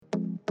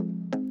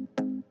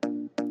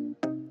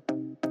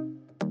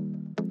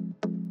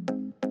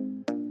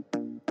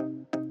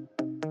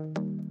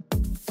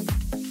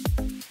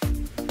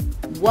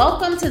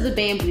Welcome to the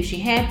Bambushi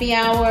Happy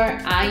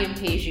Hour. I am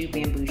Peju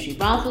Bambushi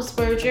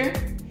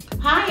Roethlisberger.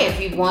 Hi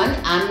everyone,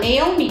 I'm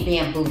Naomi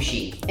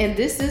Bambushi. And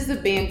this is the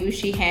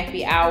Bambushi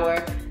Happy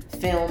Hour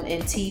film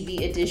and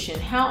TV edition.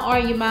 How are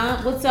you,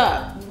 Mom? What's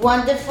up?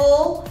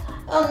 Wonderful.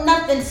 Oh,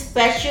 nothing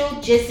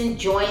special, just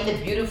enjoying the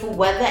beautiful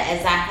weather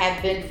as I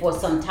have been for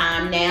some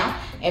time now.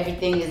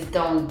 Everything is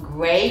going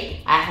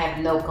great. I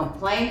have no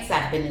complaints.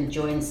 I've been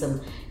enjoying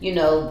some,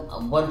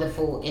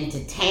 wonderful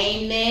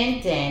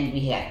entertainment, and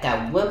we have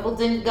got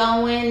Wimbledon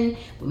going.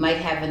 We might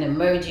have an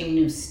emerging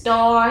new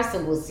star,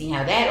 so we'll see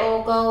how that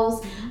all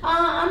goes.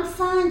 I'm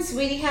fine,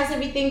 sweetie. How's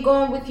everything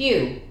going with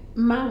you?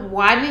 Mom,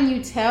 why didn't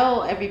you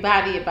tell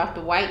everybody about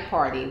the white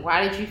party?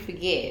 Why did you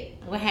forget?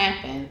 What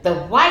happened? The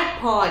white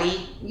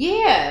party?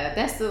 Yeah,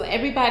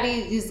 everybody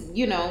is,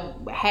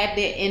 had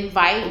their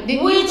invite.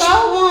 Didn't Which you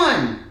go?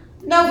 one?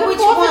 No, The which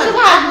 4th of one?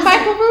 July,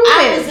 Michael Rubin.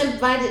 I was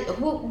invited.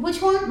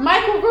 Which one?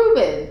 Michael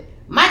Rubin.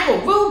 Michael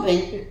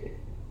Rubin?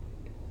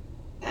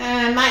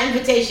 My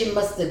invitation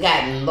must have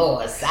gotten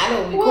lost. I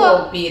don't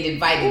recall being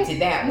invited to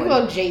that one.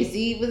 Well,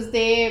 Jay-Z was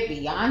there,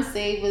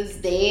 Beyonce was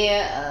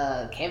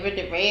there, Kevin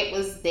Durant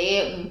was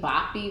there,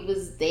 Mbappe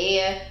was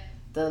there,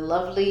 the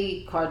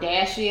lovely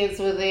Kardashians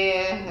were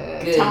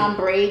there, Tom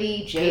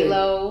Brady,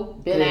 J-Lo,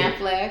 Ben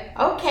Affleck.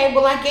 Okay,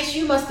 well, I guess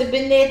you must have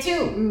been there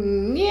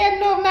too. Yeah,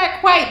 no, not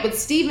quite, but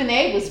Stephen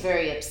A. was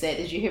very upset.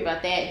 Did you hear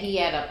about that? He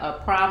had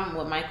a problem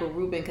with Michael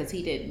Rubin because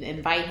he didn't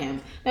invite him.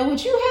 Now,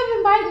 would you have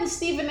invited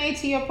Stephen A.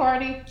 to your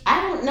party?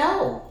 I don't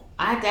know.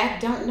 I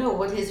don't know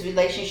what his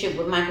relationship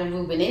with Michael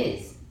Rubin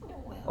is.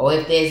 Or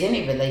if there's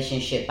any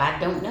relationship, I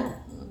don't know.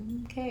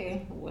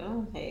 Okay,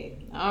 well,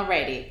 hey,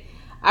 alrighty.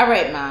 All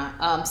right,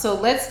 Ma. So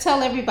let's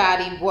tell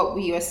everybody what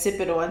we are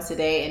sipping on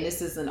today. And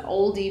this is an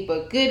oldie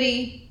but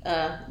goodie.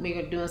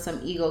 We're doing some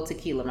Ego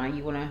tequila, Ma.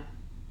 You want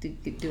to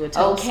do a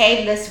toast?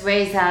 Okay, let's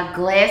raise our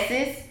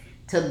glasses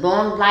to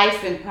long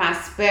life and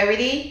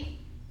prosperity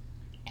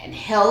and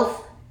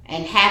health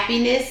and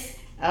happiness.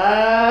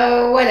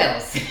 What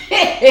else?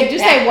 Did you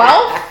say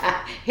wealth?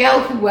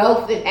 Health,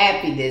 wealth, and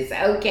happiness.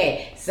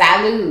 Okay,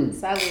 salud.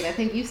 Salud. I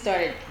think you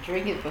started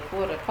drinking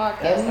before the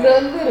podcast.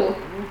 A little.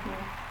 Mm-hmm.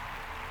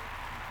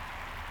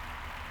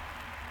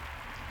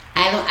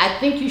 I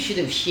think you should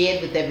have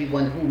shared with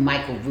everyone who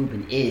Michael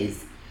Rubin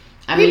is.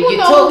 People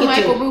know who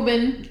Michael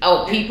Rubin.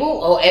 Oh, people?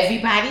 Oh,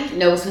 everybody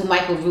knows who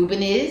Michael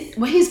Rubin is?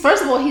 Well,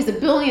 he's a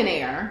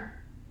billionaire.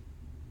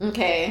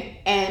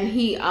 Okay. And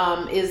he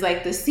is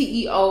like the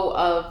CEO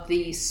of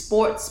the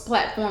sports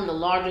platform, the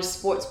largest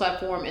sports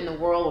platform in the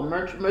world,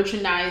 of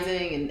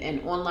merchandising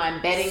and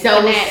online betting.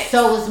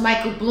 So is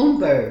Michael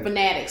Bloomberg.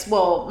 Fanatics.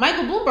 Well,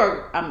 Michael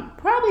Bloomberg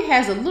probably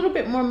has a little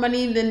bit more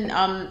money than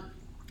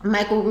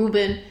Michael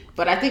Rubin,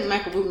 but I think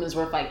Michael Rubin is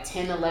worth like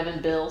 10,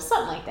 11 bills,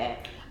 something like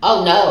that.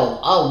 Oh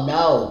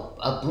no.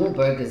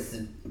 Bloomberg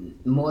is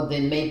more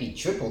than maybe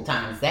triple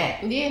times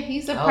that. Yeah,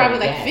 he's probably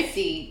like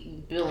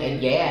 50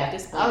 billion. Yeah. At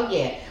this point. Oh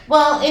yeah.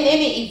 Well, in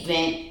any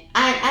event,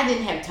 I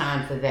didn't have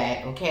time for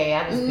that. Okay,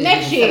 I was busy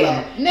next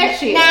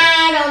year. Nah,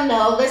 I don't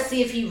know. Let's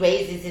see if he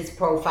raises his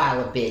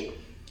profile a bit.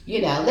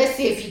 Let's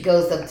see if he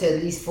goes up to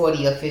at least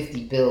 40 or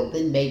 50 bills.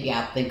 Then maybe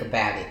I'll think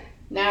about it.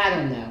 No, I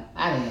don't know.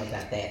 I don't know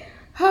about that.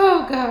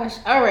 Oh gosh.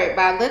 All right,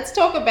 Bob. Let's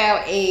talk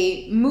about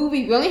a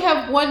movie. We only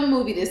have one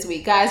movie this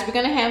week, guys. We're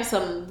gonna have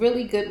some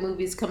really good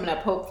movies coming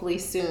up hopefully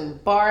soon.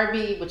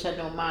 Barbie, which I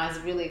know Ma's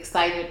really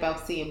excited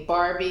about seeing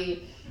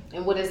Barbie.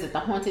 And what is it? The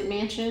Haunted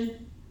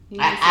Mansion?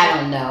 I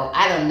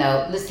don't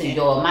know. Listen,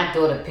 y'all, my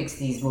daughter picks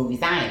these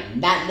movies. I am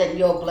not letting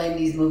y'all blame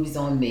these movies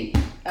on me.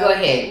 Go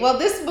ahead. Well,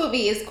 this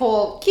movie is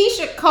called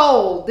Keyshia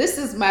Cole. This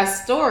is my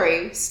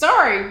story.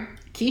 Starring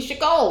Keyshia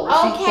Cole.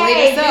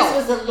 Okay, this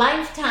was a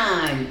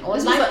Lifetime.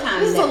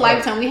 This is a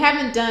Lifetime. We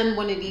haven't done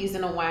one of these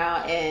in a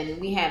while, and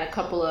we had a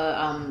couple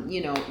of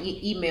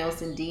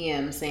emails and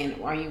DMs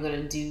saying, "Are you going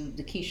to do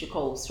the Keyshia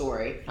Cole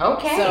story?"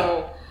 Okay.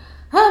 So,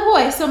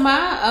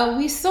 so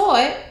we saw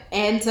it,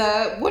 and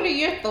what are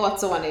your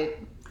thoughts on it?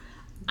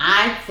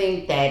 I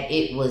think that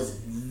it was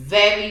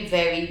very,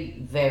 very,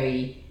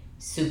 very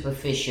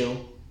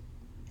superficial.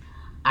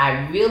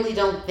 I really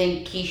don't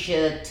think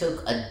Keyshia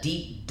took a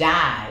deep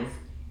dive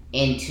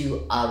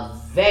into a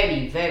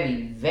very,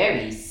 very,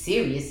 very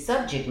serious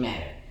subject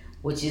matter,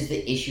 which is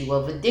the issue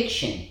of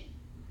addiction.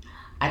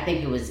 I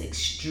think it was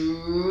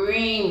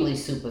extremely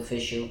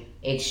superficial,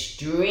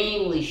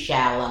 extremely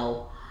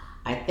shallow.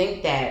 I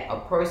think that a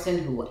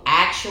person who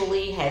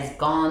actually has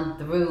gone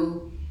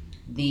through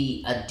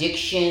the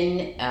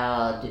addiction,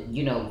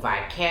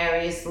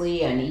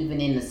 vicariously and even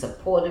in a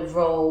supportive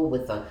role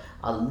with a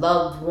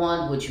loved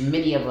one, which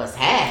many of us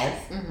have,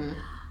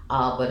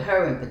 but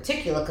her in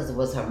particular, because it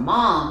was her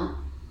mom,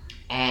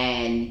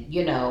 and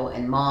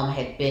mom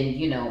had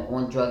been,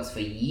 on drugs for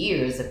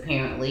years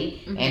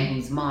apparently, and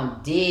whose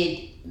mom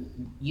did,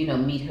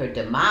 meet her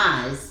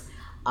demise,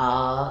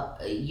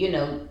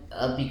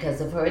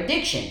 because of her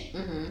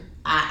addiction.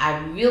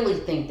 I really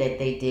think that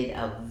they did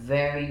a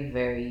very,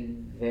 very,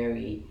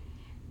 very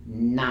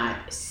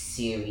not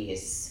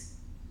serious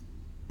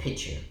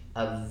picture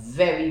a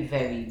very,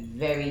 very,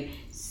 very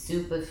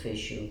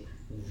superficial,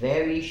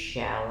 very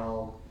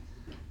shallow.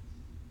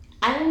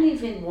 I don't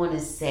even want to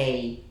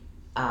say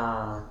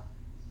uh,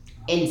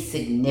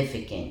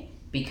 insignificant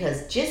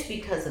because just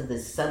because of the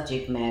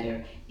subject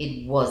matter,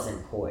 it was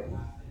important.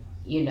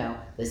 You know,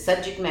 the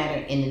subject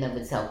matter in and of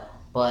itself,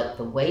 but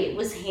the way it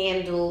was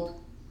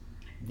handled,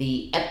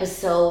 the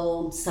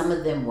episodes, some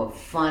of them were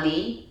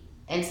funny,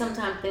 and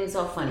sometimes things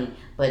are funny,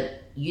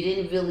 but you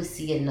didn't really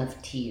see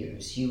enough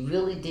tears. You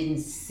really didn't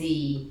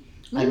see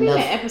What do you mean the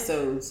enough.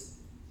 episodes?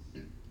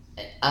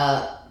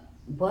 Uh,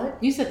 what?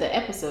 You said the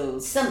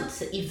episodes. Some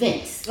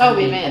events. Oh,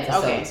 events.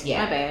 Episodes. Okay,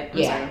 Yeah, my bad. I'm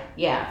yeah, sorry.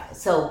 yeah.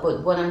 So,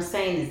 but what I'm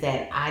saying is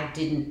that I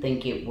didn't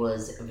think it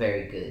was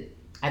very good.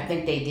 I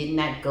think they did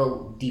not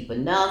go deep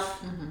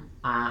enough. Mm-hmm.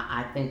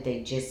 I think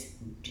they just,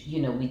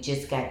 we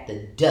just got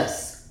the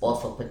dust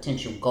off a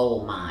potential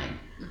gold mine.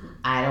 Mm-hmm.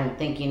 I don't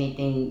think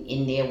anything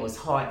in there was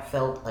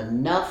heartfelt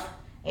enough,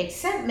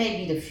 except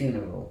maybe the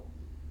funeral,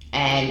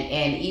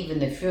 and even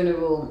the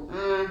funeral,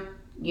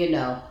 you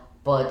know.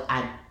 But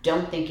I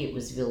don't think it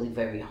was really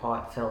very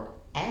heartfelt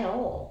at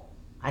all.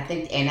 I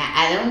think, and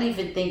I don't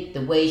even think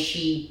the way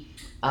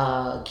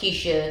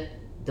Keyshia,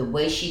 the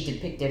way she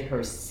depicted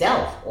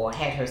herself or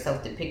had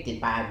herself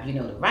depicted by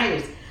the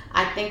writers,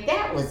 I think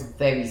that was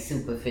very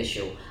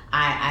superficial.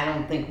 I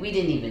don't think we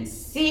didn't even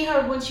see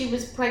her when she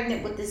was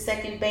pregnant with the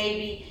second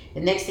baby.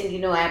 The next thing you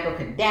know,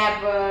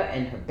 abracadabra,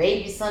 and her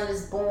baby son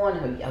is born.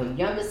 Her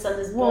youngest son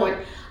is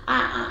born.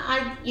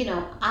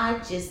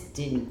 I just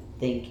didn't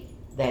think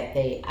that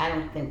I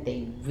don't think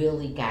they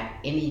really got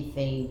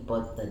anything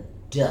but the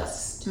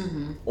dust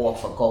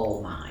off a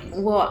gold mine.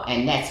 Well,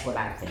 and that's what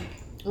I think.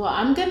 Well,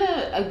 I'm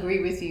gonna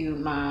agree with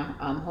you,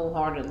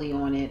 wholeheartedly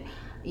on it.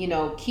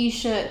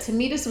 Keyshia, to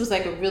me, this was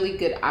like a really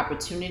good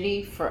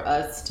opportunity for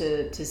us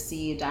to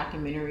see a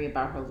documentary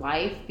about her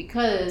life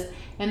because,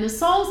 and the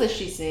songs that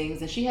she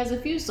sings, and she has a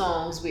few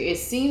songs where it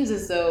seems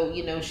as though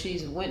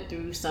she's went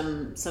through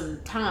some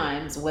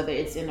times, whether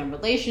it's in a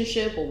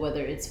relationship or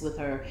whether it's with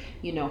her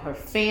her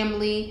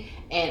family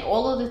and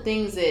all of the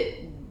things that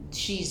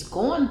she's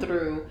gone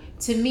through.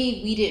 To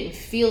me, we didn't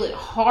feel it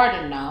hard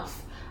enough.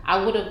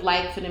 I would have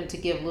liked for them to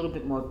give a little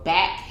bit more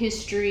back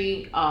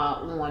history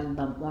on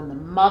the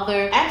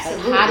mother.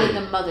 Absolutely. Like, how did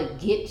the mother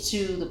get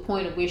to the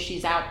point of where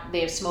she's out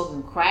there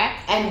smoking crack?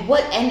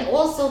 And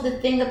also the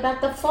thing about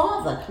the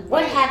father.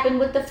 What happened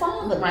with the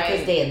father?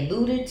 Because they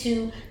alluded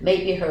to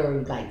maybe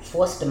her like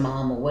foster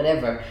mom or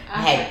whatever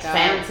had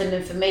found some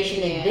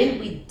information, and then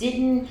we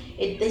didn't.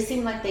 They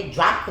seemed like they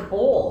dropped the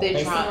ball. They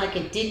seemed like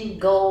it didn't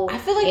go. I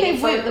feel like any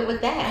further with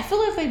that. I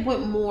feel like they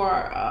went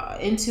more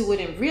into it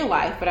in real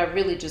life, but I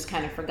really just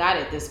kind of forgot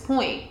at this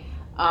point.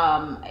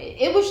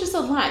 It was just a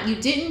lot. You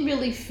didn't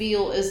really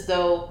feel as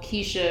though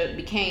Keyshia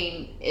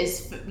became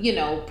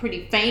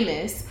pretty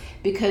famous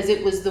because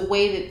it was the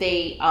way that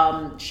they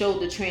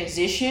showed the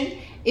transition.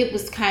 It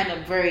was kind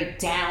of very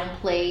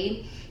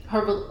downplayed.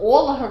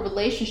 All of her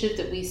relationships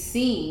that we've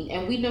seen,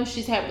 and we know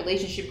she's had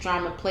relationship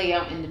drama play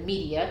out in the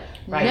media.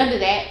 Right. None of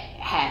that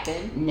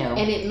happened. No.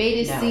 And it made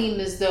it seem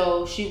as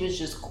though she was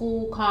just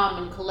cool,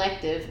 calm, and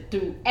collective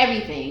through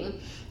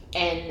everything.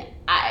 And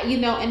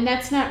and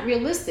that's not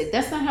realistic.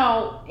 That's not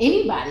how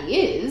anybody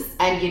is.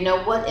 And you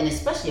know what? And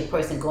especially a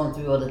person going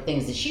through all the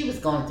things that she was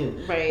going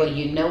through. Right. But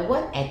you know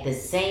what? At the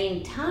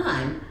same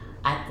time,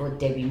 I thought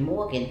Debbie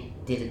Morgan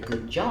did a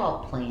good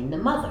job playing the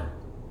mother.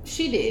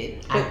 She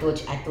did. I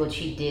thought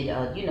she did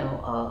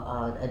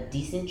a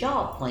decent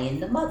job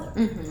playing the mother.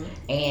 Mm-hmm.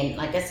 And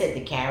like I said,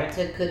 the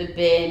character could have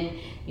been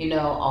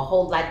a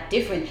whole lot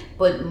different,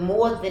 but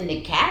more than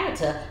the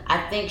character, I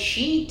think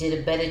she did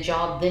a better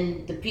job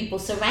than the people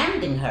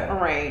surrounding her.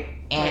 Right.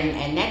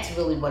 And that's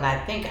really what I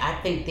think. I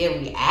think their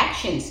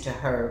reactions to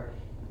her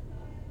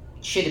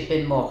should have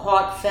been more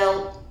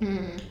heartfelt,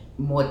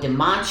 more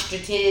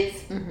demonstrative.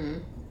 Mm-hmm.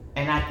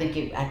 And I think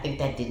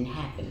that didn't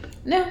happen.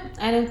 No,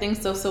 I don't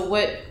think so. So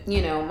what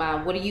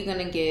are you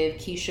gonna give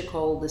Keyshia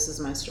Cole? This Is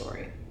My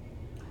Story.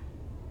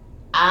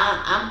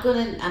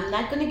 I'm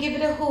not gonna give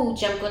it a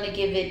hooch. I'm gonna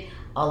give it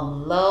a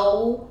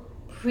low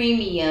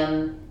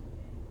premium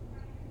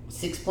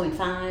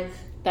 6.5.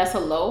 That's a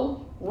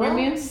low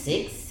premium?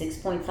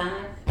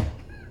 6.5.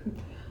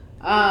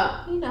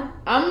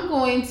 I'm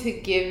going to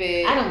give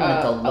it. I don't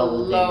want to go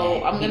lower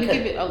than that. I'm going to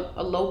give it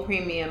a low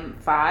premium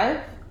 5,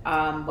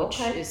 which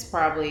is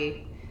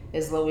probably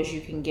as low as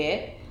you can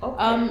get.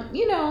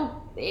 Okay.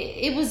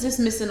 It was just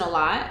missing a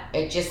lot.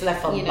 It just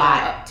left a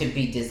lot to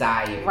be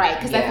desired. Right,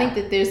 because I think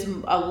that there's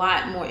a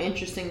lot more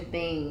interesting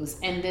things.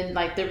 And then,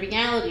 like, the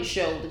reality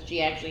show that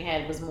she actually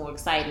had was more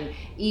exciting,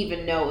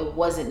 even though it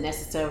wasn't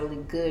necessarily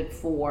good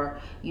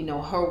for,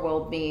 her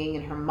well-being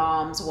and her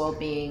mom's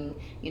well-being,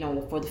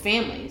 for the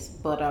families.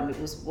 But it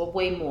was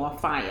way more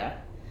fire.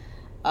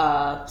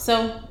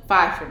 So,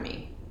 5 for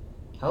me.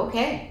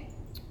 Okay.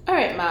 All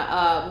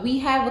right, we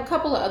have a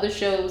couple of other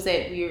shows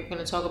that we're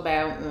going to talk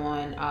about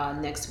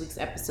on next week's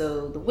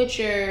episode: The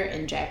Witcher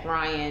and Jack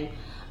Ryan.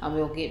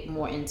 We'll get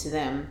more into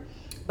them.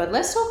 But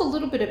let's talk a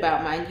little bit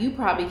about mine. You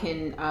probably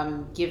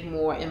can give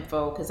more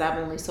info because I've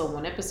only saw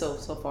one episode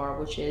so far,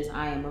 which is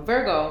I Am a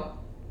Virgo,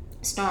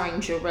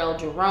 starring Jarrell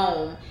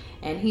Jerome,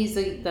 and he's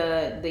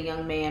the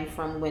young man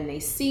from When They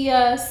See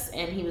Us,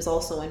 and he was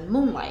also in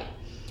Moonlight.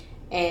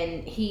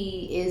 And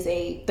he is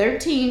a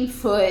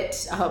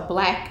 13-foot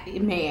black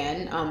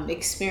man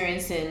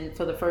experiencing,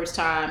 for the first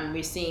time,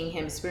 we're seeing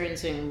him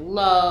experiencing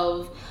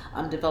love,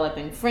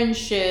 developing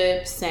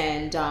friendships,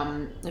 and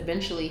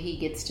eventually he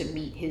gets to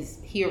meet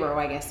his hero,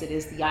 I guess it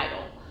is, the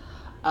idol.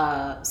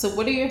 So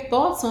what are your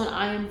thoughts on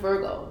I Am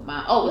Virgo?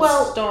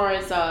 It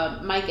stars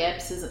Mike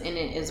Epps is in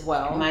it as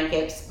well. Mike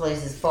Epps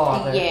plays his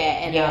father. Yeah,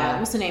 and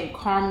what's the name?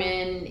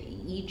 Carmen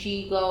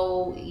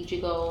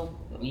Ejigo.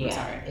 Yeah,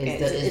 sorry,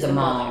 is the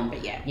mom.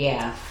 But yeah.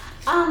 Yeah.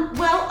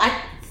 Well,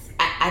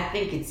 I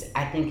think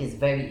it's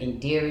very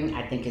endearing.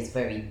 I think it's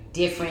very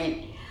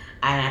different,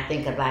 and I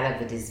think a lot of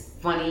it is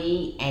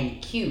funny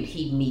and cute.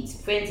 He meets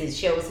friends. It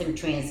shows him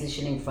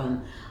transitioning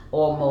from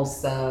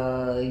almost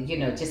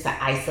just an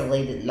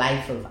isolated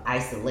life of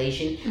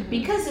isolation,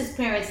 because his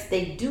parents,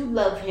 they do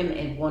love him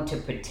and want to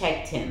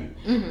protect him,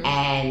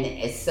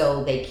 and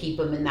so they keep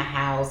him in the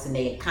house and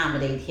they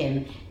accommodate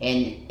him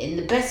in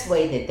the best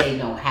way that they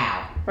know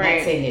how. Right.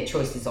 Not saying their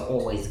choices are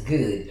always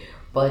good,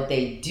 but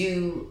they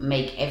do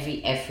make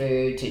every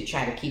effort to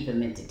try to keep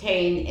him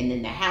entertained and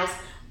in the house.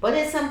 But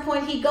at some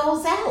point he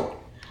goes out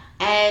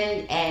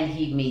and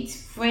he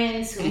meets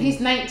friends who, and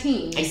he's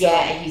 19.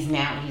 Yeah, he's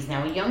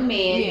now a young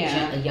man,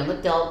 yeah. a young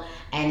adult,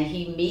 and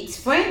he meets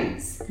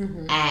friends,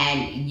 and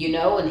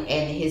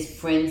and his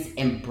friends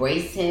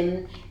embrace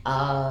him,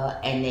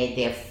 and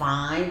they're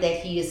fine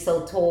that he is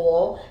so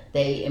tall.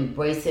 They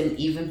embrace him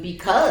even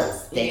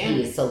because that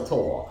he is so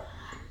tall,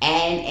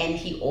 and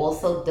he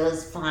also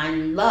does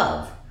find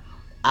love.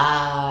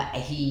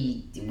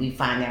 We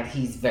find out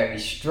he's very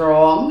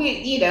strong.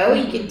 He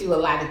can do a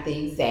lot of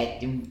things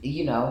that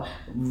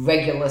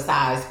regular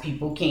sized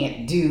people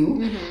can't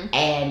do,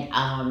 and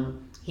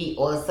he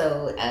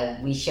also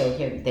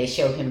they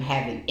show him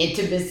having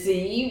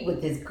intimacy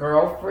with his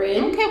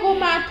girlfriend. Okay, well,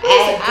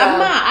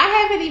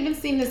 I haven't even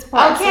seen this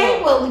part.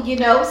 Okay,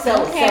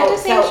 so,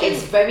 so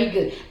it's very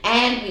good,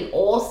 and we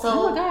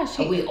also have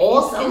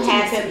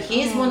him.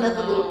 Here's one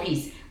other little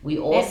piece. We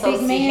also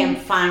see him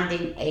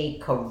finding a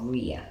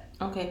career.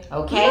 Okay.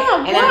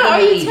 Yeah, and I'm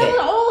going to leave it.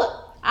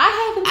 I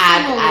haven't seen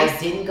I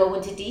didn't go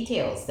into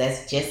details.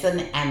 That's just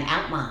an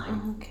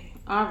outline. Okay.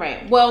 All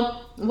right.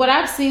 Well, what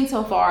I've seen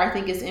so far, I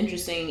think is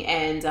interesting,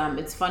 and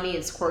it's funny,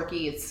 it's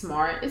quirky, it's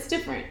smart, it's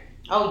different.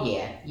 Oh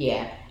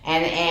yeah,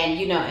 and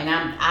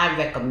I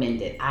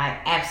recommend it.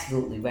 I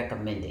absolutely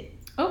recommend it.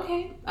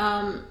 Okay.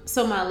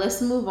 So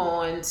let's move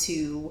on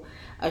to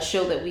a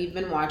show that we've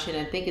been watching.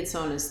 I think it's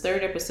on its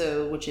third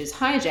episode, which is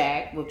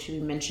Hijack, which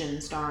we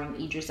mentioned,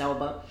 starring Idris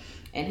Elba.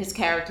 And his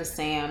character,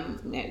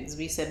 Sam, as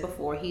we said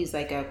before, he's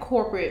like a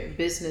corporate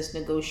business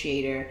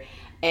negotiator.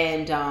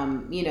 And,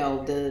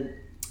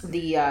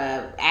 the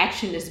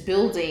action is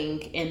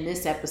building in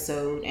this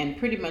episode. And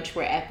pretty much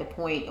we're at the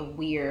point of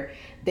where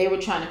they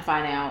were trying to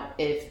find out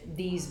if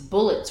these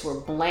bullets were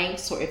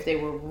blanks or if they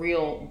were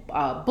real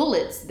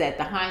bullets that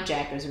the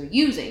hijackers were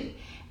using.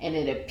 And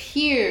it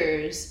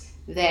appears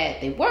that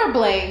they were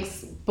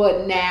blanks,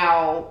 but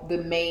now the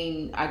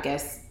main, I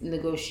guess,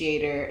 hijacker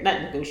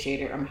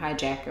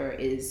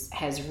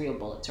has real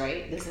bullets,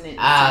 right? Isn't it?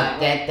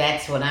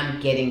 That's what I'm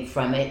getting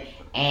from it,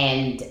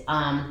 and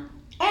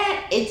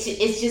it's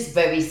just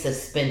very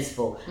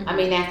suspenseful. I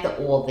mean, after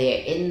all,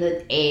 they're in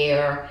the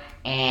air,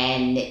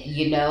 and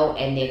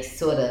and they're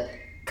sort of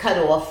cut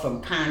off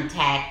from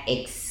contact,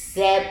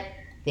 except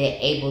they're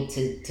able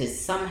to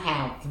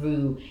somehow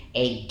through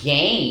a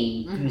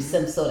game, through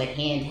some sort of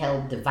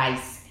handheld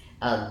device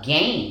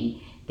game,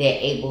 they're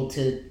able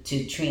to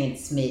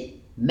transmit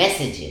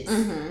messages.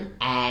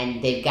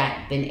 And they've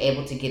been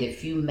able to get a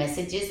few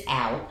messages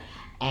out,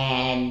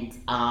 and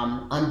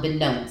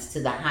unbeknownst to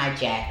the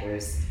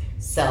hijackers.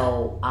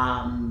 So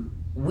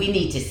we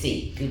need to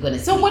see. We're going to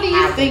see. So what do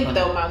you think,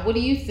 though, Mom? What do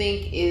you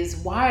think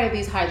why are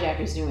these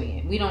hijackers doing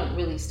it? We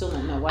still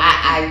don't know why.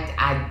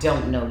 I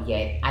don't know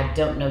yet. I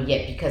don't know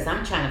yet because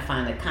I'm trying to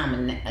find a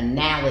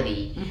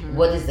commonality.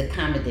 What is the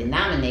common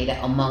denominator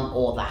among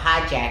all the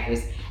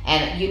hijackers?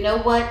 And you know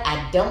what?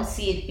 I don't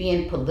see it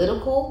being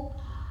political.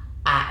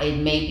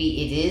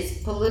 Maybe it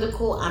is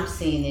political. I'm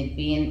seeing it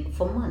being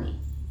for money.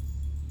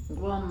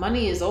 Well,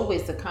 money is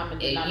always the common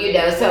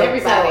denominator for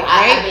everybody, right?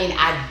 I mean,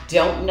 I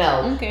don't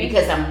know. Okay.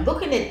 Because I'm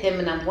looking at them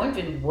and I'm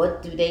wondering,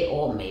 what do they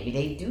all, maybe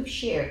they do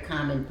share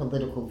common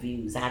political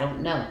views. I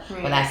don't know.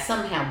 Right. But I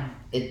somehow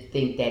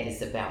think that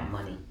it's about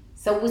money.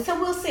 So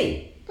we'll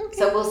see. Okay.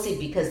 So we'll see,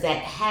 because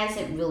that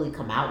hasn't really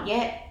come out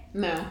yet.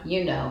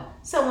 No.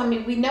 So, I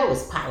mean, we know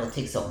it's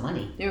politics or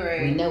money. You're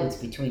right. We know it's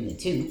between the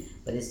two,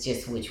 but it's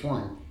just which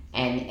one.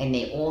 And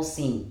they all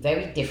seem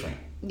very different.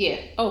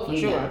 Yeah. Oh, for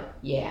sure.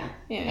 Yeah.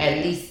 Yeah.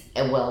 At least,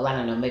 well, I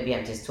don't know. Maybe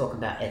I'm just talking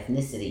about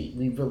ethnicity.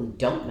 We really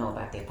don't know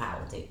about their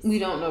politics. We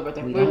don't know about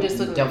that. We're just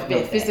looking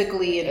at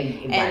physically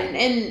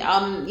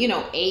and you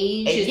know,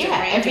 age is the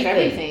range of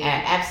everything.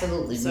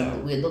 Absolutely.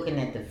 So, we're looking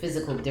at the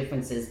physical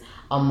differences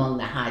among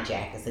the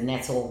hijackers, and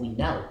that's all we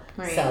know.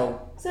 Right.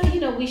 So you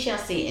know, we shall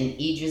see.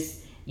 And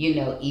Idris, you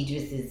know,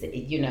 Idris is,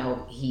 you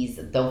know, he's,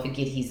 don't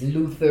forget, he's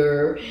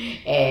Luther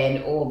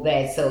and all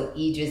that. So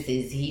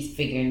he's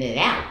figuring it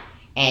out.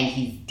 And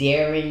he's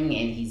daring,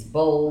 and he's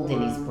bold,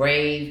 and he's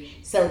brave.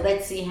 So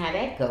let's see how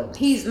that goes.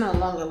 He's no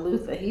longer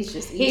Luther. He's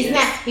just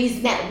Idris.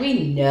 He's not.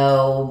 We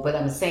know, but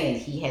I'm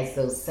saying he has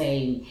those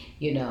same,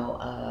 you know,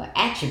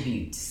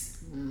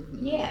 attributes.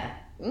 Mm-hmm. Yeah.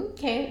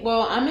 Okay.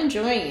 Well, I'm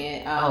enjoying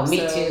it. Me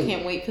too.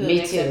 Can't wait for the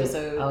next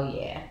episode. Oh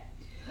yeah.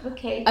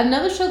 Okay.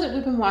 Another show that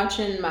we've been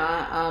watching,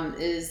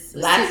 is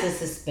lots of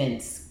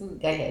suspense.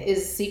 Go ahead.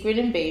 Is Secret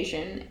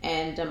Invasion,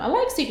 and I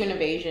like Secret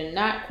Invasion,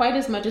 not quite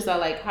as much as I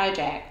like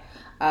Hijack.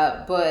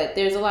 But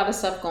there's a lot of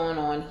stuff going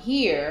on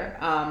here.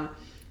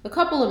 A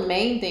couple of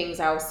main things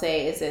I'll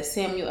say is that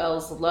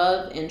Samuel's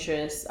love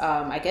interest,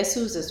 I guess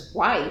who's his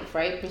wife,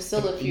 right?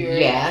 Priscilla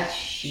Fury. Yeah,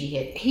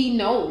 he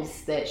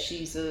knows that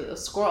she's a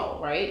Skrull,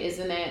 right?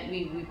 Isn't that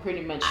we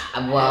pretty much?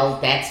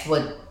 That's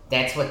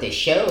what they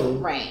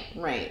showed.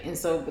 Right. And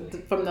so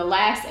from the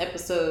last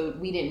episode,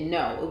 we didn't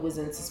know. It was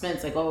in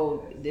suspense, like,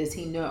 oh, does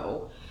he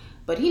know?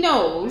 But he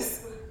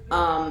knows.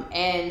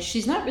 And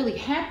she's not really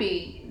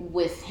happy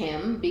with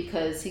him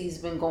because he's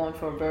been going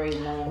for a very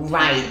long time.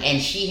 Right,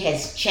 and she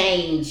has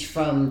changed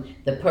from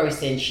the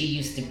person she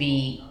used to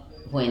be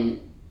when,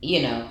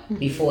 you know,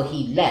 before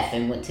he left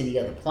and went to the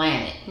other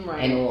planet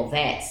and all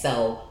that.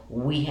 So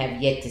we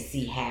have yet to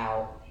see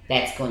how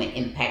that's going to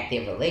impact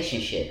their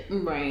relationship.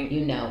 Right.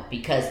 You know,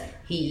 because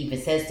he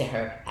even says to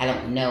her, I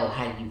don't know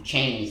how you've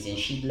changed. And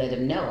she let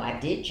him know, I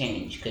did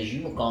change because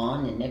you were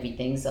gone and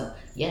everything. So,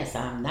 yes,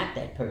 I'm not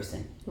that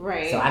person.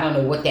 Right. So, I don't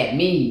know what that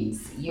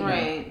means. You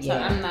right. know? So,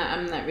 yeah.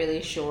 I'm not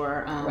really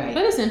sure. But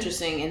it's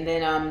interesting. And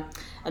then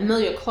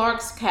Emilia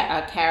Clarke's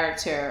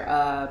character,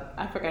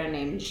 I forgot her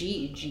name,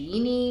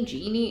 Jeannie,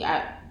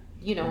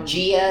 you know.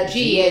 Gia,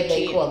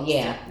 they call,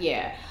 yeah.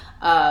 Yeah.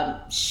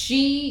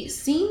 She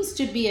seems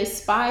to be a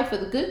spy for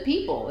the good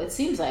people. It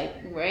seems like,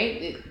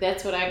 right?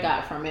 That's what I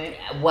got from it.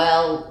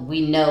 Well,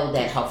 we know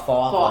that her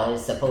father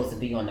is supposed to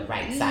be on the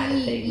right side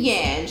of things. Yeah,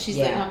 and she's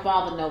letting her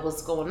father know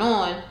what's going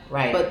on.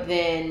 Right. But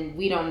then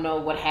we don't know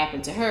what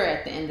happened to her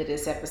at the end of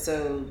this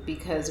episode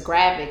because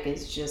Gravik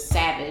is just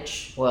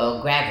savage.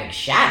 Well, Gravik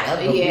shot her,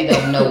 but we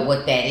don't know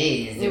what that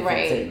is.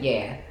 Right.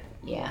 Yeah,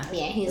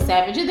 he's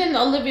savage. And then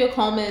Olivia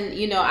Colman,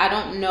 you know, I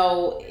don't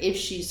know if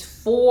she's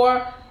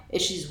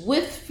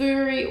with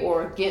Fury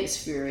or against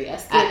Fury. I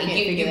still can't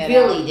figure that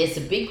out. There's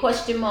a big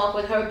question mark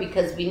with her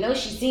because we know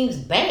she seems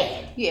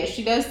bad. Yeah,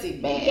 she does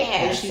seem bad.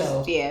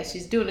 Yeah,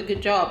 she's doing a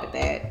good job at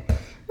that.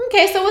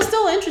 Okay, so it's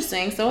still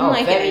interesting. So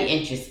I'm very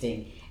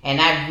interesting. And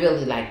I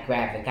really like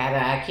Gravik.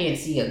 I can't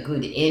see a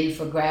good end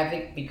for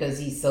Gravik because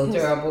he's so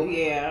terrible.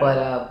 Yeah.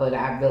 But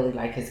I really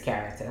like his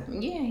character.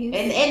 Yeah,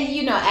 and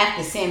you know,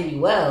 after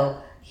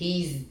Samuel,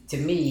 he's the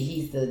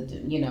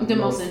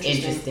most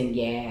interesting.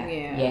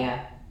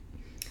 Yeah.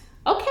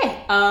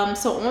 Okay,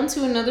 so on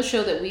to another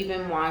show that we've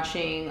been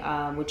watching,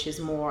 which is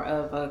more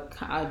of a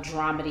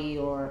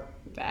dramedy, or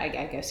I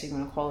guess you're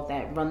going to call it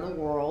that, Run the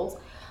World.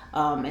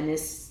 And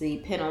this is the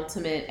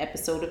penultimate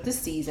episode of the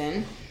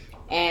season.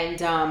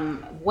 And,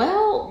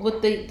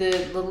 with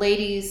the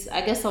ladies, I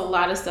guess a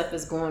lot of stuff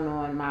is going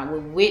on.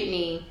 With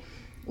Whitney,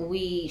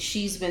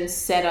 she's been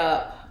set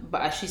up,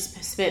 she's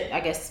spent,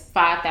 I guess,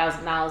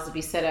 $5,000 to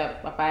be set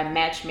up by a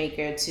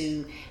matchmaker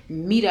to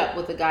meet up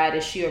with a guy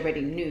that she already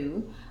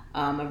knew.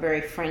 A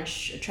very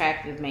French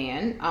attractive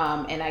man,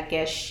 and I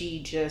guess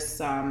she just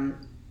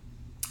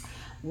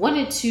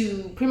wanted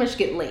to pretty much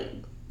get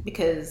laid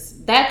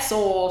because that's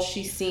all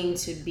she seemed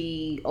to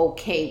be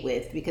okay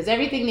with, because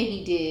everything that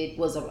he did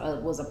was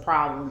a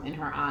problem in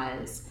her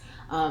eyes,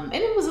 and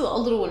it was a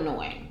little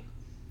annoying.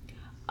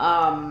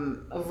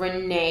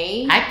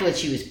 Renee, I thought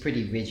she was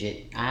pretty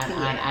rigid.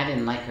 I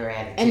didn't like her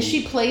attitude, and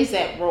she plays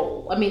that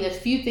role. I mean, the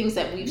few things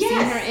that we've seen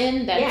her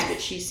in, that's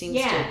what she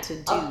seems to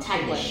do.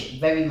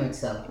 Uptight, very much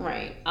so.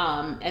 Right.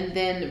 And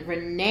then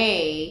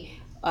Renee,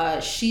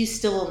 she's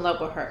still in love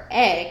with her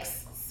ex,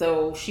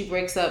 so she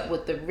breaks up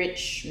with the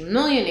rich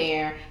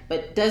millionaire,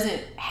 but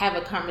doesn't have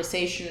a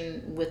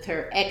conversation with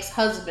her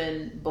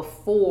ex-husband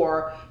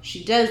before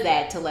she does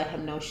that to let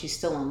him know she's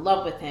still in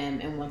love with him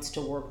and wants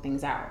to work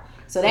things out.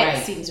 So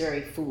that seems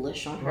very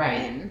foolish on her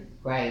end.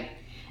 Right.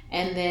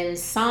 And then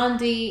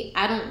Sandy,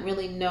 I don't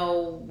really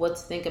know what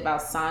to think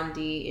about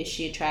Sandy. Is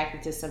she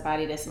attracted to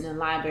somebody that's in the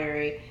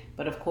library?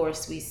 But of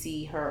course, we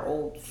see her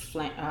old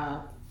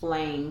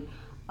flame,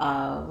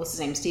 what's his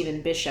name,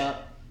 Stephen Bishop.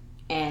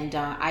 And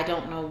I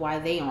don't know why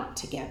they aren't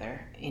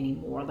together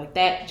anymore. Like,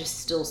 that just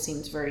still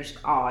seems very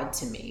odd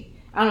to me.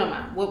 I don't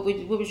know, what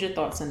was your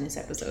thoughts on this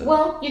episode?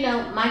 Well, you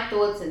know, my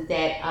thoughts is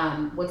that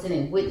what's her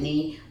name,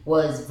 Whitney,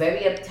 was very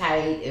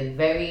uptight and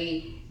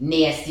very,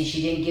 nasty.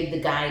 She didn't give the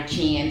guy a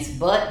chance.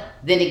 But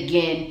then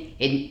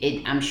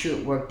again, I'm sure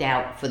it worked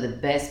out for the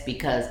best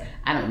because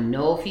I don't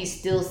know if he's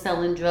still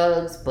selling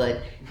drugs,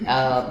 but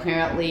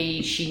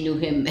apparently she knew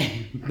him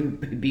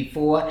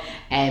before,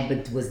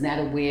 but was not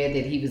aware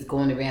that he was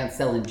going around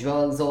selling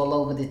drugs all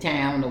over the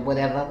town or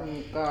whatever.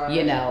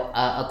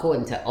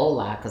 According to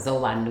Ola, because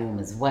Ola knew him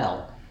as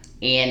well.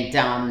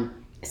 And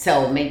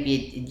so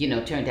maybe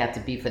it, turned out to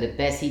be for the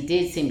best. He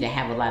did seem to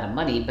have a lot of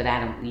money, but I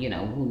don't,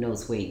 who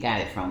knows where he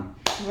got it from.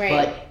 Right.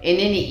 But in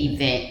any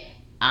event,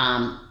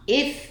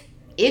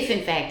 if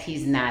in fact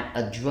he's not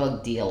a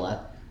drug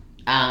dealer,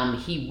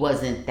 he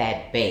wasn't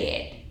that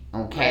bad.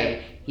 Okay.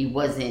 Right. He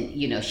wasn't,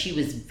 she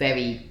was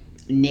very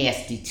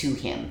nasty to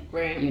him.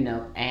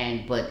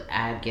 Right. But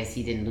I guess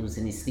he didn't lose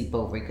any sleep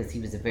over it because he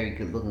was a very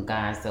good looking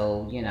guy.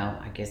 So,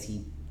 I guess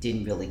he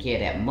didn't really care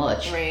that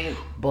much. Right.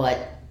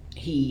 But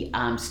he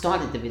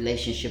started the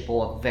relationship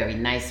off very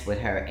nice with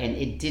her, and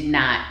it did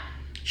not.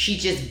 She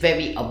just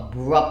very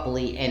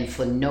abruptly and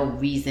for no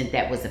reason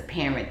that was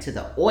apparent to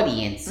the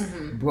audience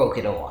broke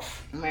it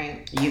off.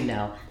 Right.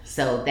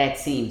 So that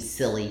seems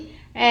silly.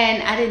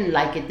 And I didn't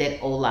like it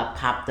that Ola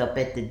popped up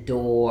at the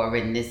door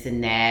and this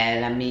and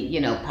that. I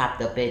mean,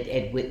 popped up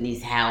at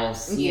Whitney's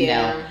house.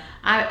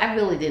 I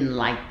really didn't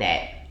like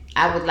that.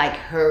 I would like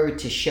her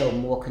to show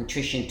more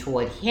contrition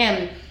toward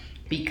him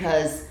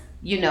because,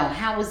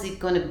 how is it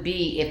going to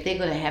be if they're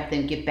going to have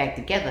them get back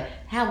together?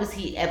 How is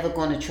he ever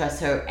going to trust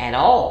her at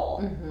all?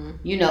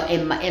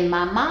 In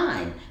my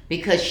mind,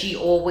 because she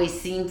always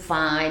seemed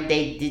fine.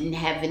 They didn't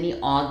have any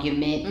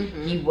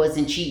argument. He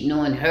wasn't cheating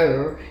on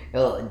her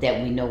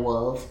that we know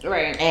of.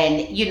 Right.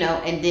 And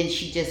and then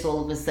she just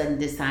all of a sudden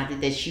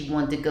decided that she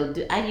wanted to go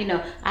do.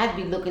 I'd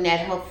be looking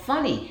at her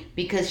funny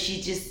because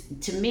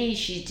to me,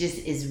 she just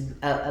is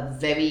a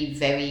very,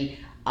 very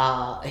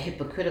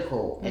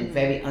hypocritical and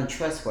very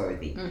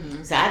untrustworthy.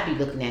 So I'd be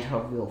looking at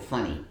her real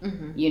funny.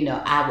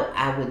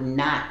 I would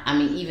not. I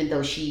mean, even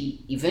though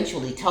she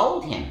eventually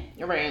told him,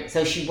 right?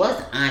 So she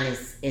was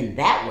honest in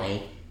that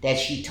way that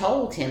she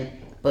told him,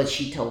 but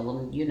she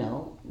told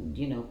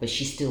him, but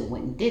she still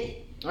went and did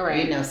it. All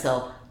right.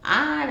 So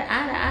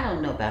I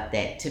don't know about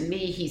that. To me,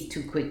 he's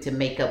too quick to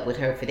make up with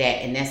her for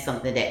that, and that's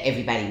something that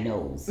everybody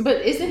knows.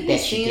 But isn't he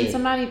seeing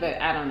somebody?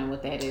 But I don't know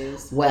what that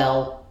is.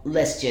 Well,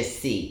 let's just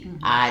see.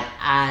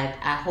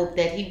 I hope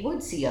that he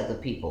would see other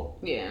people.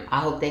 Yeah. I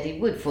hope that he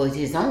would for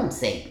his own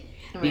sake.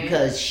 Right.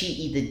 Because she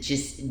either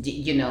just,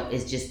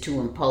 is just too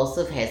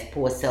impulsive, has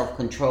poor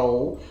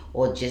self-control,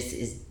 or just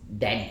is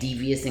that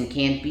devious and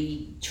can't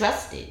be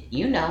trusted.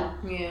 Yeah.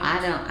 I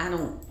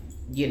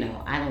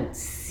don't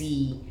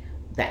see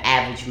the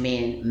average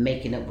man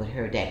making up with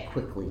her that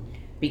quickly.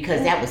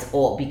 Because that was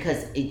all,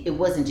 because it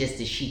wasn't just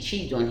that she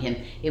cheated on him,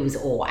 it was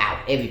all out.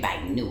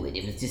 Everybody knew it.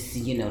 It was just,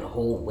 the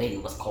whole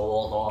wedding was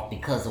called off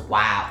because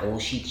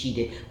of she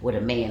cheated with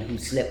a man who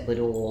slept with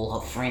all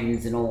her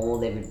friends and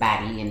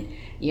everybody. And,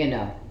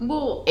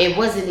 well, it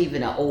wasn't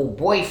even an old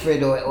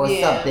boyfriend or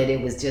something.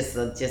 It was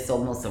just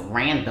almost a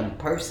random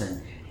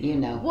person,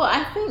 Well,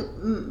 I think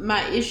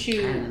my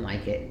issue... I didn't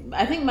like it.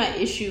 I think my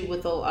issue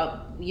with,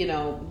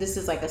 this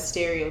is like a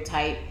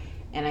stereotype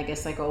and I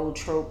guess like an old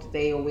trope that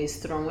they always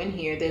throw in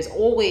here. There's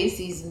always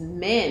these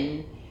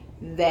men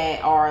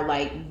that are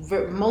like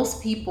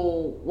most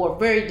people or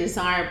very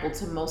desirable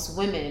to most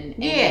women,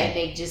 and then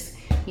they just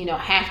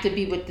have to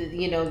be with the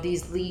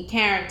these lead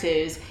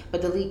characters,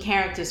 but the lead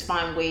characters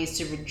find ways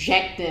to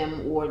reject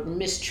them or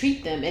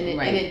mistreat them, and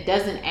it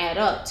doesn't add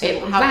up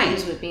to how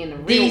things would be in the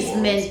real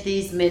world.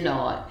 These men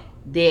are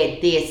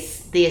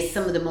they're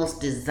some of the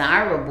most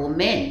desirable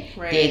men.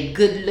 Right. They're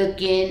good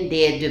looking,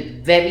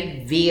 they're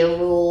very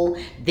virile,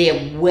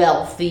 they're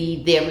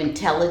wealthy, they're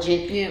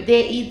intelligent. Yeah.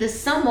 They're either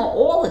some or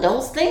all of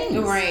those things.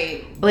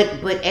 Right.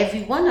 But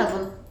every one of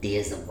them,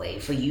 there's a way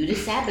for you to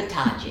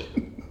sabotage it.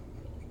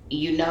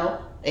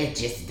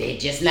 They're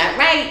just not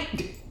right.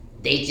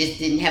 They just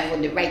didn't have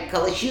on the right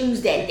color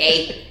shoes that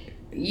day.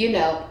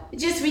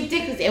 It's just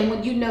ridiculous. And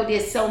when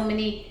there's so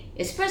many,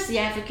 especially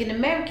African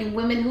American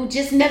women who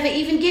just never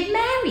even get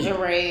married.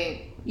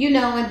 Right. And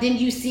then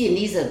you see, and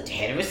these are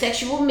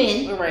heterosexual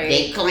men. Right.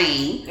 They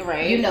claim.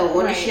 Right.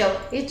 On the show.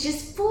 It's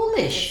just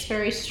foolish. It's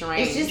very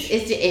strange.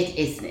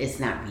 It's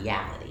not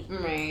reality.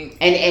 Right.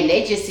 And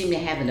they just seem to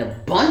have an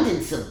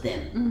abundance of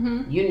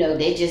them. Mm-hmm.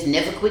 They just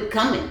never quit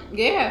coming.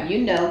 Yeah.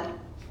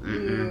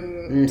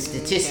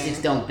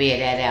 Statistics don't bear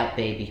that out,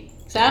 baby.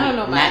 So I don't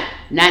know.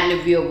 Not in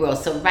the real world.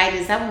 So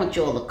writers, I want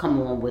y'all to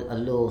come on with a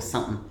little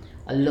something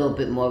a little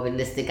bit more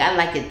realistic. I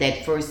like it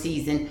that first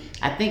season.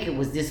 I think it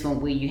was this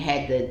one where you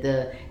had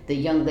the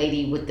young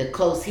lady with the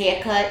close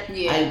haircut.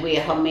 Yeah.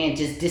 Where her man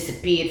just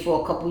disappeared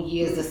for a couple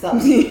years or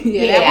something.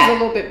 That was a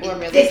little bit more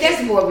realistic.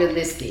 That's more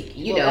realistic,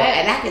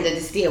 and I can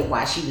understand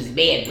why she was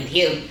mad with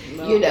him,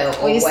 or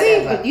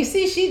whatever. You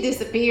see, she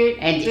disappeared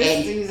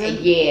this season.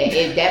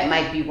 And that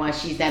might be why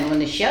she's not on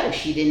the show.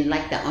 She didn't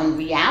like the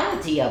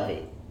unreality of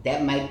it.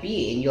 That might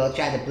be it. And y'all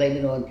try to blame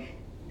it on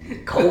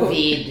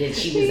COVID, that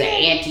she was an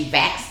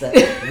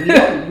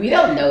anti-vaxxer. We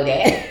don't know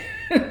that.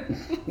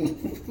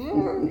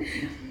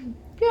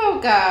 Oh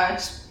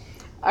gosh.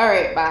 All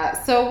right, bye.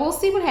 So we'll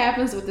see what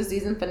happens with the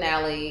season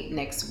finale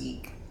next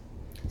week.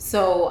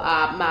 So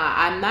I'm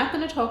not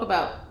going to talk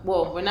about.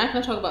 Well, we're not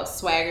going to talk about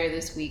Swagger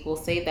this week. We'll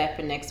save that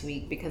for next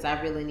week because I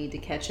really need to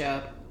catch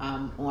up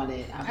on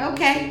it. I've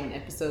only seen one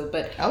episode,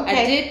 but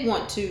I did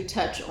want to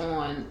touch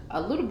on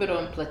a little bit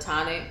on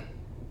Platonic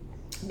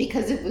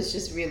because it was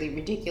just really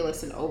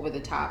ridiculous and over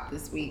the top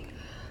this week.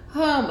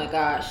 Oh my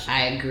gosh.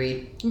 I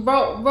agree.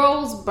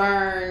 Rose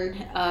Byrne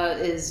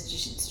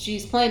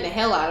she's playing the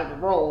hell out of the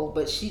role,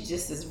 but she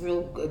just is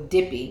real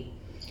dippy.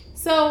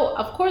 So,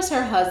 of course,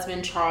 her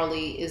husband,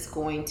 Charlie, is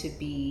going to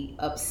be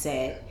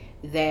upset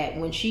that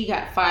when she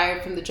got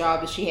fired from the job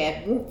that she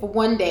had for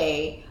one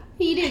day,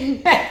 she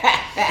didn't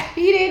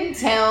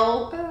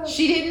tell her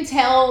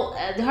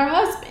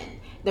husband.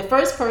 The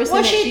first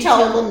person she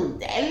told him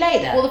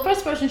later. Well, the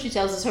first person she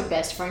tells is her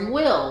best friend,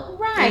 Will.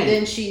 Right. And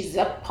then she's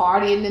up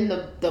partying in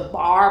the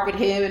bar with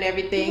him and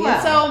everything. Wow.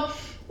 And so,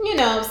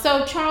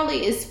 so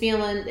Charlie is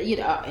feeling,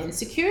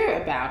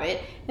 insecure about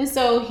it. And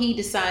so he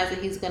decides that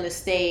he's going to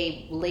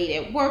stay late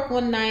at work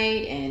one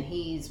night and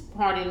he's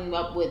partying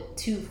up with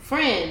two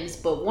friends.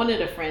 But one of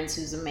the friends,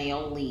 who's a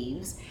male,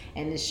 leaves.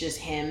 And it's just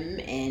him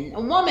and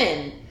a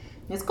woman,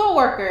 his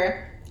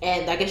co-worker.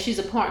 And I guess she's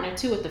a partner,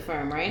 too, at the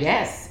firm, right?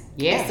 Yes.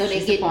 Yeah. And so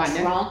they get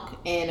drunk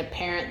and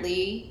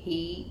apparently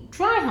he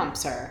dry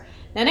humps her.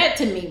 Now that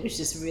to me was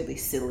just really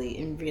silly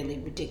and really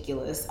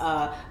ridiculous.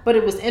 But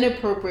it was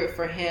inappropriate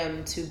for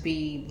him to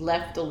be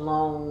left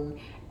alone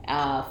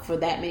for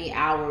that many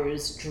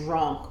hours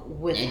drunk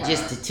with her.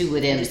 Just the two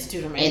of them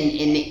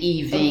in the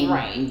evening,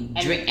 right?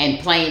 And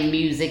playing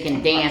music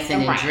and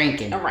dancing and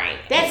drinking. Right.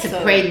 That's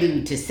a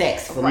prelude to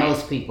sex for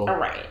most people.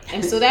 Right.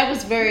 And so that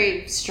was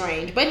very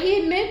strange. But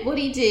he admitted what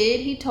he did.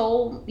 He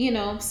told,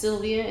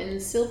 Sylvia,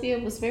 and Sylvia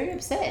was very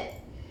upset.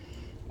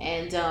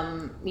 And,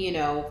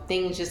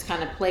 things just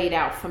kind of played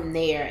out from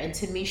there. And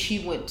to me,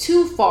 she went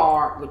too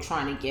far with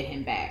trying to get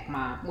him back,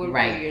 Mom.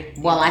 Right.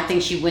 Well, I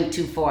think she went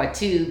too far,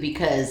 too,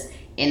 because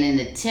in an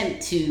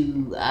attempt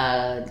to,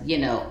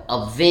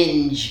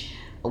 avenge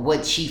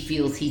what she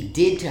feels he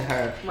did to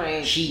her,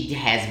 right. She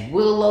has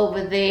Will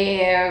over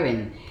there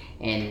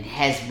and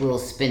has Will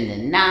spend the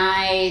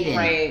night. And,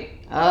 right.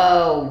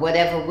 Oh,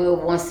 whatever Will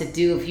wants to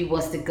do, if he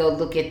wants to go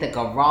look at the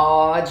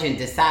garage and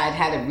decide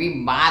how to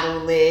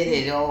remodel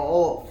it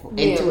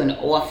into an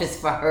office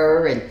for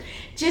her and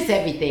just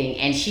everything.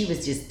 And she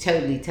was just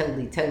totally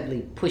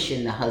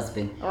pushing the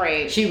husband.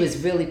 Right. She was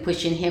really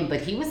pushing him,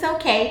 but he was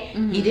okay.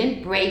 Mm-hmm. He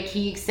didn't break.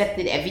 He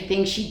accepted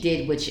everything she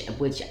did, which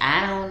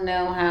I don't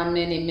know how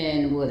many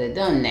men would have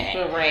done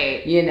that.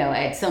 Right.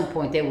 At some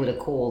point they would have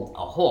called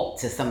a halt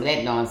to some of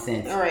that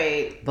nonsense.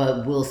 Right.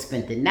 But Will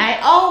spent the night.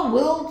 Oh,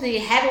 Will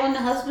had on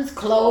the husband's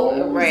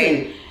clothes.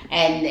 Right.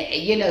 And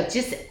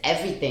just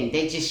everything.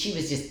 She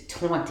was just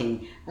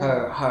taunting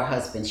her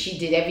husband. She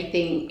did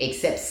everything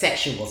except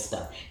sexual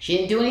stuff. She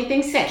didn't do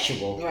anything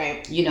sexual.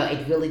 Right.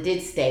 It really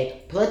did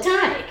stay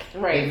platonic.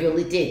 Right. It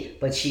really did.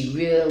 But she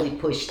really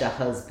pushed her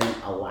husband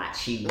a lot.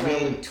 She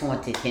really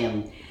taunted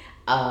him,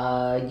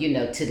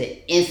 to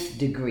the nth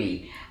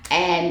degree.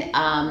 And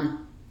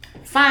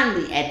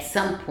finally, at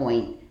some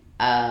point,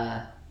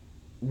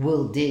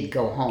 Will did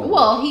go home.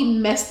 Well, he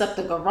messed up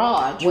the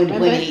garage. When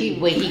he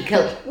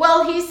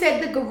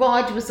said the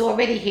garage was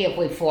already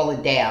halfway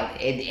falling down,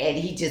 and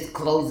he just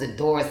closed the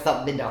door or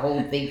something, and the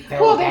whole thing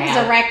fell down. There was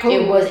a raccoon.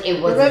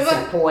 It wasn't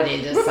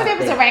supported or something. There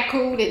was a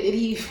raccoon, and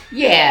he he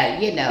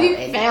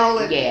fell.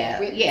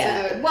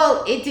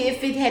 Well, if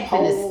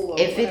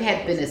it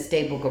had been a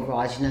stable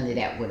garage, none of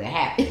that would have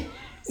happened.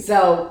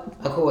 So,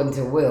 according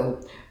to Will.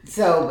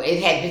 So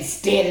it had been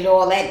standing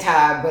all that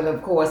time, but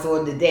of course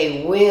on the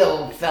day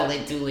Will fell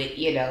into it,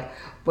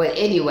 But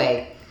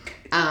anyway,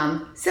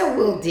 so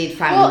Will did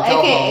finally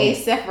go AKA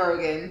home. Seth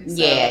Rogen. So.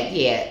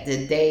 Yeah.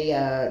 The day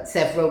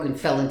Seth Rogen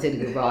fell into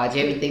the garage,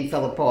 everything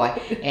fell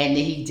apart, and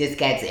he just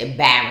got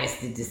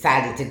embarrassed and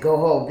decided to go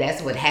home.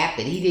 That's what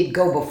happened. He didn't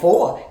go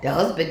before. The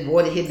husband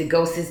wanted him to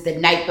go since the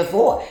night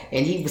before,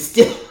 and he was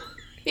still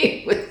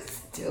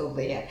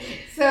there.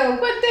 So,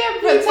 but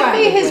to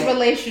me, his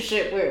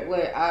relationship with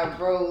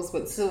Rose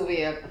with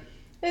Sylvia,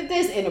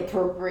 it's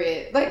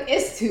inappropriate. Like,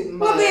 it's too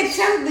much. Well, they're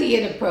totally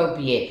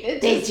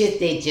inappropriate.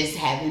 They just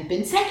haven't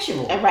been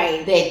sexual.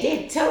 Right.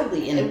 They're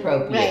totally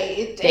inappropriate.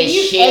 Right. They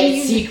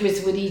share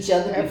secrets with each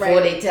other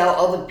before they tell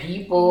other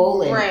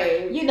people. And,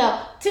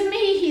 to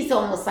me, he's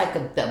almost like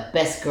the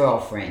best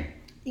girlfriend.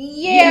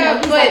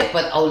 Yeah,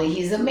 but only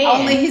he's a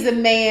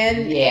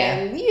man. Yeah.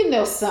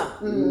 And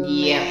something.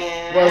 Yeah.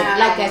 Man, well,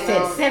 like I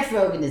said, Seth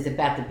Rogen is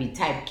about to be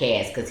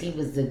typecast because he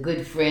was the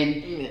good friend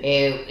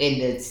in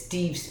the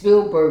Steve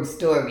Spielberg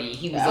story.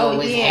 He was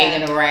always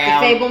hanging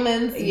around. The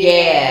Fablemans.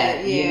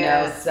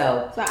 Yeah.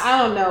 So I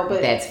don't know,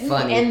 but that's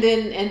funny. And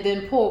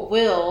then poor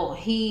Will,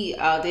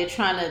 they're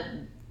trying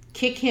to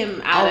kick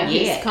him out of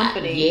his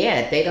company.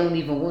 Yeah, they don't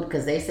even want,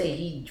 because they say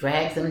he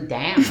drags them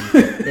down.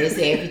 They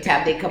say every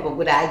time they come up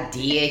with an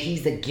idea,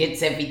 he's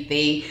against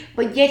everything.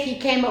 But yet he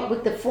came up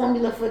with the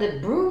formula for the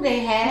brew they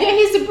had. Yeah,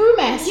 he's the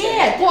brewmaster.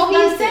 Yeah, well,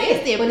 he's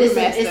the but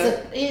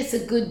brewmaster. it's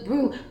a good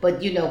brew.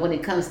 But you know, when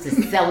it comes to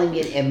selling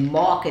it and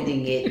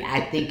marketing it,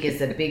 I think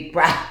it's a big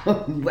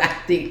problem. I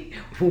think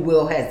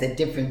Will has a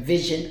different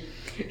vision.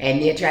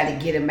 And they're trying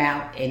to get him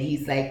out, and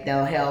he's like,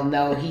 no, hell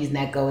no, he's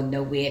not going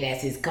nowhere.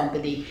 That's his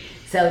company.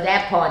 So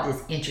that part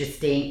is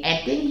interesting.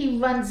 And then he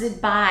runs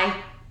it by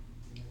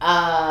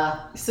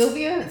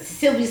Sylvia's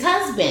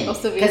husband. Oh,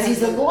 Sylvia's because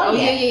he's a lawyer. Oh,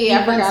 yeah.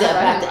 I forgot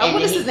about him.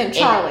 What is his name?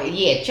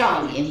 Charlie.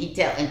 Charlie.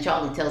 And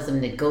Charlie tells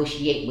him to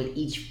negotiate with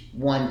each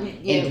one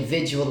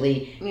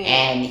individually,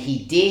 and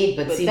he did.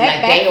 But seemed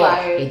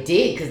like it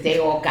did, because they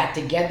all got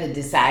together,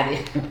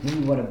 decided we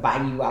want to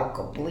buy you out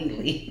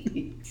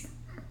completely.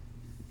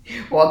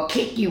 Or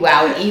kick you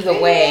out,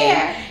 either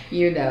way,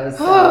 you know.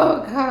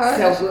 So,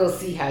 so we'll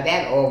see how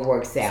that all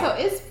works out.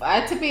 So it's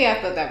to me,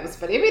 I thought that was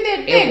funny. I mean,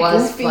 it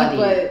was goofy, funny.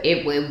 But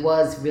it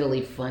was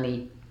really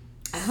funny.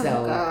 Oh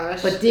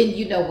gosh! But then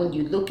when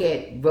you look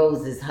at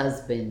Rose's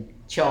husband,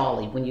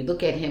 Charlie, when you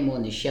look at him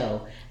on the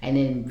show, and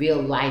in real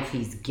life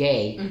he's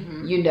gay,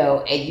 and you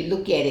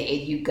look at it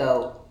and you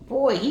go,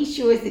 boy, he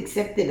sure has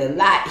accepted a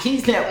lot.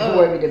 He's not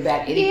worried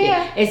about anything.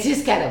 Yeah. It's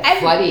just kind of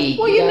funny.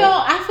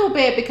 Well, I feel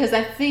bad because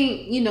I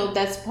think,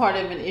 that's part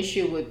of an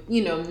issue with,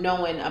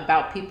 knowing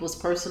about people's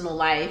personal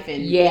life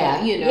and,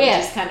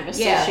 just kind of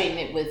associating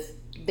it with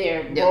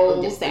their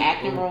roles, the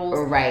acting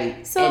roles.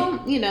 Right.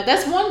 So,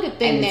 that's one good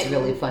thing that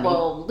really funny.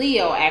 Well,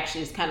 Leo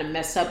actually is kind of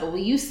messed up, but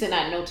we used to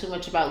not know too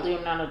much about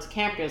Leonardo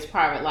DiCaprio's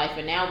private life,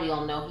 and now we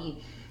all know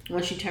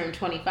once you turn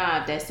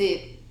 25, that's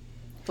it.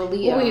 For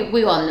Leo. Well,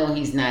 we all know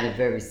he's not a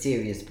very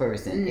serious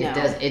person. No.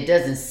 It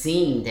doesn't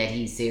seem that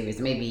he's serious.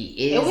 Maybe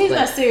he is. He's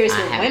not serious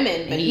with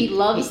women, but he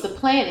loves the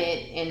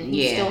planet, and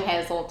he still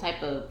has all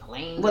type of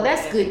planes. Well,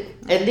 that's good.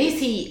 At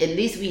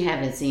least we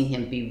haven't seen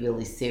him be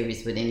really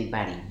serious with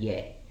anybody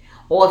yet.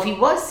 Or if he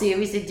was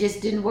serious, it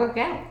just didn't work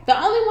out. The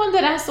only one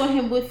that I saw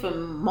him with for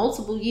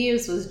multiple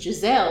years was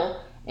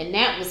Giselle, and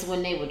that was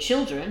when they were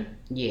children.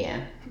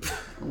 Yeah.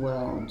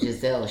 Well,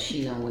 Giselle,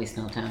 she don't waste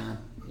no time,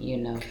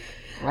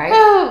 Right?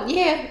 Oh,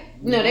 yeah.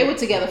 No, they were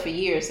together for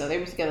years, so they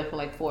were together for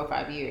like 4 or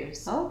 5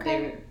 years.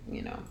 Okay.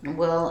 They were,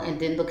 Well, and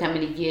then look how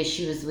many years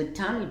she was with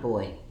Tommy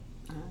Boy.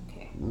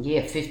 Okay.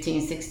 Yeah,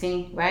 15,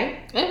 16,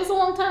 right? It was a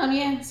long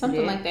time,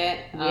 something like that.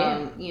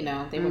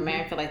 Yeah. They were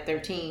married for like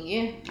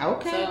 13,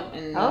 Okay.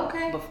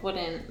 So, before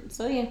then,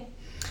 so yeah.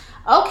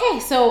 Okay,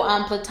 so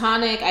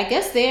Platonic, I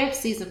guess their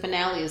season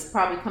finale is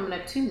probably coming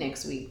up too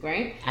next week,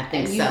 right? I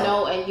think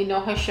so. And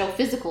her show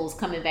Physical is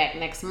coming back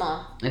next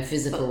month. And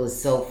Physical is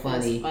so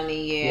funny. It's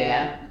funny,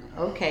 yeah.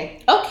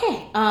 Okay. So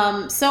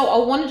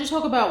I wanted to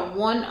talk about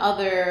one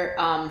other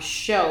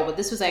show, but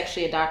this was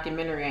actually a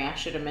documentary. I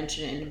should have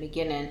mentioned it in the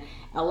beginning.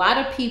 A lot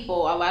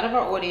of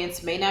our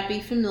audience may not be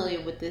familiar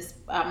with this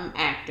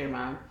actor,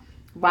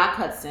 Rock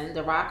Hudson,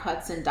 the Rock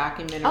Hudson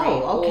documentary,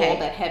 All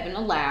That Heaven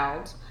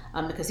Allowed.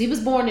 Because he was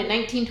born in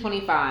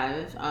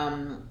 1925,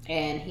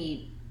 and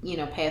he,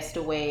 passed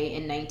away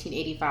in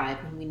 1985,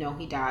 and we know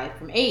he died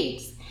from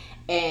AIDS.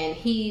 And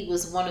he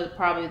was one of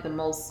probably the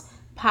most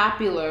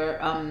popular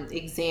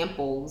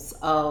examples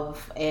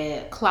of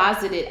a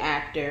closeted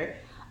actor,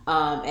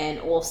 and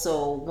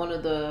also one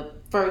of the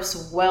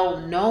first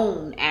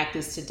well-known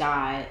actors to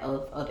die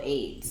of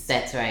AIDS.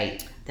 That's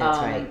right.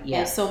 Yeah.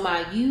 And so,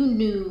 you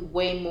knew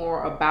way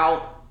more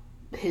about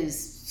his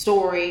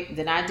story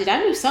than I did.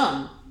 I knew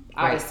some.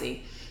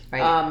 Obviously.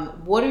 Right.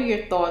 What are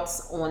your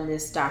thoughts on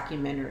this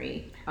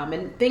documentary?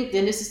 And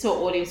this is to an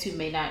audience who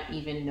may not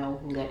even know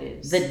who that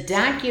is. The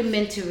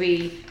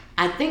documentary,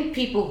 I think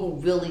people who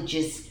really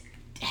just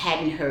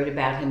hadn't heard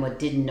about him or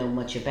didn't know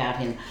much about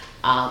him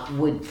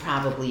would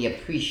probably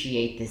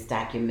appreciate this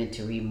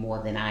documentary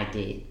more than I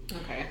did.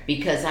 Okay.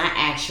 Because I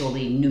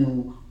actually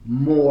knew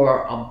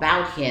more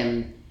about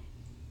him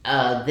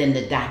than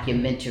the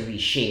documentary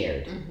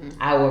shared.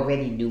 I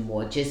already knew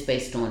more just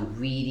based on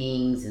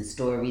readings and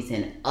stories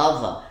and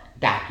other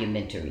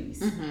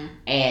documentaries.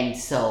 And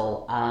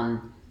so I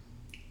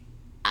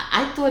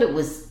thought it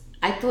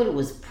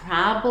was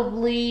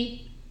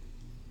probably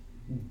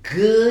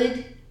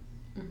good,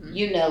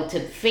 to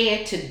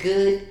fair to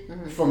good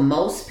for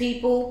most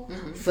people.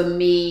 For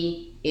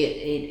me,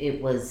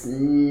 it was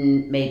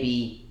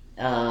maybe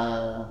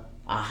a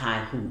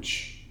high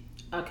hooch.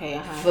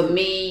 Okay. For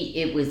me,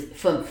 it was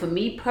for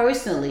me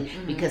personally,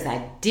 because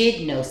I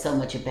did know so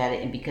much about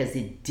it, and because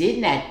it did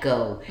not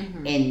go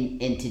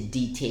into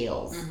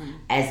details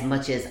as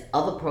much as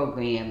other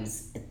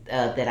programs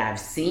that I've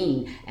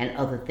seen and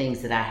other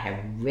things that I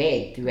have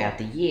read throughout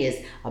the years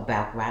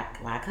about Rock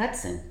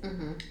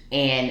Hudson.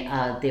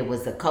 And there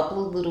was a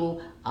couple of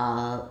little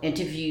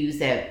interviews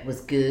that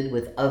was good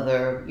with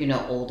other,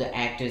 older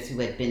actors who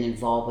had been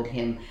involved with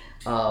him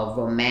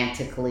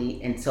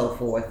romantically and so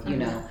forth.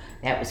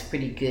 That was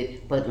pretty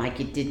good, but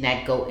it did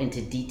not go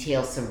into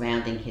details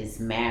surrounding his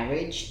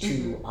marriage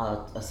to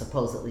a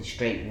supposedly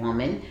straight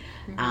woman.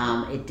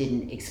 It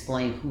didn't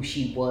explain who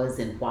she was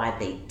and why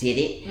they did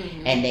it.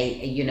 And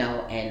they,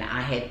 and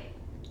I had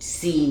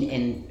seen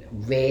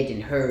and read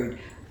and heard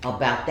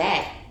about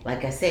that,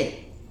 like I said,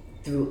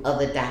 through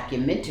other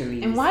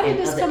documentaries. And why did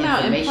this other come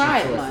out in information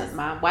Pride sources. Month,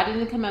 Mom? Why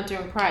didn't it come out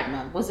during Pride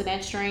Month? Wasn't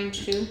that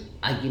strange too?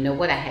 You know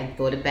what? I hadn't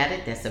thought about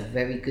it. That's a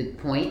very good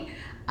point.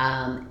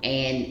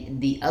 And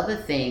the other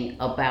thing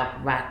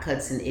about Rock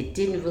Hudson, it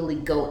didn't really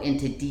go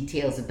into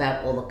details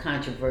about all the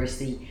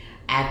controversy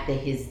after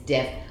his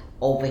death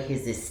over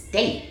his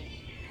estate.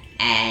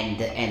 And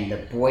the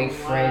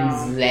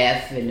boyfriends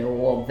left and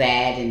all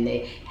that,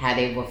 and how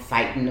they were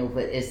fighting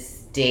over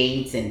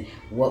estates and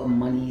what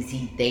monies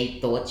he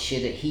thought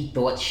should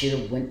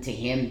have went to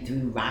him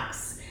through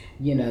Rock's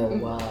money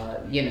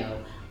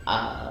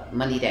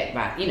that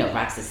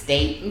Rock's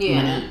estate,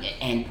 money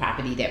and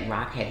property that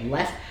Rock had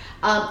left.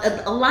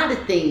 A lot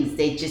of things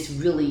they just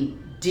really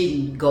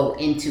didn't go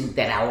into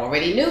that I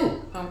already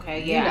knew.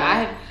 Okay,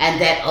 yeah, and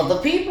that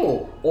other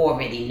people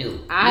already knew.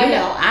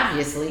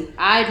 Obviously.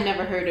 I've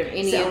never heard of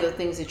any of the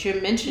things that you're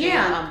mentioning.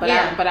 But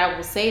I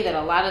will say that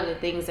a lot of the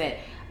things that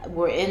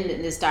were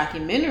in this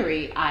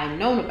documentary I've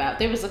known about.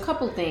 There was a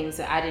couple things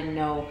that I didn't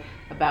know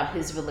about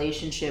his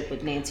relationship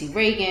with Nancy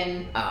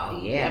Reagan. Oh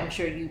yeah, I'm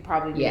sure you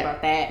probably knew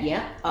about that.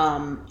 Yeah.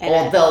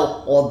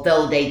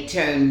 Although they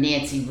turned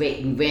Nancy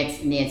Reagan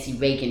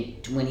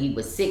when he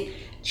was sick,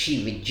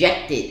 she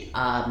rejected.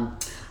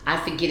 I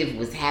forget if it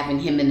was having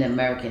him in an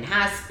American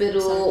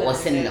hospital or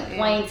sending a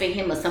plane for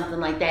him or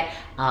something like that.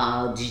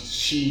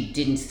 She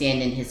didn't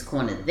stand in his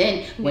corner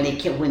then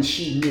when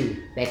she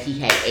knew that he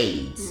had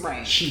AIDS.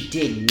 Right. She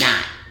did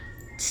not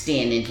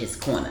stand in his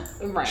corner.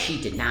 Right.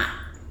 She did not.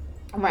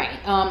 Right.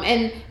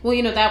 And well,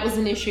 that was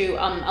an issue.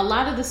 A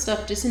lot of the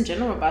stuff just in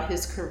general about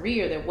his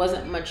career, there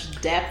wasn't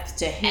much depth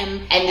to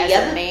him as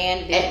a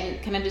man.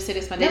 Can I just say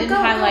this? They didn't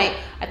highlight.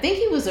 I think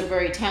he was a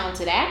very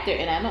talented actor,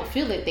 and I don't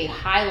feel that they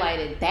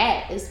highlighted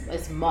that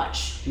as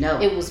much. No.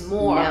 It was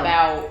more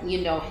about,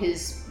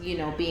 his,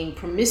 being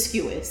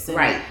promiscuous. And,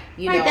 right.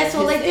 That's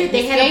all they did.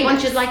 They had a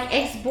bunch of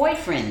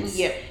ex-boyfriends.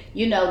 Yep.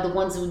 The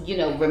ones who,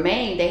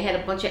 remained, they had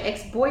a bunch of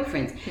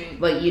ex-boyfriends.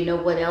 But you know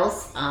what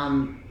else?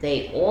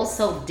 They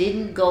also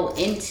didn't go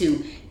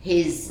into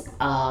his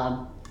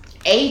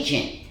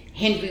agent,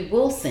 Henry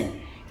Wilson.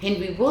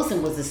 Henry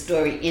Wilson was a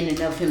story in and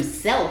of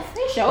himself.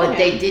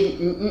 They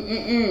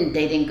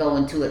didn't go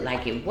into it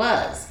like it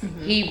was.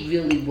 He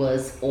really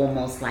was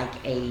almost like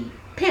a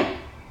pimp.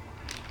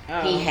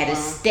 He had a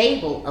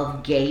stable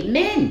of gay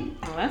men.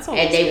 Oh, that's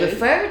and they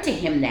referred to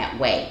him that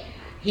way.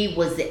 He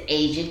was the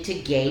agent to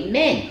gay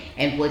men.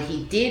 And what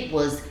he did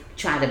was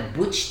try to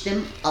butch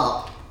them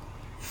up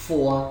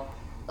for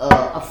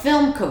a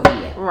film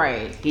career.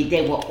 Right.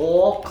 They were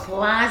all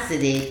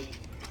closeted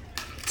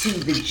to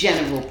the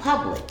general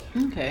public.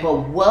 Okay.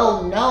 But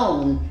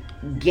well-known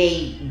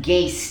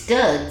gay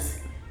studs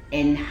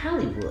in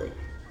Hollywood.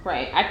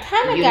 Right. I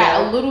kind of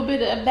got a little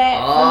bit of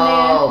that from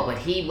there. Oh, but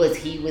he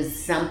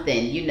was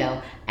something,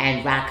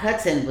 And Rock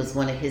Hudson was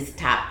one of his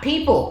top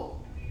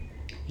people.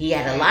 He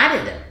had a lot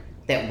of them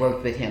that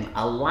worked with him.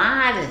 A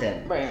lot of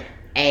them. Right.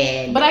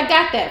 But I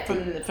got that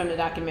from the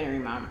documentary,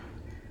 Mom.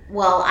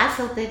 Well, I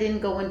felt they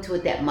didn't go into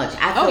it that much.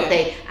 I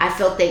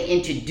felt they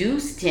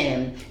introduced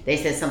him. They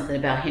said something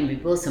about Henry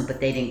Wilson, but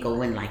they didn't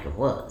go in like it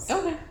was.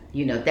 Okay.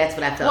 That's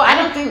what I felt. Well, I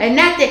don't think... And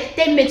not that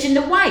they mentioned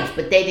the wife,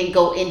 but they didn't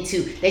go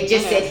into... They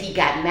just said he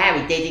got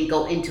married. They didn't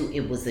go into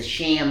it was a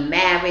sham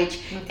marriage,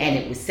 and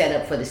it was set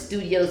up for the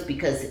studios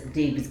because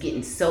he was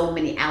getting so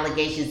many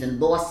allegations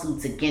and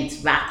lawsuits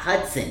against Rock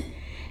Hudson,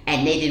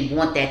 and they didn't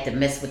want that to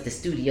mess with the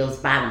studio's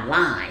bottom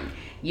line.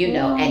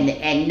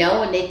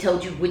 And they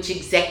told you which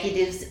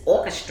executives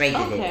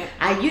orchestrated it.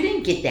 You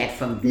didn't get that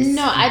from this.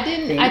 No, I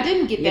didn't. I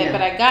didn't get that,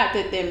 but I got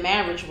that their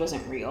marriage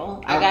wasn't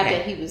real. I got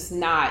that he was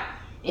not.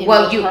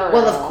 Well,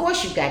 of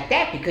course you got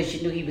that because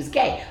you knew he was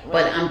gay. Right.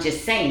 But I'm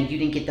just saying you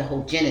didn't get the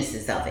whole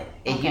genesis of it.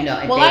 Okay. And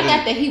I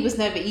got that he was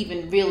never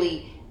even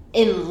really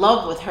in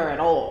love with her at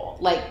all.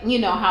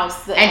 How.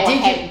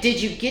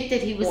 Did you get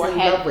that he was in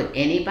love with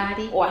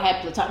anybody? Or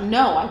had Platonic?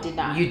 No, I did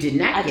not. You did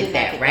not get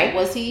that, right?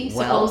 Was he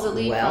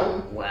supposedly?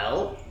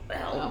 Well.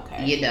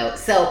 Okay.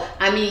 So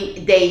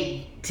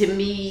to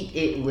me,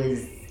 it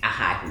was a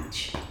high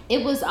hooch.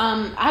 It was.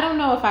 I don't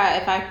know if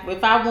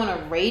I want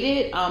to rate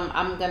it.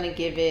 I'm gonna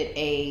give it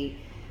a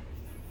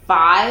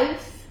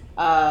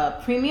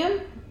 5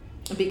 premium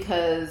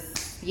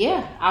because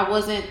I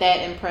wasn't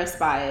that impressed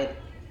by it.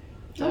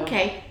 So,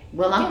 okay.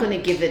 Well, I'm going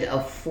to give it a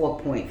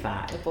 4.5.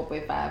 A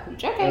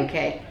 4.5.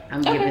 Okay.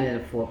 I'm giving it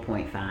a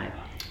 4.5.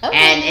 Okay.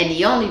 And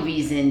the only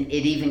reason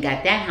it even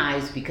got that high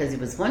is because there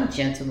was one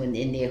gentleman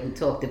in there who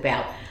talked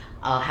about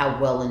how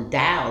well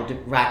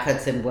endowed Rock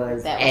Hudson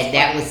was.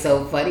 That was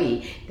so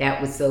funny. That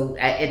was so...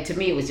 to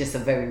me, it was just a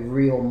very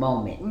real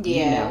moment.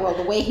 Yeah. Well,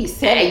 the way he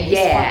said it was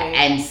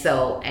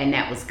funny. And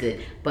that was good.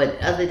 But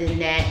other than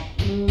that,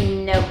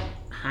 nope.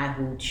 High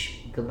hooch.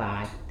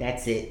 Goodbye.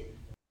 That's it.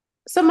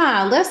 So,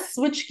 Ma, let's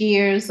switch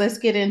gears. Let's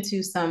get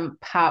into some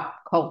pop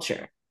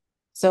culture.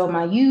 So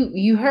my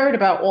you heard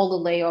about all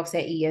the layoffs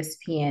at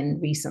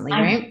ESPN recently,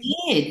 I right?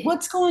 did.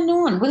 What's going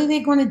on? What are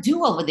they going to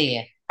do over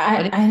there?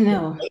 Are they I going to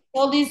know. replace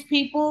all these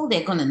people?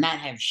 They're going to not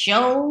have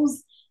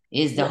shows?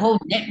 Is the whole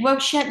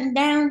network shutting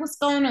down? What's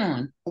going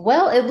on?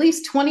 Well, at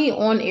least 20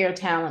 on-air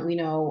talent,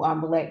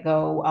 were let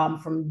go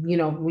from,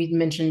 we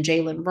mentioned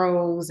Jalen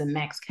Rose and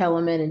Max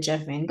Kellerman and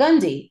Jeff Van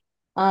Gundy.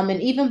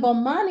 And even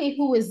Bomani,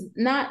 who is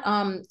not,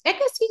 I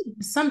guess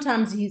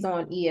sometimes he's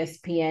on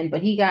ESPN,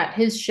 but he got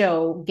his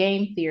show,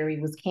 Game Theory,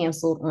 was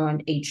canceled on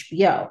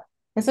HBO.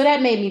 And so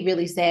that made me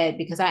really sad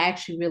because I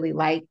actually really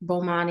like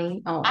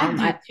Bomani.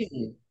 I do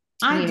too.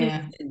 I do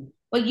Yeah, too.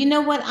 But you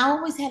know what? I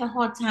always had a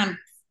hard time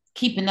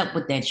keeping up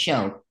with that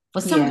show.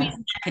 For some yeah,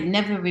 reason, I could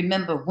never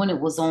remember when it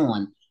was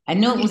on. I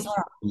know it was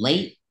on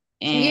late,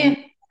 yeah. and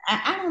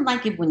I don't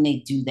like it when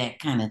they do that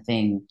kind of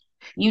thing.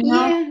 You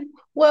know? Yeah.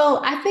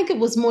 Well, I think it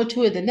was more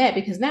to it than that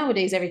because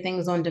nowadays everything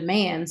is on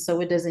demand,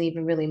 so it doesn't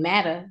even really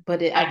matter.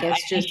 But I, I I guess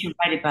think just you're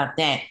right about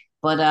that.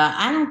 But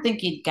I don't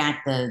think it got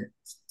the,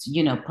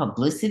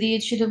 publicity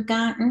it should have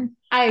gotten.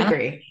 I I don't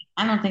agree.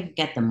 I don't think it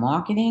got the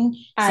marketing.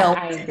 I So,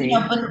 I agree.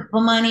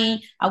 but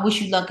money, I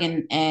wish you luck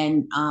and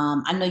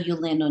I know you'll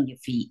land on your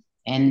feet.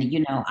 And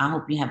I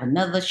hope you have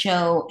another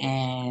show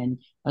and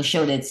a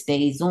show that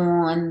stays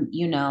on,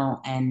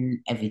 and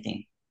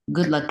everything.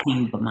 Good luck to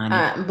you,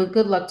 Bamani. But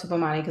good luck to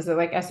Bomani because,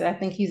 like I said, I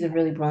think he's a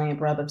really brilliant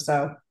brother.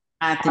 So,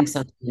 I think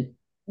so too.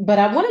 but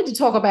I wanted to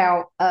talk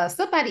about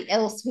somebody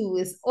else who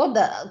is on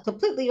the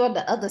completely on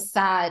the other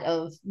side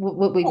of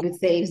what we would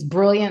say is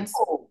brilliance.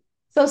 Oh,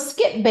 So,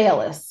 Skip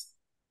Bayless.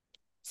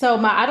 So,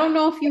 I don't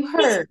know if you he's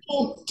heard.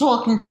 still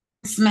talking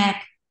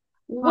smack.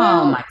 Oh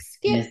Well, my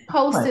Skip goodness.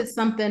 What? posted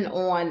something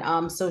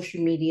on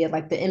social media,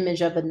 like the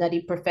image of a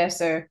nutty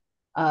professor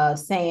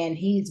saying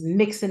he's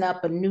mixing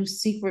up a new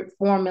secret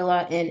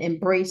formula in the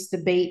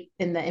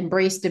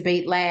Embrace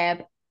Debate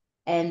Lab.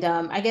 And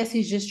I guess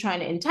he's just trying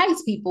to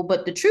entice people.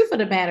 But the truth of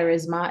the matter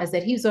is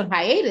that he's on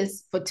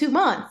hiatus for 2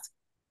 months.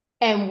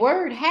 And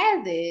word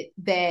has it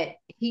that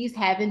he's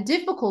having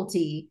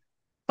difficulty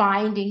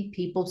finding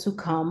people to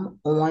come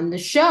on the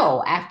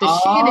show after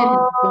Shannon is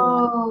gone.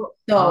 Oh, oh,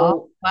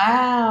 So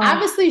wow.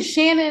 obviously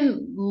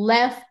Shannon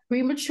left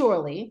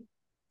prematurely,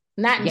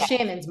 not in Yeah,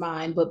 Shannon's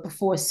mind, but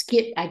before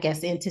Skip, I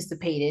guess,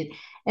 anticipated.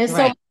 And so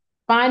right.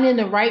 finding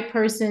the right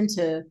person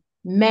to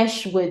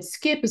mesh with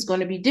Skip is going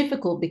to be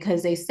difficult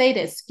because they say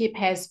that Skip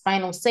has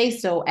final say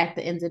so at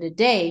the end of the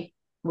day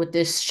with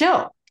this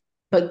show.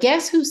 But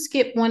guess who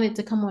Skip wanted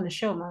to come on the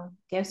show, Mom?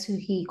 Guess who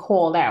he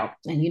called out?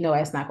 And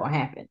that's not going to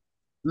happen.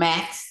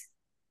 Max,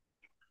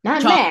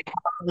 Not Charles Matt,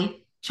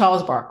 Barkley.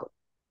 Charles Barkley.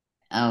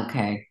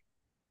 Okay.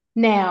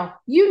 Now,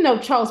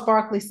 Charles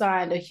Barkley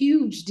signed a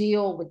huge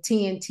deal with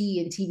TNT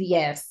and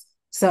TBS.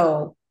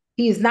 So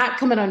he is not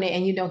coming on there,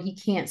 and he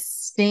can't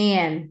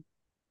stand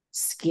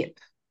Skip.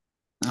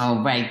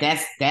 All right.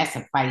 That's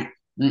a fight.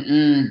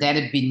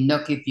 That'd be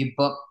Nook if you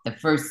book the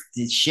first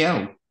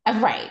show.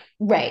 Right,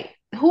 right.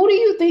 Who do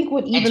you think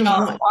would And even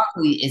Charles want?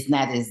 Barkley is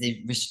not as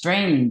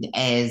restrained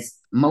as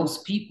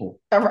most people.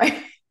 All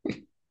right.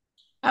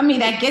 I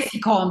mean, I guess he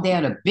calmed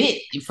down a bit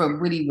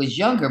from when he was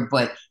younger,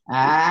 but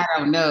I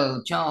don't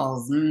know,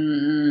 Charles.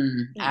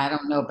 I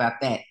don't know about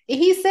that.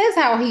 He says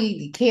how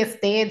he can't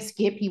stand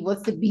Skip. He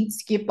wants to beat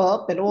Skip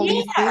up and all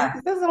these things. Yeah, He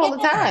says it all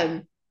the yeah.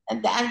 time.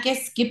 And I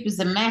guess Skip is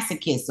a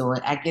masochist, or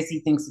I guess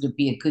he thinks it'll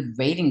be a good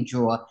rating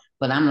draw.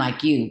 But I'm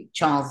like you,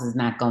 Charles is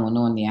not going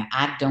on there.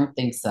 I don't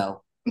think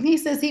so. He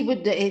says he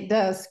would.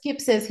 Skip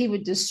says he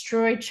would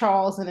destroy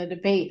Charles in a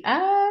debate.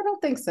 I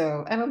don't think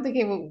so. I don't think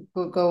it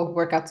would go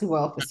work out too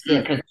well for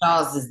Skip. Because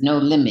Charles is no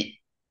limit.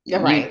 You're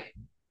You, right.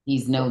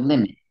 he's no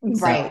limit.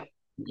 So Right.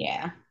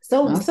 yeah.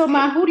 So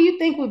Okay. who do you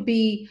think would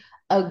be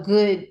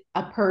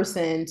a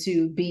person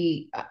to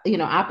be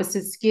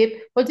opposite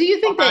Skip? Or do you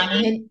think that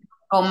Omani,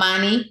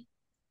 Omani.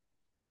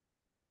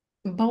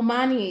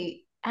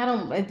 Bomani? I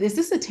don't. Is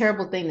this a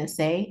terrible thing to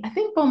say? I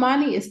think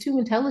Bomani is too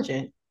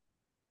intelligent.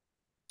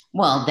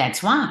 Well,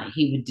 that's why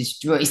he would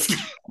destroy.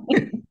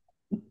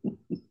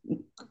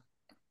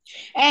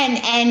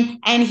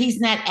 And he's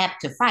not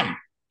apt to fight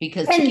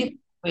because And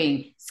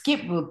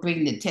Skip will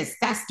bring the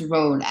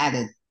testosterone out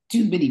of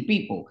too many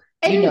people.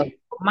 and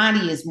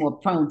Monty is more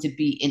prone to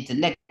be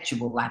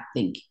intellectual, I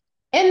think.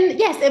 and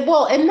yes,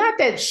 and not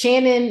that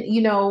Shannon.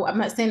 I'm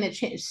not saying that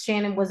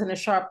Shannon wasn't a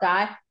sharp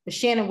guy, but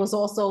Shannon was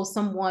also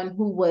someone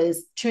who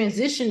was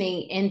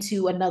transitioning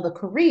into another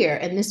career,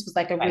 and this was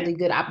like a Right, really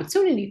good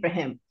opportunity for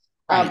him.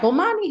 right.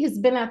 Bomani has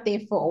been out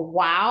there for a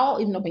while,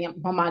 even though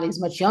Bomani is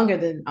much younger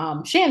than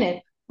Shannon,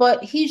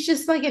 but he's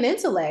just like an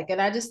intellect,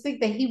 and I just think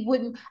that he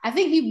wouldn't. I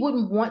think he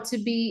wouldn't want to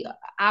be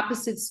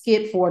opposite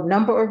Skip for a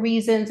number of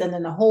reasons, and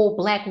then the whole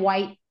black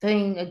white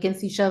thing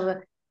against each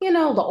other.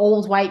 The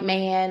old white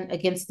man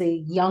against the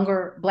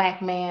younger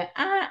black man.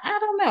 I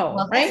don't know,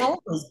 Well, that's right?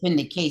 always been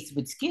the case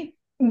with Skip.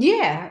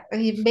 Yeah,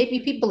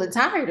 maybe people are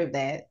tired of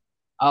that.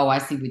 Oh, I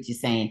see what you're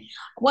saying.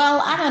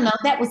 Well, I don't know.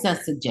 That was a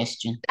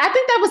suggestion. I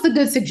think that was a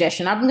good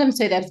suggestion. I'm going to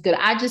say that's good.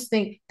 I just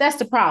think that's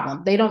the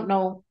problem. They don't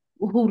know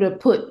who to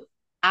put.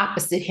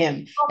 opposite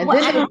him. Oh, And well,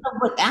 then I don't know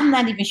what, I'm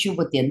not even sure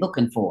what they're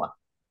looking for.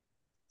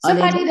 Are they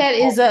somebody looking that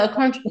is a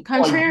for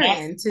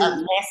contrarian a to,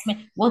 last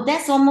minute? Well,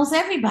 that's almost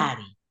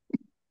everybody.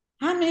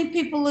 How many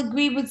people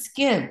agree with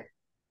Skip?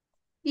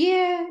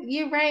 yeah,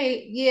 you're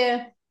right.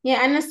 Yeah.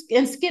 Yeah.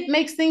 And Skip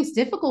makes things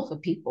difficult for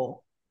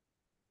people.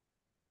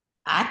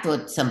 I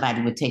thought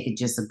somebody would take it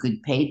just a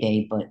good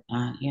payday, but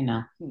I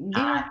Yeah.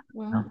 don't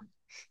Well, know. I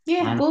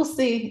yeah, don't, we'll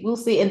see. We'll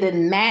see. And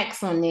then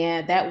Max on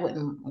there, that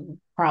wouldn't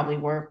probably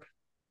work.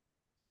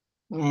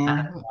 I,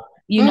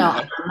 Yeah. I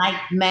Okay.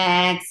 like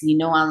Max.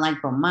 I like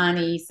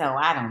Bomani, so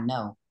I don't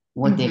know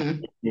what they're Hmm.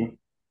 gonna do.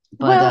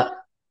 But Well,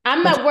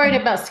 I'm but not worried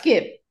about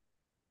Skip.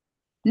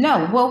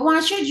 no, well,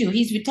 why should you?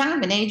 He's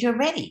retirement age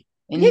already,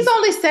 and He's he's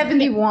only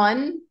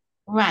 71.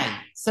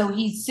 right. So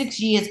he's 6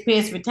 years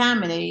past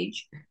retirement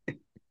age.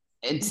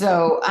 And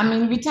so, I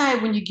mean,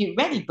 retire when you get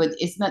ready, but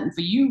it's nothing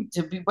for you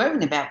to be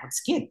worrying about with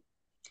Skip.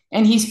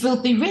 And he's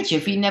filthy rich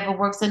if he never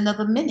works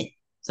another minute.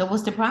 So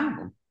what's the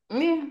problem?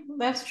 Yeah,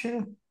 that's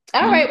true.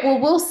 All Mm, right. Well,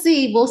 we'll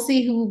see. We'll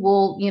see who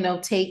will,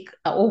 take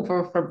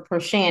over for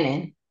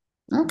Shannon.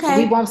 We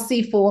okay. won't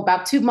see for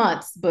about 2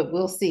 months, but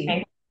we'll see.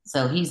 Okay.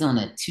 So he's on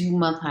a 2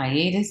 month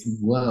hiatus.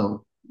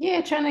 Whoa.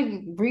 Yeah, trying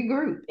to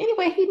regroup.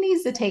 Anyway, he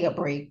needs to take a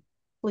break,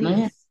 Yeah,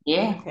 please.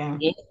 yeah, Okay.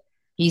 yeah.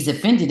 He's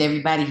offended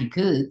everybody he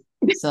could.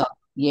 So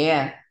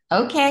yeah.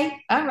 Okay.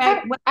 All All right.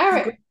 right. What All is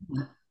right.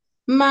 going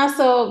Ma,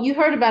 so you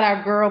heard about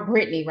our girl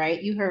Brittany,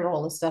 right? You heard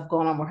all the stuff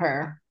going on with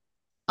her.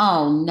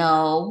 Oh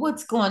no.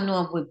 What's going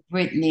on with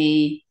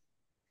Britney?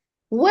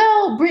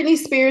 Well, Britney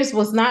Spears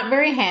was not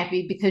very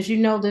happy because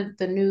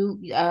the new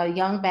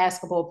young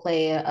basketball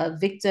player,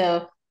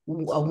 Victor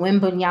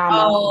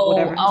Wembanyama, Oh,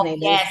 whatever his oh name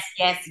is. yes,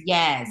 yes,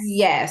 yes.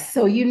 Yes.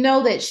 So you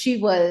know that she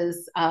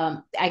was,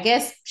 I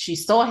guess she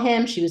saw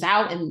him. She was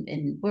out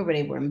in where were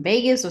they? Were in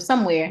Vegas or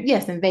somewhere.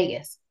 Yes, in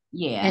Vegas.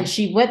 And Yeah.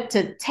 she went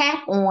to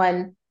tap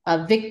on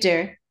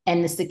Victor,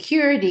 and the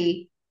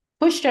security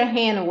pushed her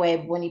hand away.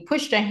 When he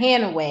pushed her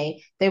hand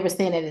away, they were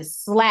saying that it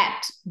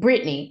slapped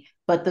Brittany.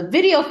 But the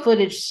video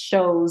footage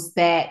shows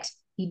that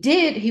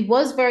he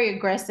was very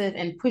aggressive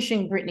and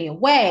pushing Brittany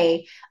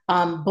away,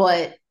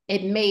 but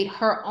it made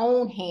her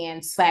own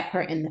hand slap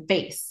her in the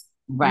face.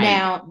 Right.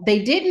 Now,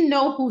 they didn't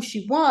know who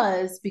she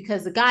was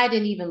because the guy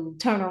didn't even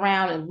turn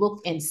around and look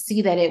and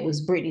see that it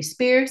was Britney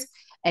Spears.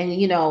 And,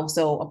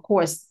 so of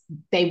course,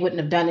 they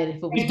wouldn't have done it if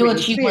it was They thought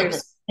Britney she was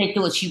Spears. they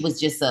thought she was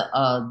just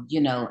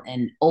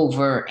an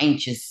over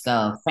anxious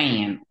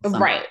fan or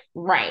something. Right,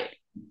 right.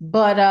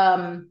 But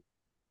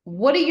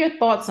what are your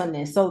thoughts on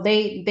this? So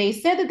they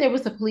said that there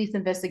was a police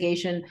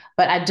investigation,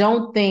 but I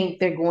don't think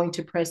they're going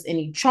to press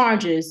any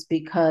charges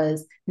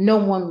because no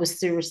one was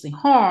seriously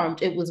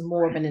harmed. It was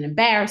more of an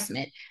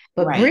embarrassment.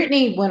 But Right.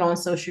 Brittany went on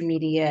social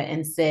media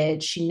and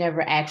said she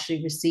never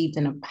actually received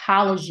an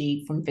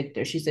apology from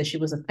Victor. She said she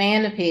was a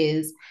fan of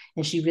his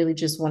and she really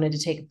just wanted to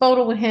take a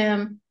photo with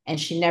him, and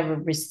she never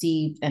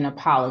received an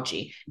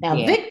apology. Now,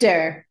 Yeah.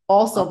 Victor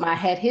also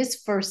had his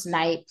first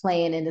night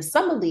playing in the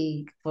summer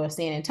league for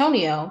San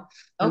Antonio.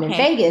 I'm in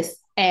Okay. Vegas,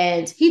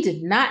 and he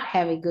did not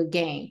have a good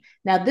game.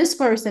 Now, this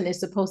person is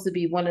supposed to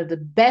be one of the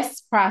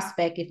best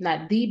prospect, if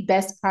not the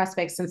best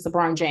prospect since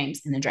LeBron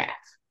James in the draft.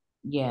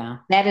 Yeah.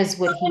 That is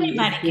what Well, he is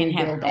anybody can being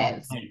have billed it all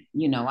as.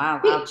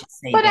 right. I'll just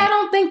say But I that.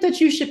 don't think that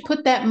you should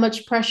put that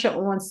much pressure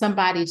on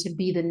somebody to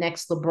be the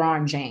next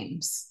LeBron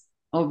James.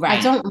 Oh, I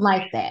right. don't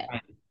like that.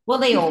 Right. Well,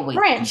 they He's always do.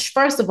 French,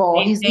 first of all.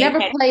 They, He's they've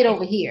never had played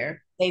over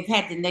here. they've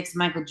had the next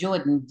Michael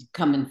Jordan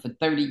coming for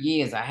 30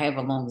 years, or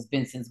however long it's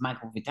been since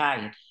Michael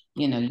retired.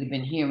 You've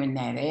been hearing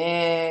that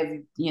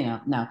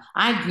no,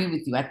 I agree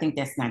with you. I think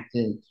that's not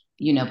good,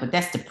 but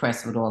that's the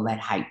press with all that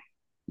hype,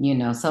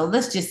 so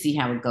let's just see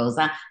how it goes.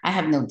 I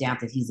have no doubt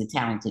that he's a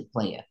talented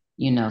player,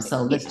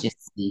 so let's Yeah.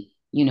 just see.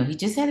 He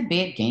just had a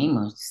bad game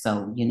or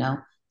so,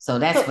 so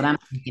that's what So I'm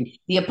thinking.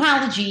 The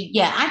apology,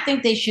 yeah, I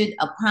think they should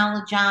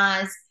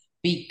apologize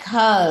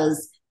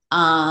because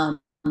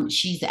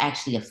she's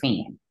actually a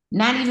fan.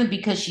 Not even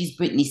because she's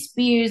Britney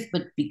Spears,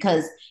 but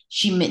because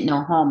she meant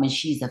no harm and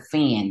she's a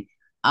fan.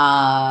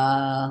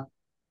 Uh,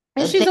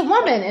 and she's they, a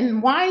woman,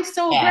 and why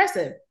so yeah.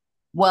 aggressive?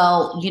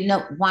 Well,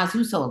 why is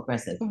who so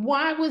aggressive?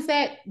 Why was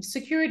that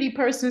security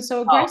person so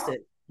Oh, aggressive?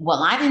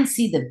 well, I didn't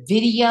see the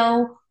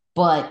video,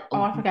 but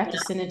Oh, I forgot to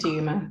send it to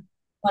you, man.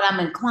 what I'm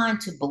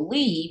inclined to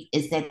believe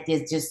is that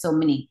there's just so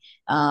many,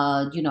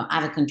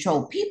 out of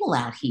control people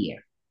out here,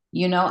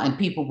 and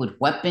people with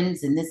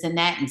weapons and this and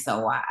that. And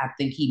so I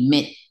think he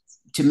meant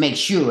to make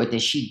sure that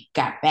she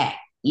got back,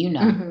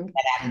 Mm-hmm.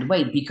 got out of the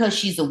way. Because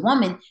she's a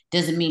woman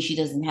doesn't mean she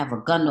doesn't have a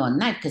gun or a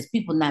knife, because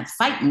people not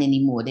fighting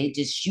anymore. They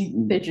just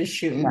shooting. They're just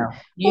shooting. Well,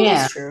 Yeah.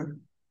 that's true.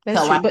 That's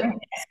So I true. think But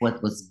that's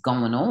what was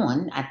going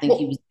on. I think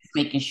he was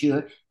well, making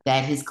sure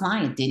that his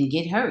client didn't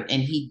get hurt,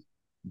 and he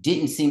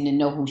didn't seem to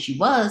know who she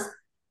was.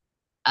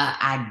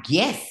 I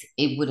guess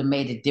it would have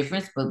made a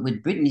difference, but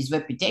with Britney's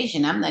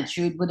reputation, I'm not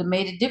sure it would have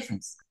made a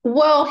difference.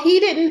 he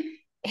didn't.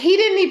 he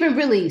didn't even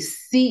really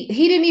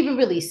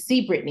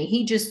see Britney.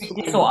 He just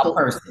I saw a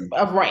person.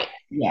 right.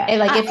 Yeah. And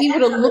like if he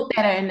would have Absolutely. looked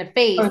at her in the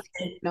face, he Person,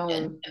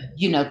 would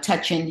have known.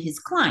 touching his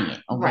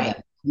client or Right.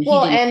 whatever. He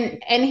Well,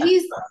 didn't.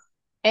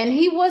 and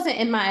he wasn't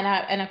in my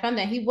and I found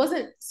that he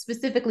wasn't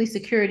specifically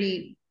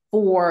security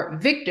for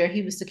Victor.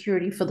 He was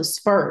security for the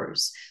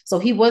Spurs. So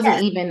he wasn't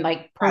Yes, even like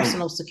right.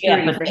 personal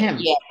security for him.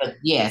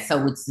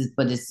 So it's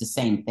the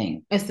same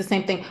thing. It's the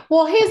same thing.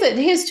 Well,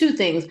 here's two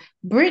things.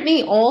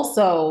 Brittany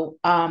also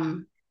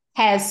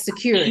has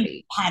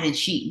security. How did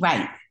she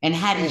right? And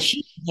how did Right.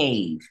 she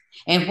behave?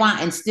 And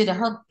why instead of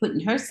her putting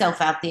herself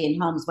out there in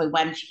harm's way,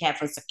 why didn't she have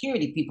her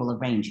security people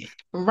arrange it?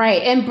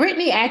 Right. And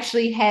Brittany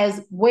actually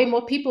has way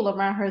more people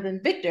around her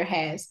than Victor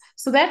has.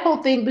 So that whole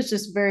thing was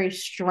just very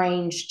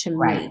strange to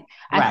Right, me.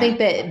 I right. think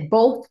that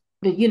both,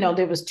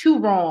 there was two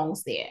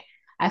wrongs there.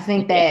 I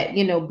think Yeah.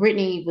 that,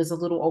 Brittany was a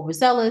little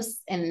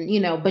overzealous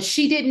and, but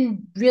she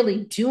didn't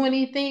really do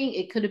anything.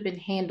 It could have been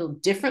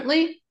handled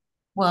differently.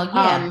 Well,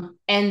 yeah.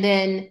 And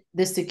then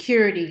the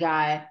security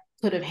guy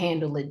could have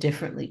handled it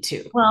differently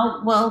too.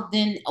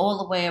 Then all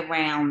the way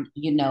around,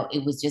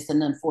 it was just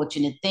an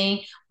unfortunate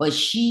thing. But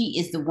she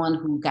is the one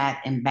who got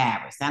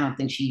embarrassed. I don't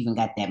think she even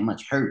got that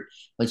much hurt,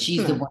 but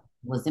she's the Hmm. one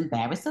who was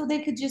embarrassed. So they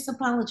could just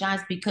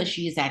apologize because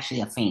she is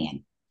actually a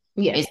fan.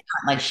 Yeah. It's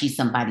not like she's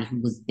somebody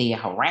who was there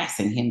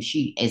harassing him.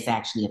 She is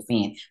actually a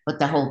fan. But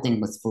the whole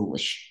thing was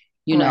foolish.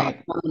 A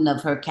Right. woman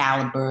of her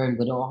caliber and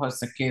with all her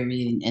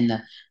security and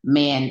the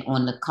man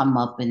on the come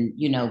up and,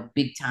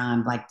 big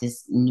time like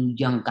this new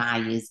young guy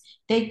is,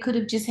 they could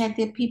have just had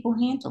their people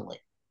handle it.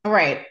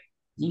 Right.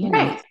 You know,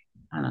 Right.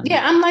 I don't know.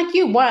 Yeah, I'm like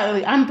you.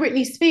 Why I'm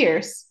Britney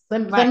Spears.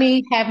 Let Right.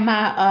 me have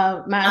my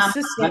I'm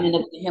assistant. running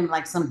up to him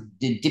like some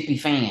dippy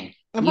fan,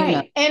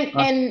 Right. And Uh,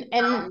 and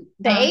and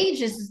the uh,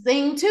 age is the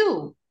thing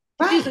too.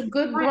 She's right, a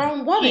good right.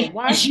 grown woman.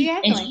 Why is she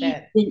acting like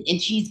that?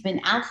 She's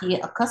been out here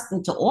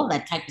accustomed to all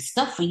that type of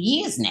stuff for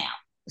years now.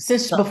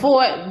 Since So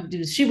before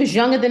she was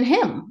younger than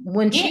him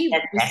when yeah, she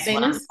was that's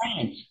what I'm famous.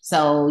 saying.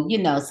 So,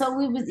 so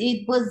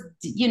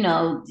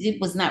it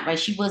was not right.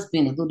 She was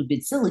being a little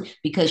bit silly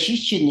because she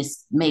shouldn't have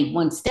made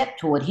one step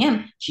toward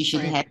him. She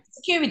should have Right. had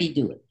security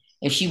do it.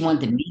 If she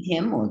wanted to meet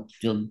him or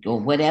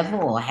whatever,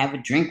 or have a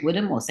drink with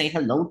him or say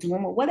hello to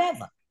him or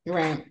whatever.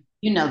 Right.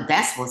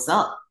 That's what's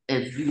up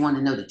if you want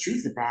to know the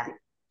truth about it.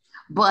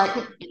 But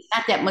it's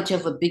not that much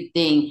of a big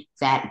thing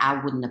that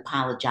I wouldn't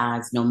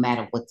apologize no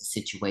matter what the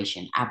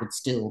situation. I would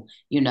still,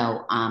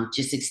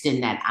 just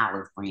extend that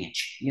olive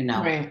branch,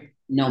 Right.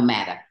 no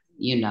matter,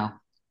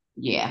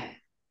 yeah.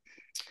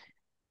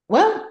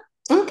 Well,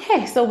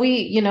 okay. So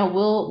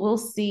we'll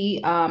see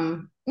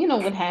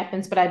what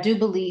happens, but I do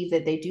believe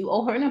that they do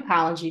owe her an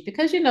apology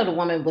because the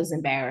woman was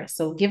embarrassed.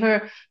 So give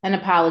her an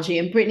apology.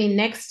 And Brittany,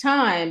 next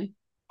time,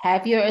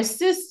 have your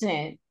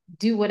assistant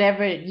do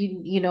whatever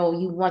you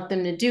want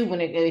them to do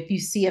if you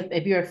see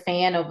if you're a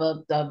fan of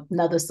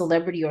another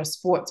celebrity or a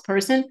sports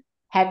person,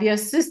 have your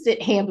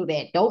assistant handle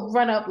that. Don't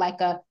run up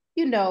like a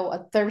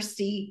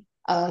thirsty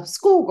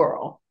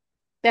schoolgirl.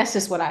 That's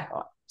just what I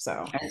thought.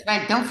 So That's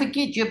right. Don't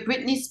forget you're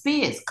Britney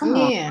Spears. Come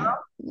on. yeah,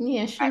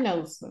 yeah, she Right,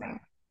 knows.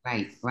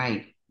 right,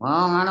 right. Well,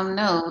 I don't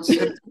know.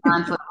 Slip the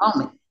line for a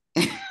moment.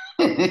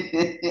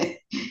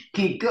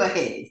 Okay, go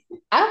ahead.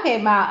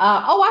 Okay, Ma.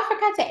 I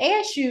forgot to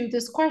ask you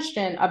this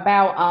question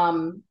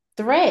about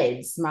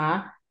Threads,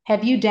 Ma.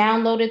 Have you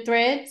downloaded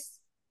Threads?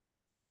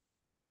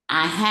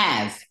 I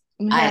have.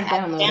 You I, have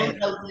I downloaded.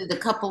 downloaded it a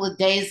couple of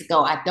days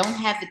ago. I don't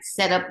have it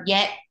set up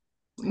yet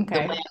the way Okay.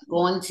 I'm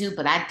going to,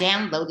 but I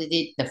downloaded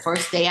it the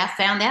first day I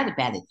found out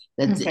about it.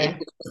 It Okay.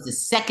 was the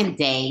second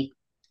day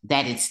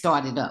that it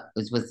started up.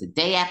 It was the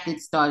day after it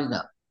started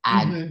up.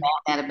 I found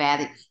Hmm. out about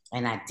it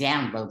and I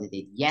downloaded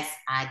it. Yes,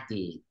 I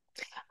did.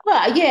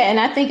 Well, yeah, and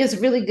I think it's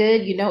really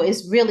good.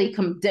 It's really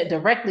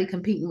directly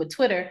competing with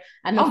Twitter.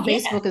 I know Oh yeah.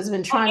 Facebook has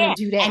been Oh trying to yeah.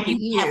 do that And for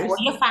you have all years.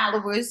 your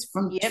followers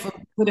from Yep.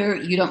 Twitter.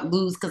 You don't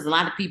lose because a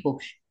lot of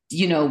people,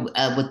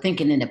 were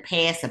thinking in the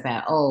past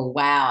about, oh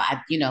wow,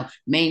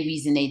 main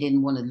reason they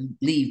didn't want to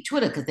leave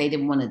Twitter because they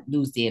didn't want to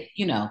lose their,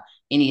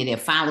 any of their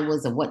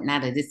followers or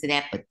whatnot or this or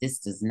that. But this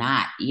does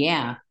not.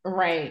 Yeah.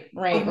 Right.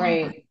 Right. Mhm.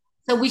 Right.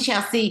 So we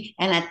shall see.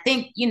 And I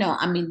think,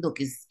 I mean, look,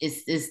 it's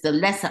the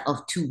lesser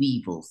of two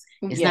evils.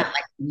 It's not Yep.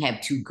 like you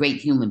have two great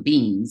human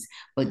beings,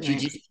 but you're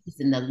Right. just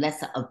using the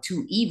lesser of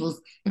two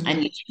evils and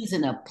Hmm. you're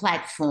choosing a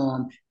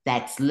platform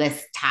that's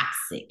less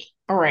toxic.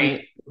 All You,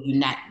 right. you're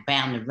not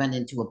bound to run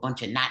into a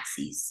bunch of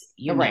Nazis.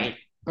 Right.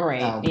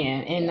 Right. So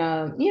Yeah.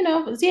 And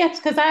yeah,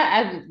 because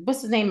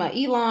what's his name?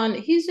 Elon,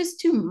 he's just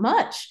too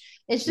much.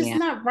 It's just yeah,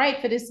 not right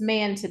for this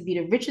man to be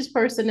the richest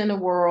person in the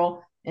world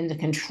and to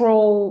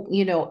control,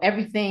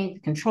 everything,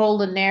 control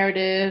the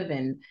narrative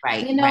and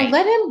right, right,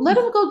 let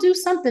him go do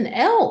something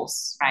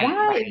else. right,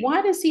 right,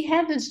 Why does he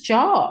have this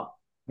job?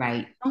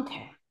 right.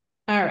 Okay.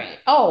 All right.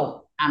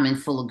 Oh, I'm in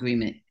full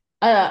agreement.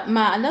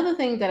 my another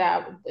thing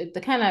that the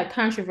kind of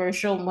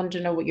controversial, wanted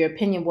to know what your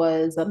opinion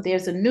was.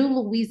 There's a new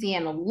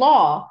Louisiana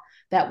law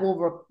that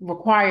will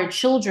require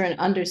children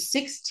under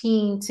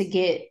 16 to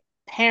get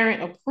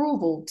parent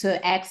approval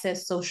to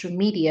access social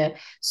media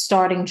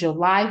starting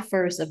July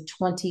 1st of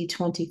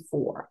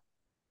 2024.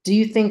 Do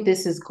you think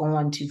this is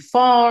going too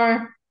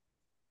far,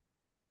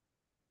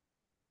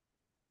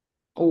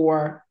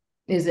 or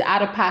is it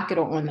out of pocket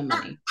or on the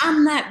money?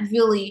 I'm not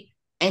really,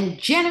 in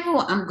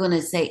general, I'm going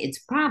to say it's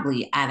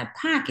probably out of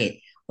pocket,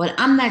 but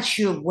I'm not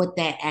sure what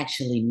that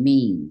actually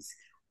means.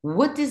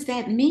 What does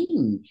that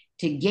mean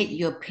to get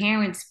your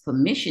parents'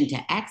 permission to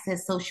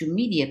access social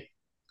media?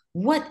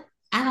 What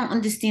I don't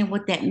understand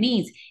what that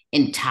means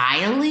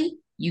entirely.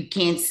 You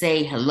can't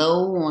say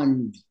hello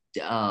on,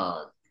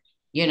 uh,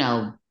 you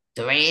know,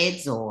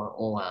 threads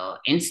or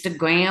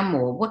Instagram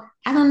or what.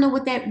 I don't know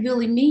what that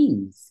really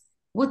means.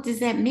 What does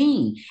that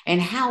mean?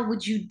 And how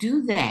would you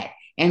do that?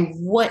 And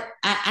what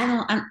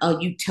I don't, are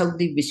you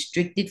totally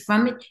restricted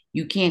from it?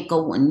 You can't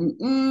go on.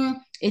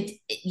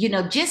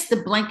 Just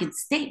the blanket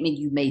statement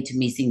you made to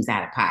me seems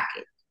out of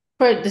pocket.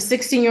 For the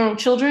 16-year-old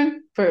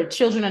children, for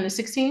children under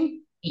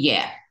 16?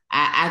 Yeah,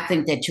 I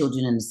think that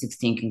children under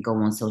 16 can go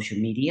on social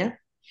media.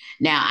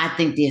 Now, I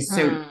think there's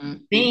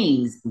certain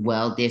things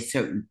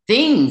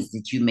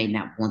that you may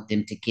not want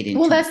them to get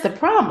Well, into. that's the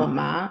problem,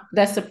 Ma.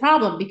 That's the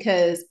problem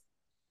because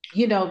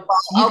you can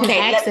Okay,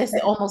 access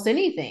almost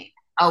anything.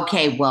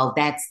 okay, well,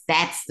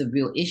 that's the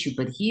real issue.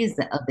 But here's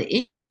the other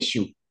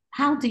issue.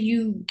 How do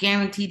you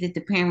guarantee that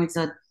the parents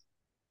are,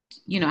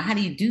 how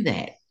do you do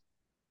that?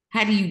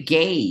 How do you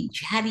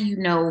gauge? How do you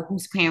know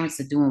whose parents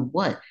are doing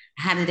what?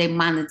 How do they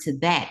monitor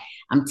that?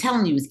 I'm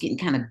telling you, it's getting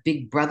kind of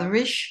big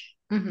brotherish.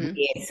 Mm-hmm.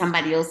 Where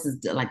somebody else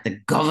is like the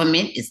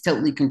government is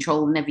totally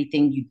controlling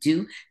everything you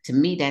do. To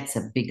me, that's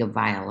a bigger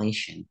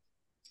violation.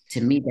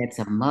 To me, that's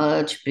a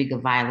much bigger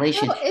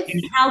violation. Well,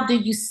 And how do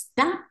you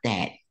stop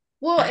that?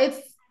 well, How it's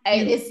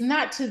do you, it's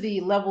not to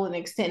the level and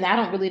extent. And I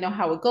don't really know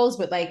how it goes,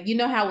 but like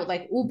how with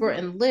like Uber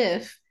and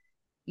Lyft,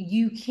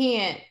 you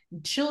can't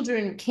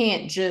children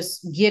can't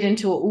just get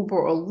into an Uber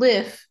or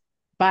Lyft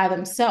by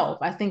themselves.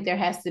 I think there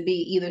has to be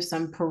either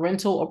some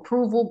parental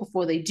approval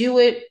before they do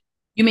it,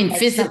 you mean like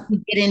some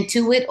physically get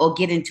into it or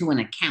get into an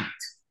account?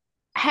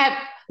 have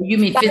You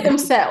mean by physically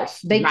themselves.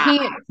 They drive?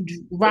 can't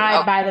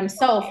ride by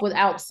themselves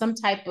without some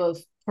type of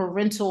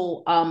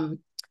parental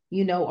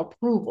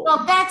approval.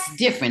 Well, that's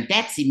different.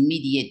 That's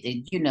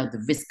immediate,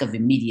 the risk of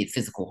immediate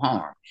physical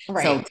harm. So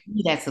Right. to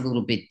me, that's a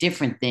little bit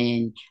different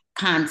than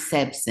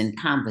concepts and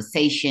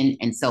conversation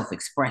and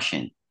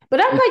self-expression.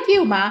 But I'm like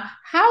you, Ma.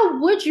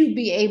 How would you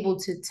be able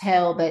to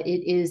tell that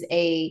it is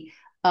a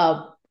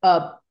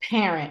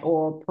parent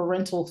or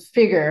parental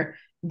figure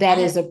that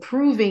And, is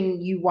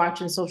approving you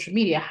watching social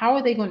media? How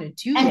are they going to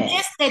do and that?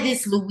 just that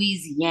it's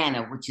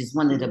Louisiana, which is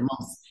one of the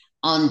most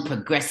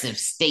unprogressive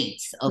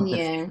states of the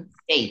 50 Yeah.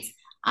 states.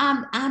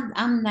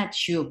 I'm not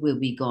sure where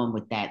we going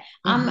with that.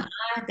 Mhm.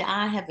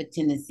 I have a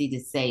tendency to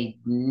say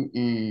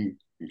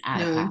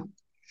out of pocket.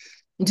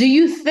 No. Do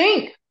you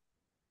think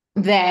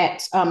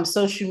that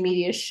social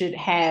media should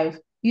have?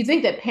 You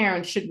think that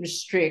parents should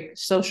restrict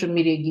social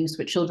media use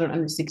with children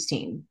under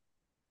 16?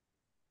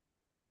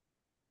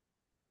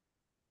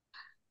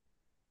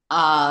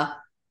 Uh,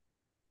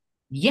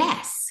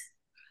 yes,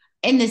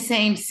 in the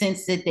same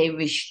sense that they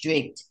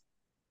restrict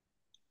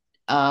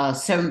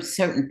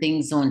certain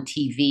things on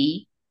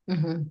TV,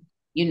 Mm-hmm.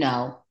 you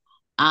know.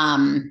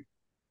 Um,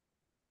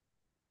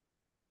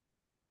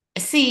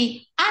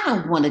 See, I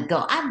don't want to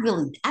go. I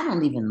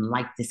don't even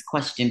like this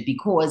question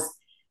because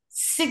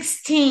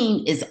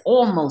 16 is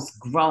almost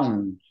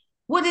grown.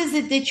 What is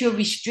it that you're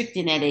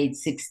restricting at age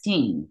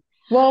 16?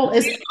 Well,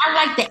 it's I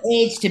like the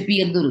age to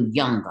be a little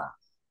younger.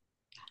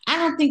 I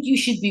don't think you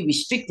should be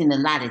restricting a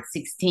lot at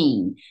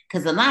 16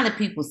 because a lot of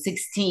people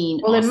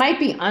 16 well, are, it might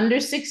be under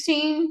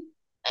 16.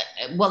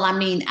 well, I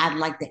mean, I'd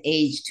like the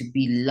age to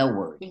be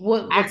lowered.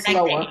 What's I'd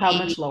like lower? the How age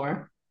much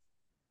lower?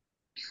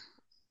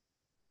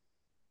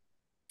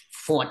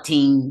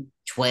 14,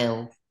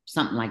 12,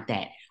 something like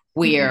that,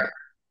 where Mhm.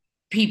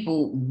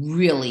 people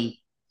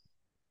really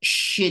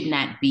should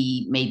not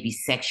be maybe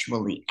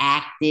sexually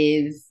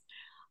active,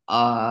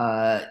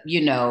 yeah,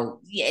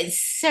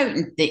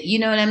 certain things, you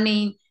know what I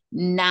mean?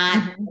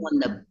 Not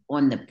Mhm.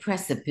 on the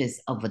precipice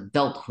of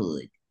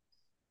adulthood,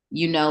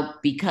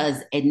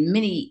 because in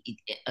many,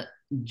 uh,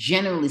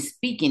 generally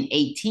speaking,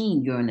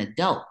 18, you're an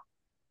adult.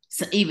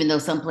 So even though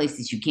some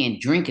places you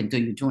can't drink until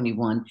you're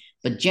 21,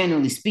 but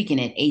generally speaking,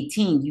 at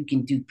 18, you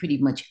can do pretty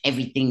much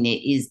everything there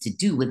is to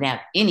do without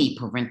any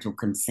parental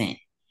consent.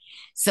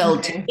 So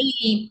to Okay.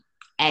 me,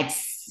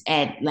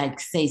 at like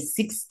say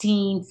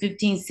 16,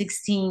 15,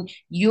 16,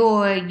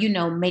 you're,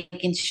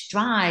 making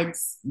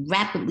strides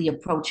rapidly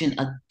approaching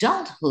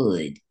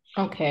adulthood.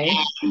 Okay.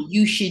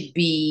 You should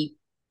be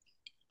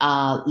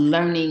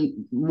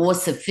learning more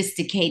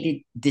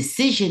sophisticated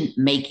decision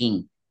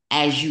making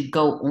as you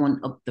go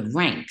on up the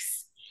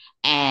ranks.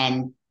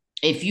 And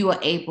if you are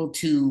able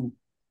to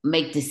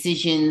make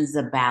decisions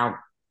about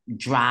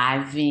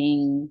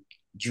driving,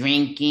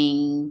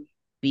 drinking,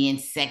 being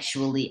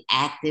sexually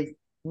active,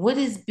 what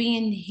is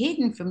being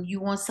hidden from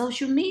you on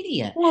social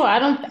media? Well,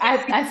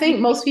 I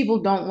think most people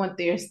don't want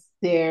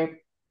their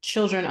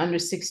children under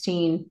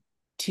 16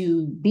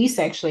 to be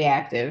sexually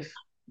active.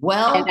 And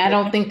Well, I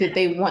don't think that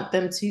they want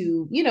them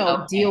to,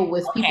 okay, deal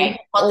with people okay. who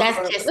Well, that's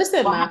over just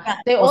listen, well, Ma. how about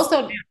They well,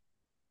 also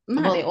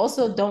Ma, they well,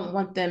 also don't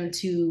want them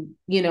to,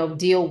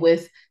 deal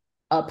with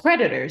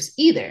predators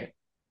either,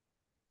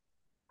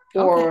 okay.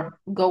 or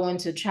go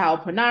into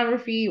child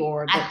pornography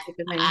or I, that type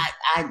of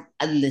thing.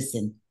 I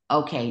listen.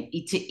 Okay,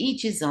 to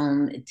each his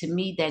own. To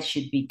me, that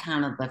should be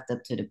kind of left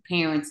up to the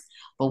parents.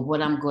 But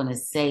what I'm going to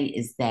say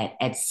is that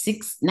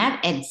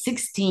not at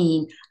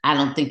 16, I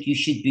don't think you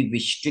should be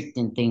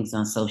restricting things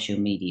on social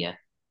media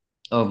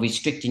or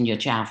restricting your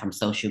child from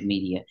social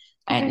media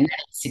at not Okay.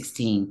 at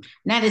 16.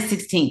 Not at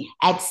 16.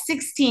 At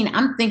 16,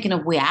 I'm thinking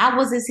of where I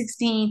was at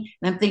 16,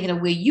 and I'm thinking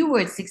of where you were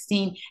at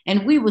 16,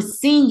 and we were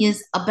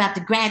seniors about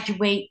to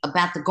graduate,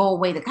 about to go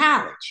away to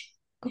college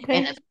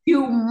in a Okay.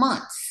 few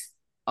months.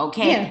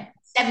 Okay. Yeah,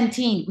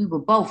 17, we were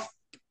both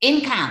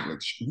in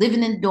college,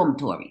 living in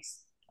dormitories.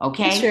 that's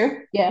Okay. true.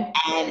 Yeah.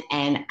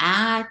 And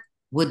I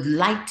would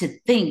like to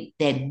think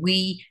that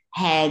we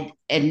had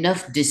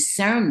enough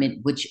discernment,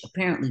 which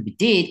apparently we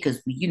did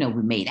because we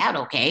made out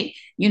okay.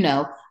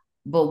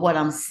 But what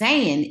I'm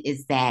saying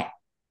is that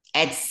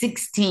at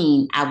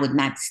 16, I would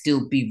not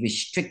still be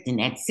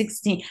restricting. At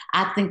 16,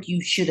 I think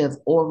you should have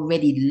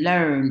already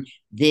learned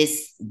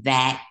this,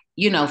 that,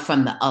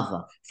 from the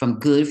other, from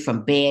good,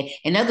 from bad.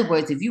 In other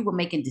words, if you were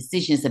making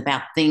decisions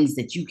about things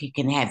that you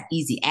can have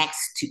easy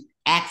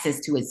access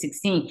to at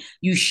 16,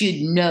 you should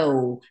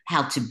know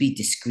how to be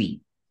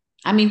discreet.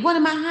 I mean, what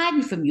am I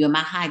hiding from you? Am I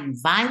hiding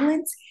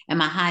violence? Am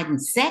I hiding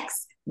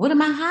sex? What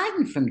am I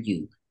hiding from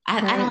you? I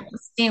don't Right.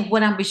 understand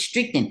what I'm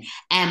restricting.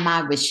 Am I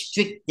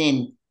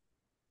restricting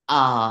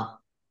uh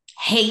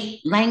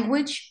hate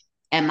language?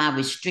 Am I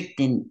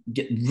restricting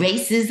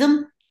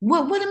racism?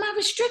 What am I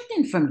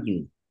restricting from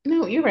you?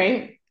 No, you're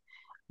right.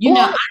 You know,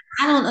 Well,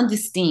 I don't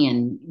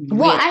understand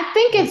well, really. I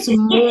think it's It's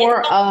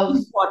more of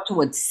more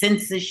towards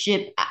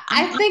censorship.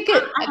 I think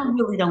it I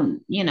really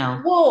don't.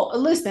 well,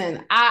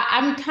 listen,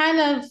 I'm kind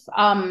of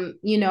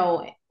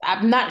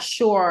I'm not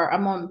sure.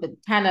 I'm on the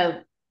kind of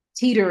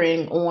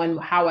teetering on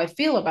how I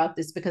feel about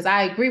this because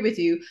I agree with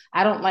you.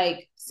 I don't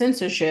like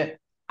censorship.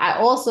 I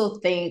also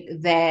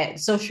think that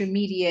social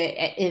media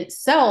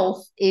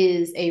itself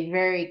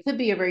could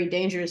be a very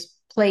dangerous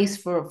place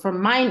for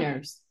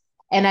minors.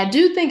 And I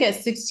do think at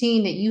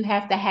 16 that you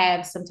have to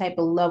have some type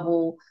of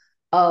level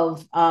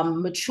of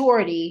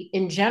maturity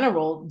in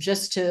general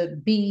just to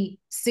be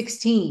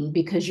 16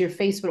 because you're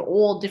faced with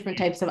all different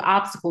types of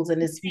obstacles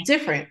and it's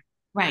different.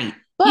 Right.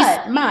 You see,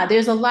 But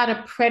there's a lot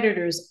of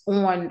predators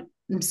on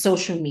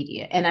social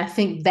media, and I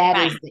think that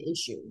right, is the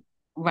issue.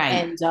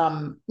 right.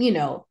 And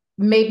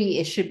maybe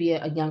it should be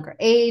a younger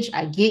age.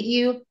 I get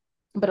you.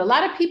 But a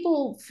lot of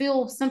people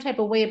feel some type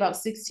of way about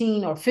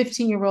 16 or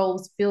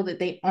 15-year-olds feel that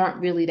they aren't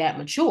really that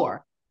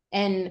mature.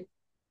 And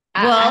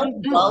I Well,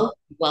 don't know.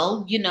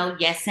 well,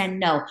 yes and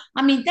no.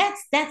 I mean,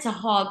 that's a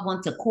hard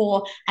one to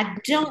call. I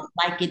don't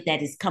like it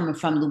that it's coming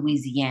from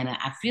Louisiana.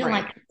 I feel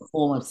like Right. it's a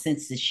form of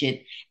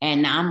censorship,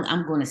 and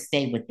I'm going to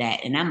stay with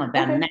that. And I'm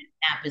about Okay.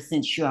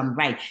 99% sure I'm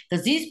right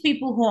because these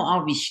people who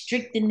are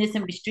restricting this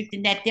and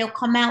restricting that, they'll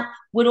come out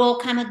with all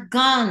kind of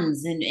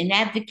guns and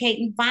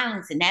advocating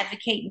violence and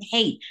advocating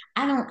hate.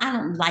 I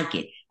don't like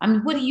it. I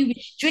mean, what are you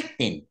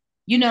restricting?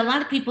 A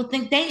lot of people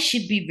think they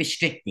should be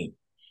restricted.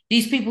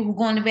 These people who are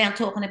going around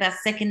talking about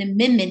Second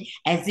Amendment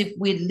as if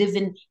we're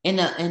living in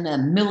a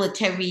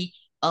military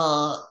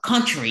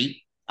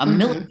country, a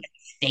military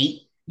Mm-hmm.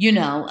 state,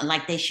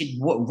 like they should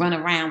run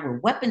around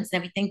with weapons and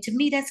everything. To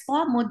me, that's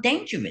far more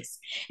dangerous.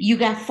 You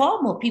got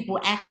far more people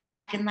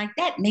acting like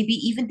that, maybe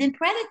even than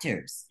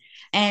predators.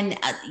 And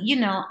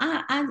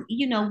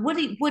what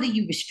are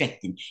you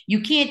restricting?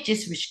 You can't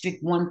just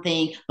restrict one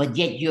thing, but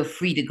yet you're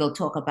free to go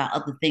talk about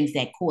other things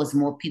that cause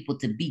more people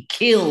to be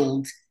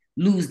killed,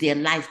 lose their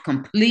life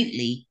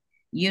completely,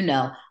 you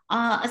know.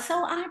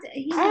 So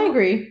I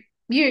agree.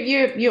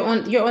 You're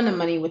on the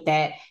money with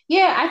that.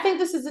 Yeah, I think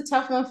this is a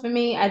tough one for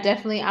me.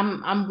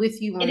 I'm with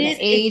you it on the is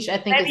it's age. I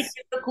think very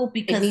difficult it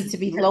because needs to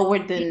be because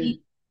lowered to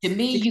me, than to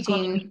me you're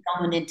going to be 16.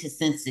 going into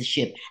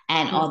censorship.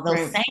 And although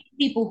Right. same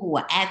people who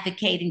are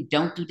advocating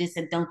don't do this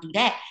and don't do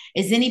that,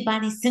 is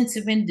anybody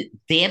censoring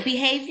their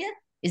behavior?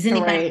 Is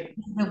anybody Right.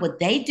 censoring what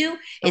they do?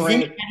 Is Right.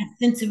 anybody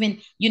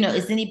censoring,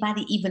 is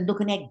anybody even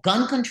looking at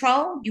gun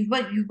control? You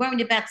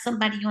worried about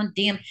somebody on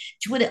damn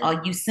Twitter.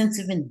 Are you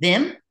censoring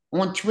them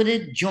on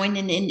Twitter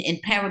joining in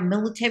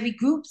paramilitary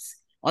groups?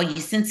 Are you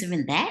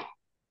censoring that?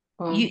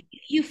 You Well,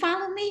 you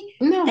follow me?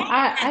 no,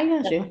 That I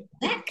got you.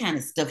 that kind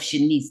of stuff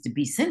should needs to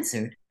be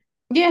censored.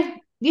 Yeah,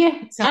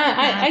 yeah, Sometimes,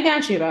 I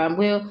got you.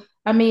 Well,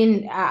 I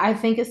mean, I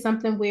think it's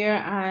something where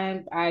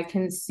I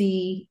can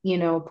see,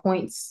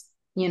 points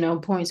from you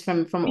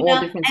all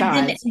know, different and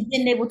then sides. and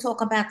then they will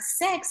talk about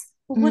sex,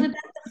 but what Mhm.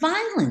 about the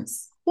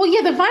violence? Well,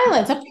 yeah, the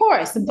violence, of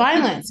course, the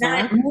violence,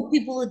 huh? More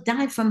people have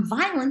died from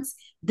violence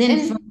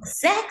than from And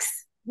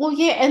sex. well,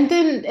 yeah, and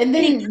then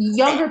Any sex.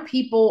 younger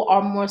people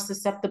are more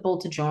susceptible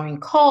to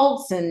join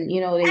cults, and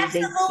they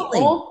Absolutely.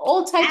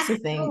 all types of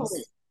Absolutely.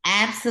 things.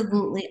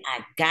 Absolutely.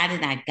 I got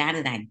it. I got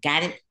it. I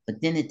got it.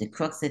 But then at the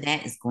crux of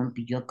that is going to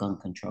be your gun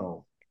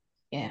control.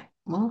 Yeah.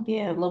 Well,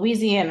 yeah,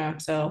 Louisiana.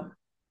 So,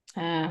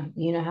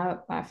 you know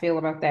how I feel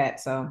about that.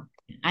 So,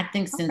 I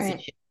think all right.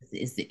 censorship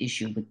is the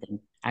issue with them.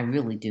 I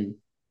really do.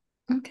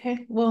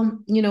 Okay. Well,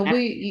 you know, I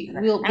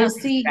don't, we'll think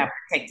it's see. about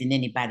protecting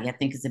anybody. I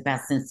think it's about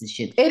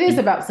censorship. It is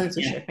And about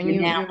censorship, and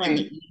you're right.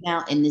 you're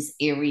now in this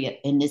area,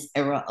 in this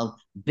era of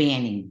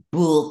banning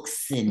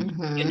books and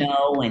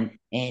Mm-hmm.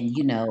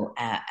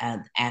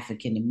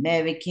 African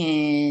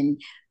American,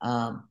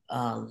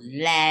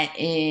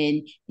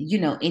 Latin,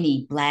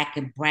 any black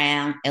and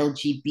brown,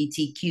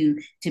 LGBTQ.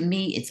 To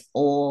me, it's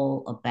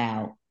all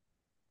about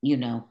you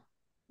know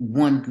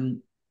one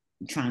group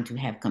trying to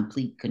have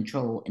complete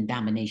control and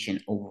domination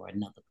over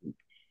another group,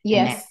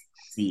 and that's Yes.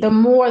 see The it.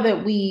 more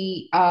that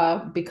we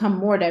become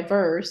more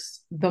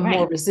diverse, the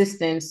more Right.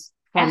 resistance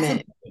from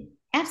it.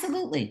 Absolutely.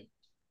 Absolutely.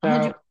 A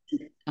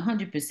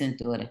hundred, So, 100%,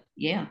 daughter.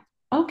 Yeah.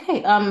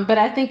 okay. But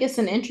I think it's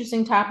an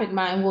interesting topic,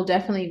 mine. We'll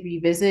definitely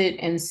revisit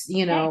and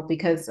Okay.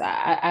 because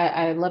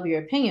I love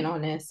your opinion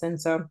on this.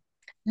 And so,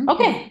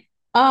 Okay.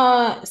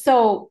 okay.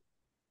 So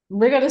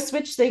we're gonna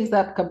switch things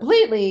up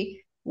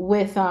completely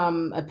with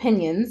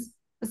opinions.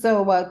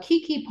 So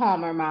Keke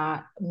Palmer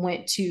ma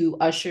went to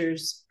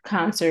Usher's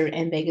concert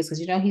in Vegas because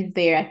you know he's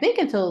there, I think,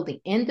 until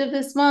the end of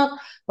this month.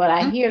 But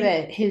I hear Okay.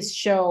 that his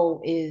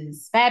show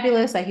is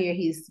fabulous. I hear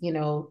he's,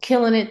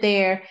 killing it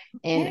there,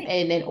 and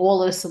Okay. and then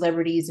all the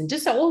celebrities and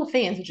just all the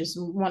fans who just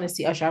want to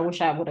see Usher. I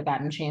wish I would have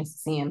gotten a chance to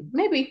see him.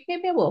 Maybe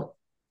I will.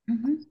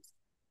 Hmm.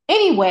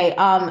 Anyway,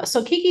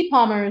 so Keke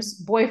Palmer's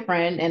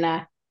boyfriend, and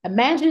I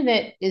imagine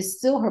that is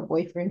still her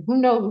boyfriend. Who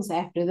knows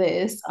after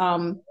this?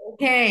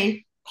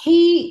 Okay.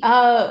 He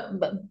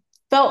felt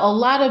a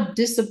lot of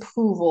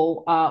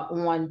disapproval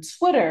on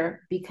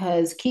Twitter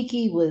because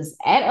Keke was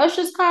at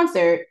Usher's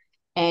concert,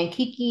 and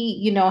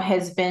Keke,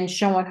 has been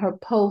showing her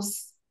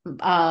posts.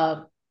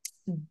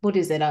 What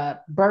is it?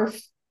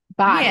 Birth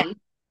Yeah. body,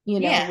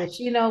 Yeah. which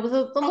was a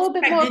little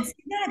bit more, Post-pregnancy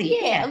body.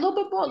 yeah, Yeah. a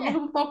little bit more, a Yeah.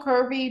 little bit more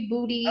curvy,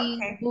 booty,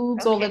 Okay.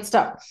 boobs, all Okay. that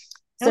stuff.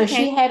 So Okay.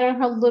 she had on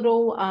her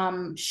little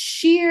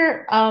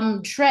sheer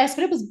dress,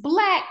 but it was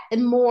black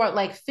and more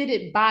like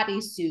fitted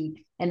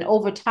bodysuit, and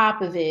over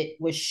top of it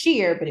was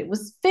sheer, but it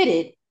was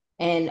fitted.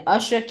 And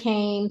Usher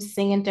came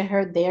singing to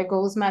her, "There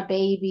Goes My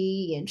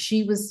Baby," and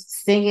she was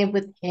singing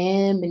with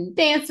him and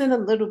dancing a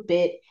little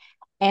bit.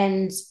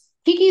 And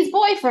Kiki's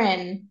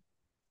boyfriend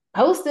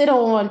posted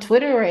on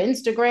Twitter or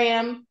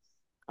Instagram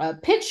a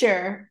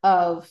picture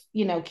of,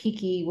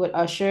 Keke with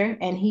Usher,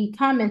 and he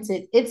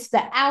commented, "It's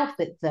the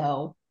outfit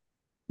though,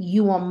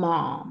 you a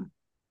mom."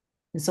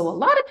 And so a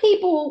lot of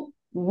people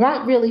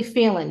weren't really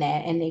feeling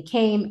that, and they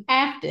came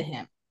after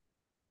him.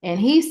 And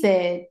he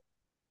said,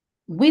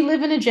 "We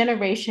live in a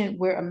generation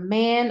where a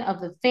man of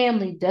the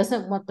family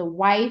doesn't want the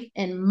wife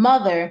and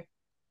mother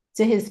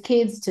to his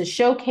kids to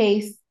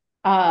showcase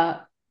uh,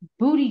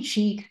 booty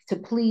cheek to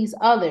please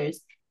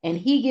others. And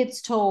he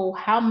gets told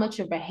how much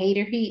of a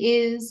hater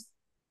he is.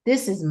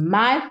 This is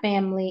my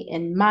family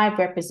and my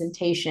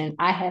representation.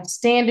 I have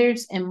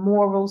standards and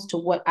morals to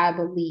what I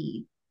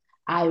believe.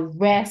 I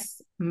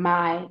rest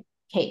my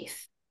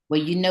case." Well,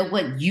 you know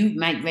what? You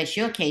might rest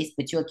your case,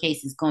 but your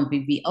case is going to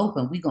be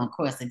reopened. We're going to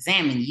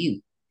cross-examine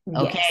you.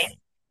 Okay? Yes.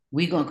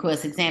 We're going to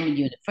cross-examine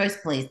you in the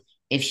first place.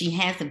 If she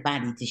has a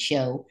body to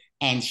show,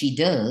 and she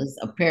does,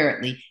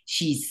 apparently,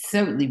 she's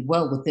certainly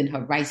well within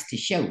her rights to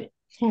show it.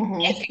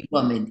 Mm-hmm. Every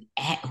woman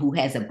who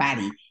has a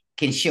body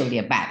can show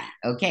their body,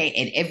 okay?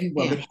 And every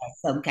woman Yeah. has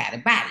some kind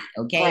of body,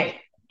 okay? Right.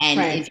 And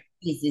if Right.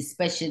 she's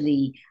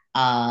especially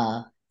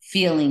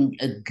feeling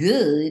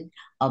good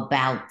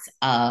about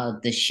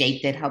the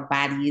shape that her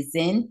body is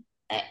in,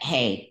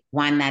 hey,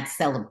 why not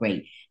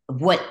celebrate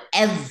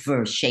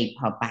whatever shape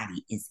her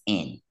body is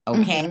in,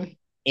 okay? Mm-hmm.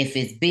 If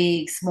it's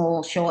big,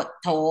 small, short,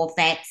 tall,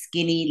 fat,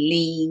 skinny,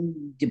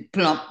 lean,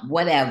 plump,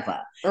 whatever.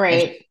 If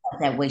Right.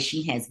 that way,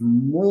 she has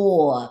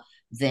more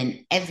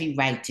than every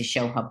right to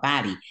show her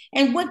body.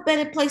 And what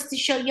better place to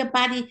show your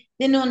body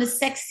than on a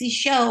sexy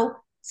show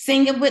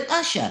singing with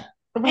Usher?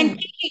 And Right.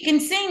 Keke can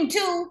sing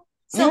too.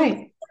 So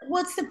Right.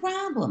 what's the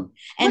problem?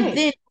 And Right.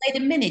 then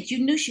wait a minute, you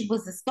knew she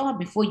was a star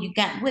before you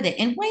got with it.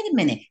 And wait a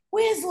minute,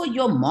 where's all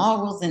your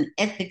morals and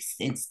ethics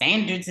and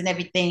standards and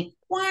everything?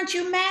 Why aren't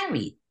you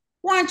married?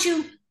 Why aren't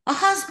you a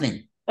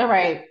husband? All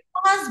right.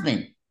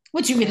 Husband.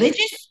 What, you Right.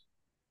 religious?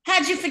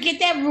 How'd you forget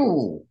that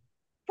rule?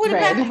 What Right.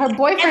 about And her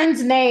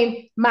boyfriend's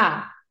name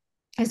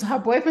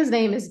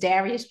is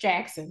Darius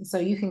Jackson, so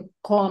you can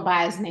call him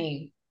by his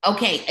name.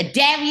 okay, a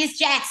Darius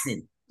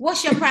Jackson?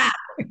 What's your problem?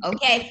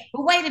 Okay,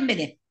 but wait a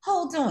minute.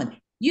 Hold on.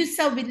 You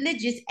so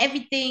religious,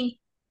 everything,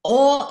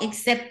 all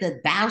except the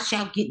thou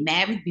shalt get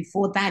married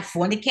before thou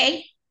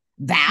fornicate.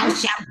 Thou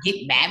shalt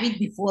get married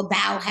before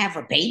thou have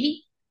a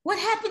baby. What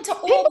happened to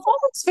all? People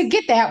always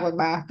forget that one,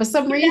 Ma, for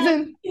some You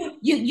know, reason.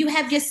 you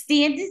have your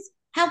standards.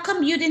 How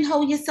come you didn't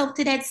hold yourself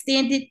to that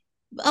standard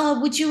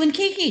with you and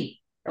Keke?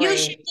 You Right.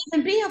 shouldn't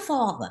even be a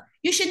father.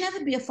 You should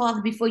never be a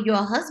father before you're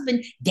a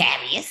husband,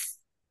 Darius.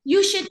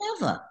 You should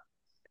never.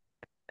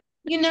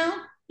 You know?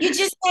 You're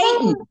just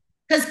hating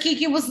because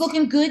Keke was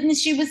looking good and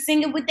she was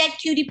singing with that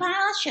cutie pie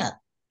Usher.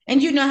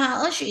 And you know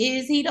how Usher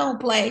is; he don't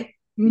play.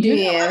 You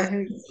know Yeah.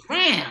 Usher is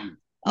cram,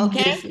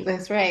 okay?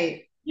 That's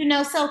right.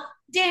 So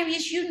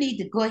Darius, you need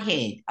to go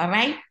ahead, all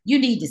right? You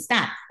need to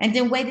stop. And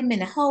then wait a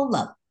minute, hold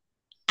up.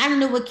 I don't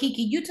know what Keke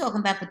you talking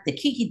about, but the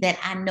Keke that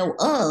I know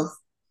of,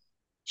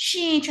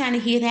 she ain't trying to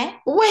hear that.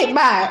 Wait, She's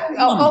by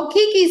a woman.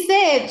 Kiki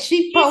said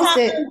she She's her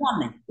posted. own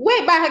woman.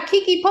 Wait, by her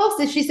Kiki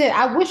posted, she said,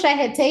 "I wish I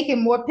had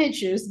taken more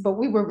pictures, but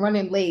we were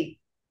running late."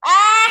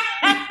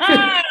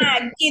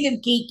 Get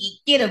him, Keke.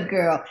 Get him,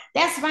 girl.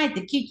 That's right.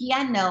 The Keke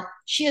I know,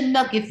 she'll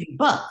nuck if you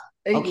buck.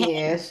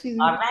 Okay. Yeah,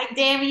 All right,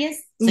 Darius.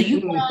 So you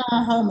go mm-mm.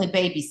 on home and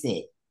babysit.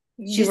 She'll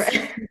You're see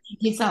right. when she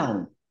gets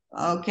home.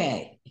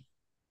 Okay.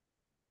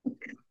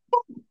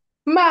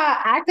 Ma,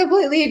 I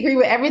completely agree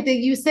with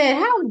everything you said.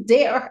 How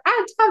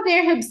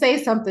dare him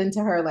say something to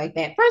her like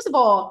that? First of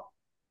all,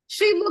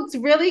 she looked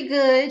really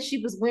good. She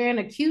was wearing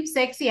a cute,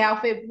 sexy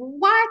outfit.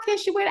 Why can't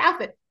she wear the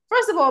outfit?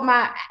 First of all,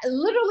 my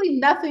literally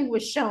nothing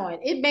was showing.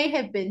 It may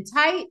have been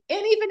tight,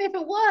 and even if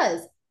it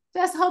was,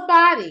 that's her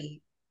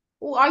body.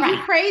 Well, are you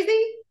Right.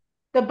 crazy?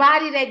 The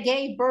body that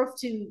gave birth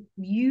to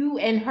you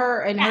and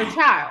her Right.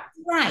 child.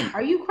 Right.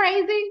 Are you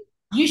crazy?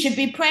 You should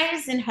be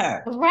praising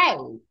her. Right.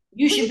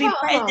 You should Leave be her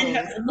praising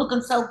her alone. for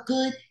looking so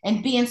good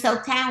and being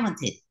so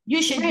talented.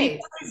 You should be Right.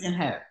 praising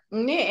her.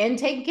 Yeah, and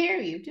taking care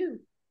of you too.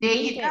 There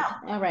you go. Okay.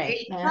 All There right.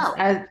 you Yes, go.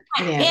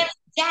 yeah. Barry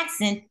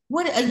Jackson,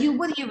 what are you?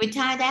 What are you,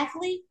 retired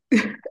athlete?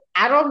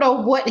 I don't know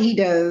what he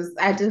does.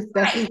 I just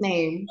that's Right. his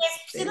name. Yes.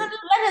 See, let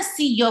us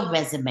see your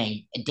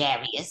resume,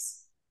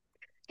 Darius.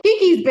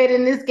 Kiki's been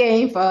in this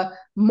game for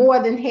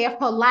more than half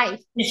her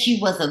life. She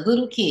was a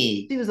little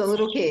kid. She was a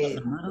little She was kid.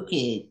 a little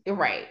kid. You're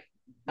right.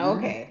 Mhm.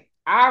 Okay.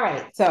 All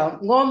right. So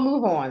I'm gonna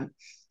move on.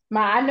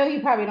 I know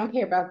you probably don't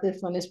care about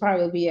this one. This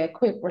probably be a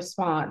quick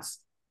response.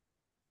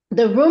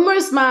 The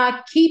rumors,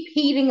 keep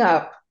heating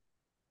up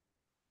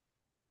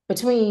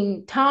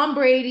between Tom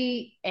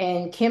Brady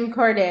and Kim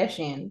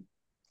Kardashian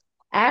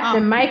Oh,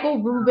 after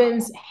Michael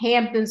Rubin's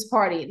Hamptons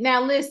party.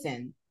 Now,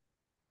 listen,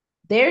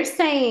 they're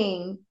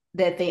saying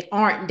that they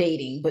aren't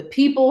dating, but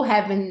people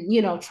have been,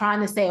 trying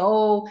to say,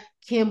 oh,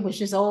 Kim was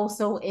just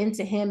so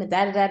into him and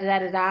da da da da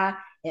da da.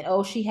 And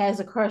oh, she has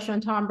a crush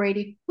on Tom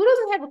Brady. Who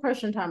doesn't have a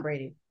crush on Tom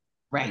Brady?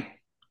 right.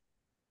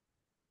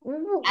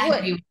 I What?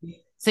 agree with you.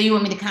 So you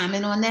want me to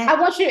comment on I that?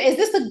 want you. Is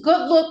this a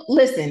good look?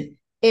 Listen,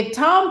 That's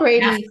Tom.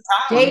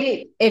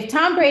 If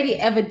Tom Brady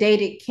ever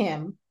dated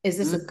Kim, is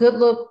this Mhm. a good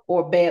look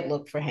or bad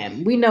look for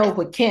him? We know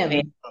with Bad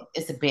Kim, look.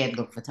 It's a bad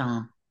look for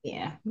Tom.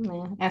 yeah,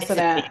 that's It's what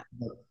a bad I.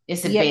 look.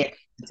 It's a bad Yep. look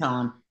for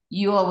Tom.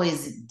 You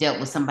always dealt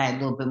with somebody a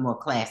little bit more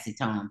classy,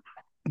 Tom.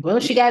 Well,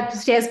 she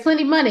has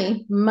plenty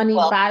money. Money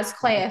Well, buys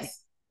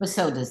class. but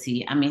so does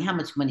he. I mean, how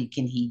much money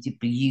can he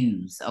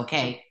use?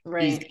 Okay. He's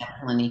Right. got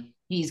plenty.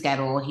 He's got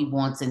all he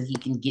wants and he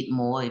can get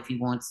more if he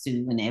wants to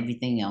and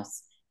everything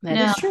else. That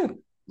No, is true.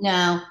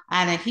 no,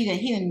 I don't he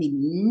didn't need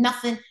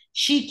nothing.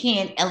 She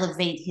can't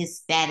elevate his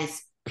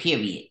status,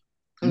 period.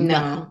 Nothing.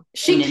 No,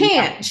 she And then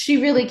can't. nothing. She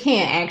really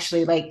can't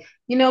actually. Like,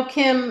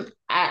 Kim,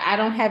 I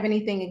don't have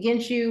anything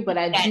against you, but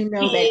I Got do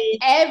know that kids,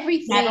 got all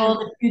everything,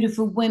 the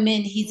beautiful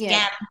women, he's yeah.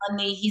 got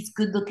money, he's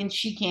good looking.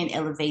 She can't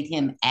elevate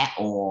him at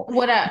all.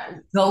 What I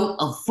GOAT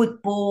of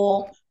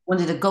football, one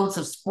of the GOATs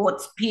of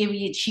sports,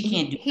 period. She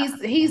can't do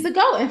he's the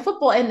GOAT in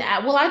football. And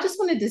I just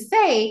wanted to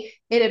say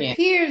it that.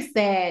 appears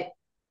that,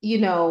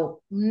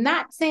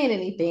 not saying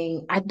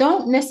anything, I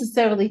don't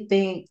necessarily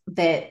think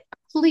that,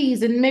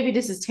 please, and maybe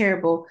this is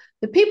terrible,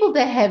 the people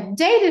that have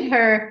dated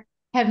her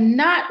have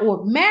not,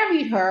 or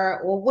married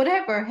her or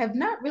whatever, have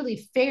not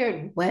really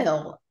fared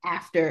well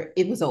after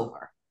it was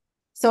over.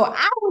 So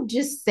I would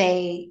just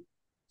say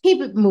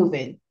keep it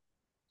moving.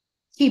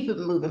 Keep it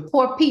moving.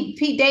 Poor Pete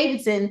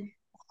Davidson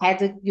had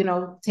to,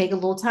 take a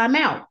little time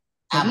out,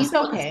 but I was he's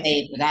going to okay. say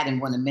it, but I didn't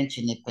want to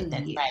mention it. But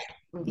that's Yeah. right.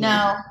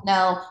 Yeah.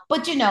 No, no.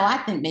 But I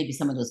think maybe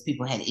some of those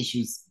people had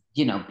issues,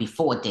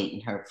 before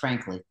dating her,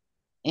 frankly.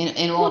 In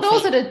Well, all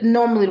those fairness, are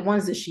normally the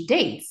ones that she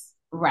dates.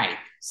 right.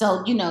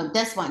 So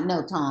that's why.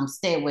 No, Tom,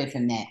 stay away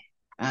from that.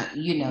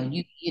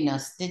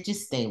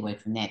 Just stay away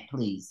from that,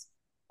 please.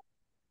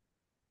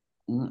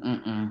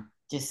 Mm-mm-mm.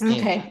 Just stay away.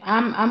 Okay,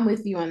 I'm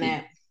with you on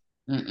that.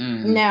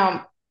 Mm-mm.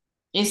 Now,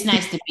 It's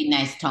nice to be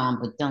nice, Tom,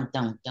 but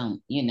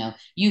don't.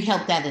 You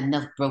helped out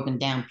enough broken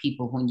down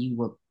people when you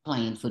were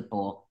playing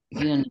football.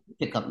 You don't need to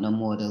pick up no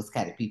more of those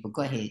kind of people.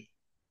 Go ahead.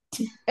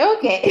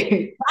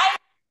 okay. Right?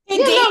 He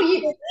Yeah, did. no,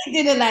 you He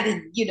did a lot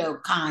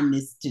of,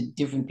 kindness to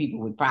different people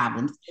with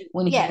problems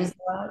when he yes. was,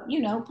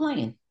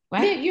 playing. Yeah,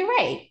 Right? you're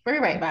right. Very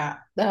right, Bob.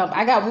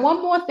 I got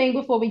one more thing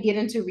before we get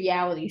into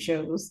reality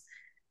shows.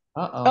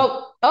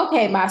 Uh-oh. Oh,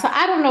 okay, Ma. So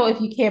I don't know if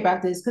you care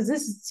about this because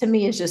this is, to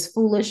me is just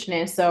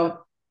foolishness. So,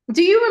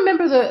 do you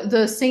remember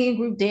the singing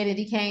group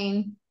Danity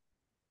Kane?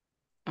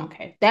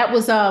 Okay, that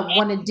was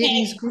one of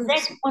Diddy's Was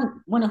that groups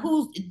one of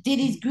who's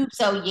Diddy's groups?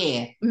 Oh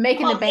yeah.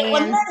 making the Oh yeah.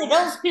 Well, bands. none of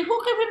those people.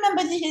 Who can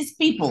remember his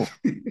people?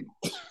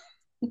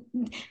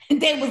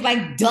 They was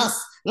like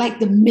dust, like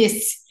the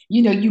mist.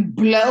 you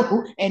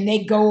blow and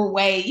they go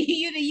away.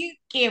 You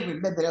can't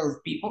remember those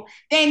people.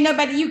 There ain't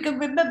nobody you can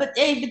remember.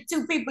 There ain't but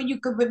two people you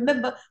can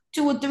remember,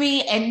 two or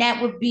three, and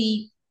that would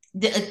be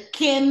the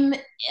Kim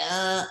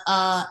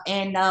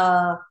and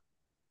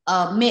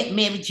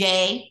Mary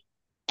J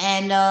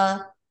and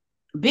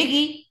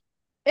Biggie.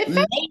 If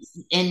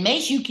it,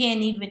 Mace, you can't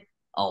even.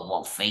 Oh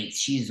well, Faith,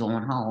 she's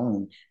on her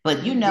own.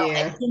 But yeah.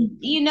 I Well, they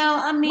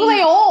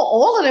mean,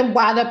 all of them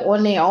wind up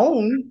on their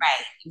own.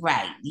 right,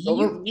 right. You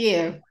So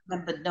yeah,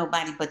 remember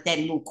nobody but that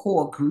little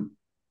core group.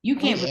 You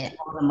can't remember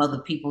yeah. all them other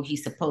people he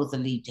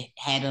supposedly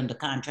had under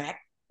contract.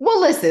 Well,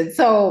 listen.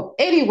 So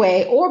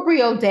anyway,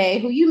 Aubrey O'Day,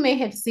 who you may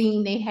have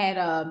seen, they had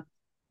a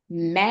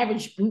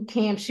marriage boot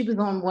camp. She was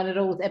on one of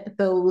those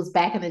episodes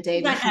back in the day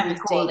You when might she not was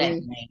recall that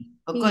dating. name,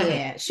 but go ahead.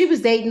 Yeah, she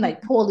was dating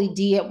like Paulie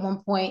D at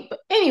one point. But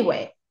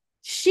anyway,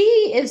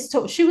 she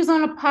was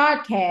on a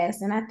podcast,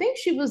 and I think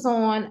she was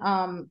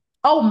on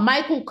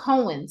Michael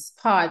Cohen's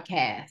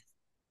podcast.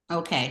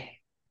 Okay.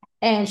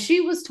 And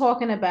she was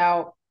talking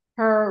about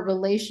her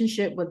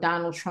relationship with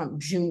Donald Trump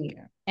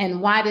Jr.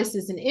 And why this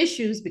is an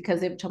issue is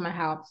because they were talking about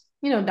how,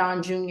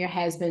 Don Jr.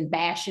 has been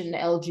bashing the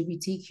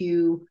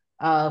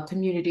LGBTQ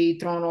community,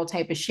 throwing all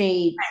type of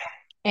shade.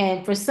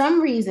 And for some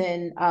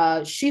reason,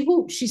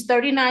 she's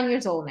 39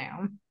 years old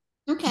now,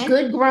 Okay.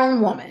 good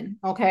grown woman.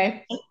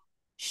 Okay.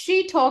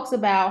 She talks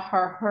about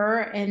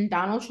her and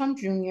Donald Trump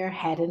Jr.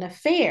 had an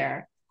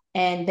affair,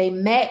 and they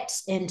met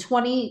in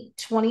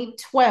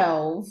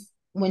 2012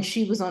 when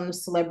she was on the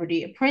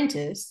Celebrity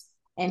Apprentice,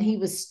 and he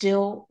was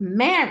still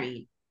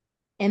married,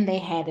 and they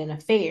had an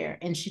affair.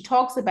 And she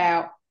talks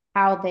about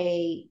how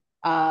he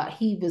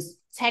was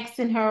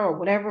texting her or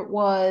whatever it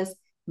was,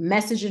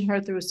 messaging her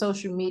through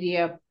social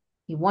media.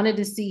 He wanted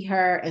to see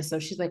her, and so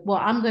she's like, well,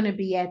 I'm going to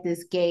be at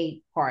this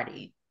gay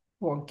party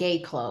or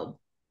gay club.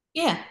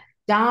 Yeah.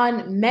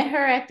 Don met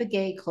her at the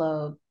gay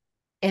club,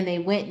 and they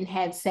went and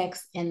had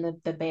sex in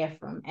the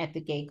bathroom at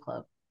the gay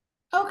club.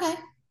 Okay.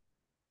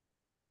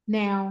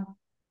 Now,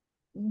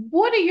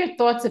 what are your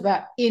thoughts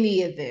about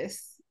any of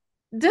this?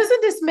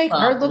 Doesn't this make her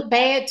Well, look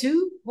bad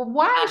too? Well,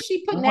 why is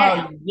she putting that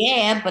well, out?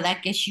 yeah, but I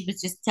guess she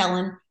was just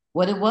telling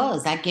what it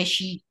was. I guess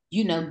she,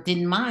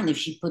 didn't mind if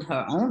she put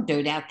her own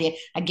dirt out there.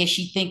 I guess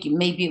she think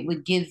maybe it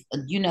would give,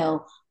 the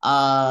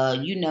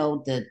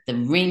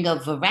ring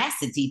of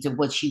veracity to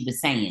what she was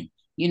saying.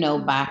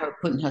 By her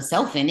putting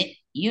herself in it,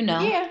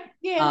 Yeah,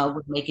 yeah,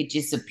 would make it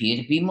just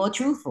appear to be more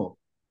truthful.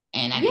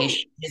 And I guess yeah.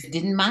 she just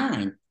didn't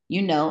mind,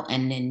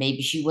 and then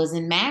maybe she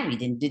wasn't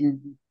married and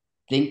didn't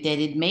think that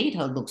it made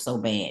her look so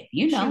bad.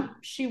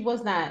 She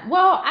was not.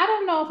 Well, I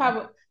don't know if I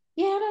would.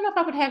 Yeah, I don't know if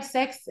I would have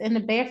sex in the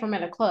bathroom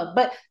at a club,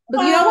 but you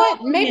know Well,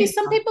 what? Maybe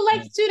some people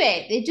like to do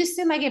that. It just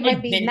seemed like it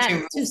might be not too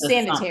adventurous or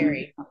something.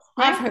 sanitary,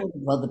 I've huh? heard of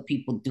other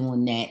people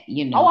doing that.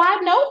 Oh,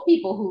 I know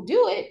people who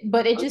do it,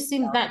 but it just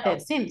seems not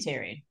that So,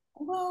 sanitary.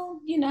 well,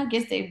 I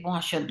guess they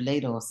wash up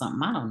later or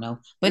something. I don't know.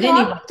 But No, I'm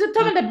anyway, just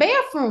talking the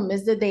bathroom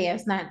is the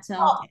dance, not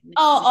oh, okay.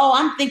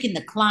 I'm thinking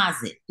the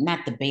closet,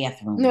 not the No,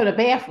 bathroom. the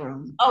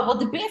bathroom. Oh, well,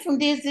 the bathroom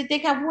they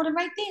got water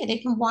right there. They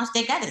can wash.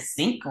 They got a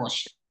sink or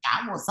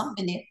shower or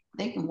something there.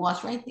 They can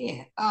wash right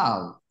there.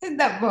 Oh, there's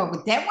nothing wrong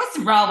with that. What's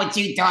wrong with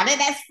you, daughter?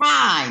 That's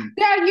fine.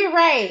 No, you're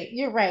right.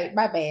 You're right.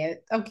 My bad.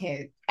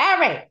 Okay. All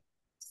right.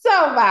 So,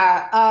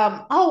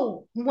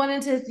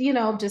 wanted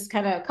to, just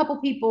kind of a couple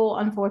people,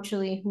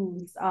 unfortunately,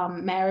 whose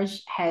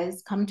marriage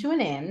has come to an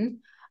end.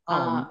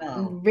 Oh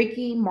no.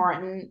 Ricky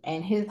Martin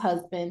and his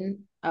husband,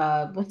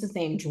 what's his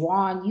name,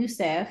 Juan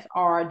Youssef,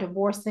 are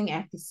divorcing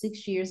after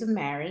 6 years of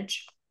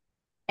marriage.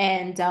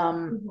 And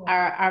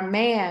our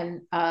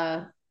man,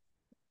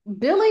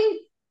 Billy,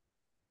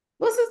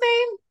 what's his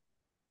name?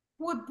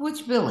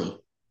 Which Billy?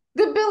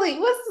 The Billy,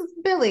 what's his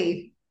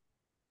Billy?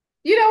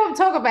 You know what I'm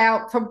talking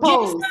about from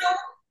Yes. Pose.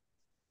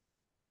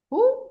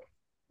 Who?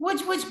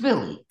 Which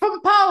Billy?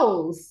 From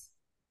Pose.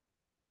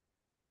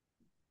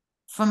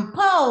 From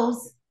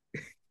Pose?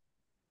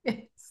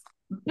 Yes.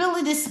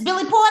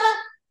 Billy Porter?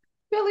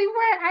 Billy,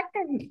 where I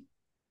can.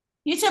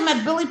 You talking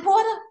about Billy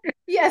Porter?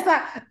 Yes,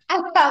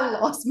 I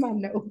lost my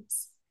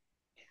nose.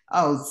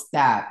 Oh,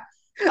 stop.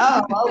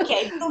 Oh,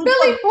 okay. Billy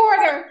Billy Porter.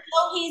 Porter.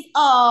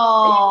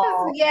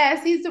 Oh,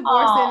 Yes, he's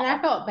divorced, and I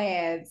oh. felt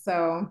bad.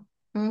 So,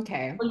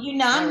 okay. Well,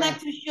 All I'm right. not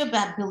too sure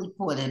about Billy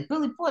Porter.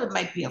 Billy Porter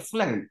might be a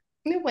flirt.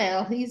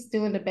 Well, he's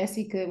doing the best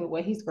he could with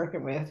what he's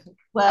working with.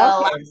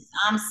 Well, Okay.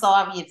 I'm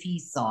sorry if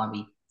he's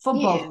sorry. For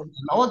both of Yeah. them.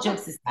 All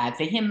jokes aside,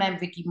 for him and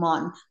Ricky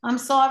Martin, I'm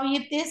sorry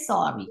if they're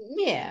sorry.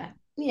 Yeah.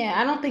 Yeah.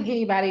 I don't think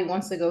anybody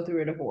wants to go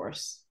through a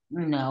divorce.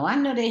 No, I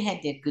know they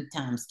had their good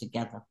times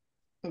together.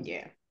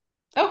 Yeah.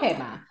 Okay,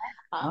 Ma.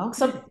 Okay.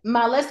 So,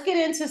 let's get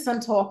into some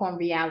talk on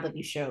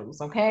reality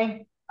shows,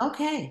 okay?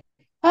 Okay.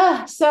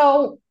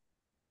 So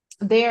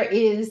there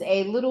is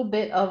a little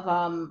bit of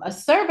a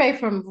survey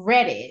from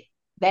Reddit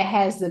that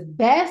has the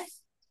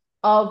best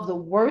of the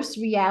worst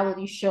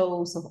reality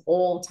shows of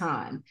all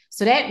time.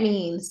 So that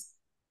means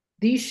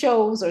these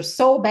shows are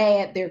so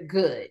bad they're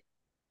good.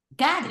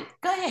 Got it.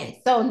 Go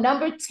ahead. So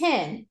number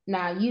 10.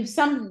 Now you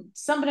some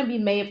of them you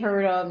may have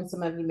heard of and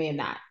some of you may have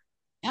not.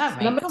 All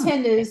right, Number come on.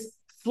 10 is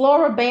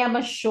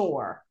Floribama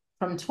Shore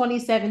from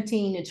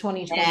 2017 to Yeah,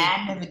 2020.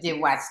 I never did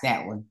watch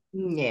that one.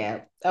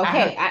 Yeah. I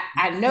heard Okay.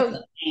 I know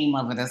the name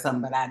of it or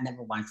something, but I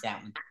never watched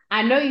that one.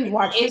 I know you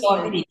watched It this one.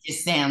 already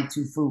just sounds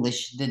too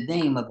foolish. The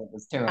name of it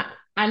was I, terrible.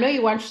 I know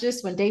you watched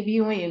this one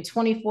debuting in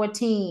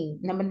 2014,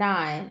 number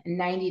 9,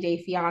 90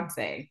 Day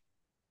Fiance.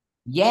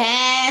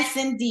 Yes,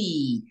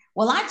 indeed.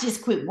 Well, I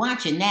just quit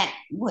watching that,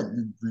 what,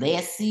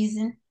 last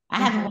season? I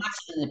haven't Mm-hmm.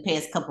 watched it in the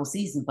past couple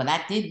seasons, but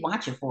I did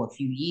watch it for a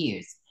few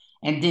years.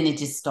 And then it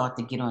just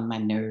started to get on my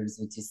nerves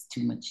with just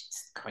too much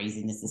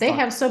craziness. It They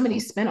started. have so many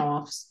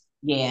spinoffs.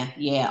 Yeah,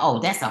 yeah. Oh,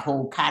 that's a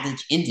whole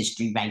cottage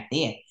industry right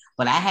there.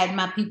 But I had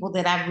my people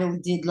that I really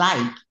did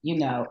like,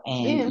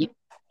 and Yeah.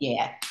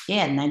 yeah,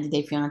 yeah, 90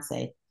 Day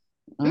Fiance.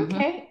 Hmm.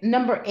 Okay.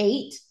 Number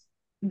 8,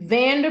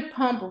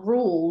 Vanderpump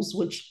Rules,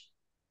 which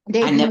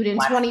I never debuted in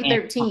watched that.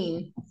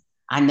 2013.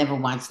 I never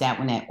watched that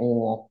one at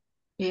all.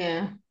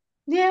 Yeah.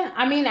 Yeah.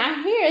 I mean,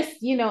 I hear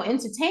it's,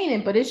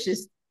 entertaining, but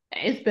it's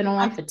been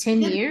I on for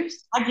 10 just,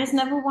 years. I just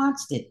never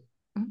watched it.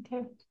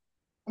 Okay.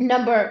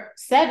 Number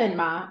 7,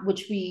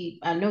 which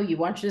I know you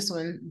watched this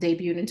one,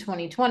 debuted in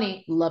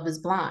 2020, Love is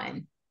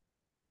Blind.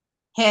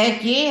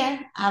 Heck yeah,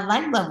 I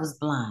like Love Was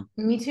Blind.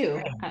 Me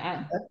too.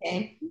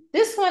 Okay.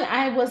 This one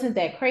I wasn't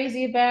that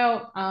crazy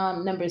about.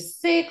 Number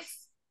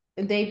 6,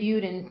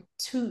 debuted in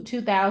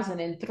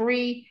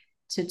 2003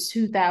 to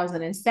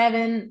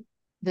 2007,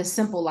 The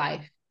Simple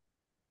Life.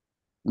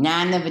 No,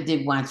 I never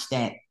did watch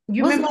that.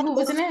 You Wasn't remember that who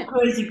was in those it?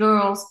 crazy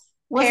girls?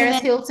 Wasn't Paris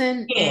that? Hilton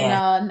and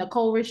Yeah.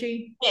 Nicole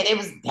Richie. Yeah, they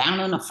was down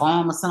on the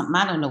farm or something.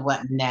 I don't know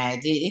what. Nah,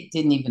 it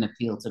didn't even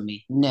appeal to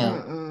me.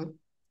 No. Mm-mm.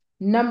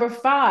 Number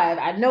 5,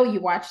 I know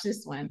you watched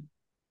this one,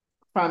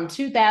 from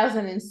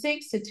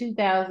 2006 to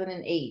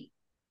 2008,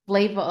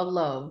 Flavor of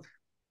Love.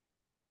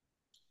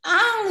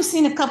 I only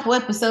seen a couple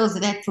episodes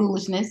of that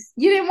foolishness.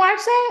 You didn't watch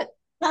that?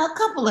 A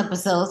couple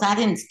episodes. I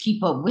didn't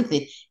keep up with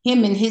it.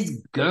 Him and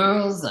his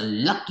girls are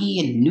lucky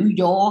in New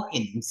York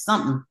and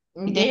something.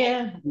 They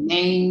had Yeah.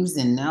 names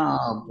and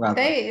oh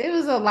brother. It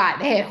was a lot.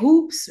 They had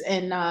hoops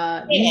in New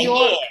Yeah, yeah,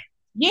 York.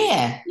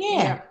 yeah, yeah.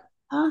 Yeah.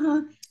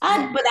 Uh-huh.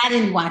 Yeah. But I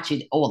didn't watch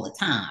it all the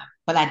time.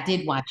 But I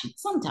did watch it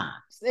sometimes.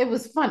 It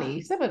was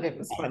funny. Some of it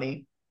was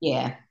funny.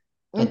 Yeah.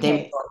 But they were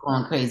Okay. all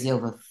going crazy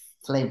over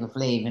Flavor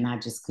Flav, and I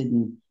just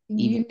couldn't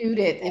even. You knew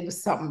that it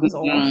was something was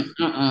off.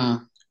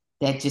 Mm-mm.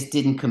 That just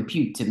didn't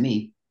compute to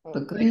me.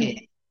 But go ahead.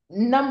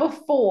 Number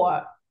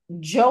 4,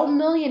 Joe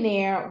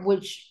Millionaire,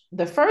 which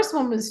the first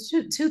one was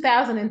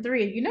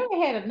 2003. You know, they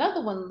had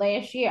another one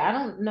last year. I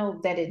don't know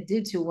that it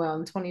did too well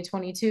in I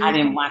 2022.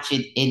 didn't watch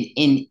it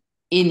in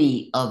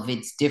any of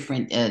its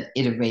different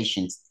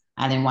iterations.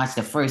 I didn't watch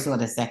the first or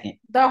the second.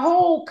 The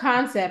whole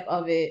concept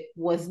of it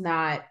was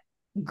not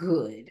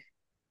good.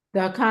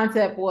 The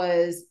concept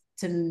was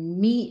to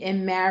meet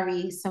and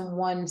marry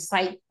someone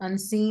sight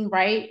unseen,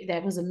 right?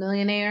 That was a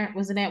millionaire.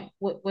 Wasn't that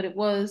what it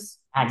was?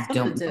 I Something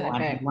don't to know. that I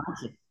didn't effect.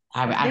 watch it.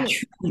 I I think.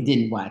 truly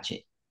didn't watch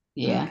it.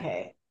 Yeah.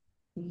 Okay.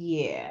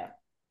 Yeah.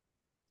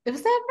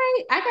 Was that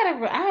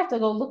right? I have to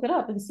go look it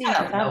up and see I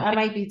because don't know. I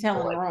might be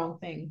telling the wrong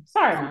thing.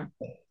 Sorry, Mom.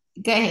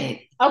 Go ahead.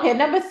 Okay,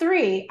 number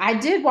 3. I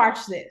did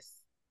watch this.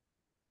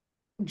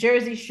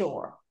 Jersey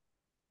Shore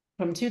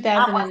from I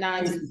 2009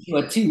 watched to Jersey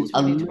Shore too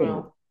a 2012.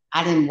 little.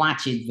 I didn't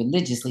watch it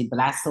religiously, but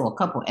I saw a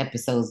couple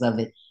episodes of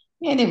it,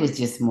 and it was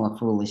just more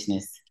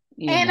foolishness.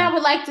 You And I know.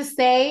 would like to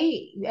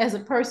say, as a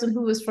person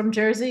who is from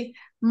Jersey,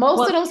 most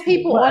Well, of those it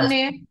people on was.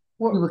 there We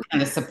were, were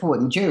kind of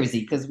supporting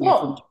Jersey because we're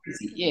from well,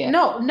 Jersey. Yeah.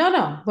 no, no,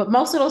 no. But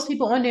most of those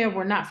people on there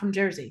were not from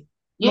Jersey.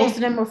 Most Yeah.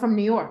 of them were from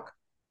New York.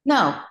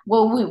 No.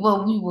 We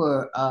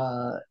were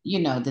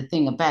the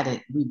thing about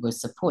it, we were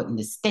supporting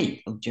the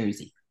state of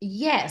Jersey.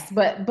 Yes,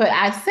 but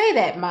I say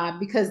that, Ma,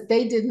 because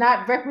they did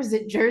not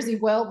represent Jersey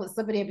well with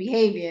some of their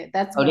behavior.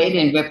 That's Oh, what I they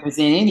meant. didn't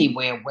represent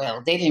anywhere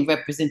well. They didn't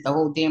represent the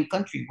whole damn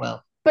country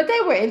well. But they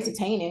were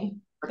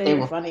entertaining. But They they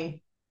were were,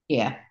 funny.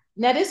 yeah.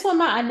 Now, this one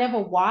I never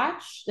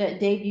watched that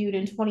debuted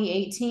in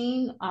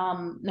 2018.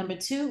 Number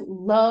 2,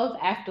 Love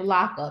After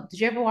Lockup. Did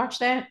you ever watch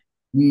that?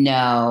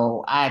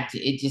 No,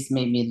 it just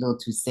made me a little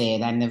too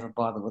sad. I never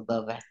bothered with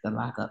Love After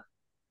Lockup.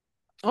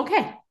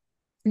 Okay.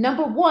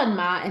 Number 1,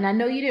 and I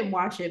know you didn't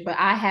watch it, but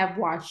I have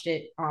watched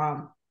it.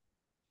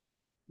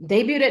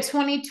 Debuted at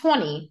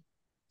 2020,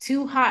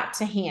 Too Hot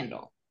to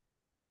Handle.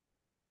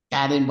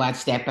 I didn't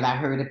watch that, but I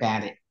heard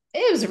about it.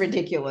 It was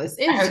ridiculous.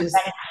 I It's heard just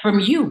about it from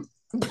you.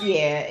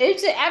 Yeah,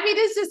 I mean,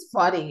 it's just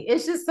funny.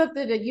 It's just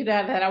something that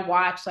that I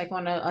watch like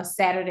on a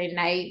Saturday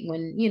night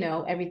when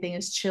everything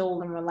is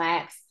chilled and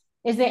relaxed.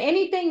 Is there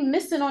anything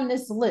missing on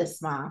this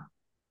list, Mom?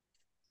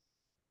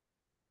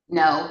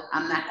 No,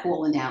 I'm not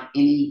calling out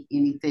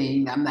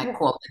anything. I'm not Well,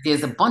 calling.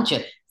 There's a bunch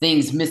of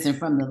things missing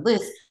from the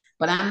list,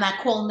 but I'm not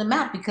calling them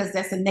out because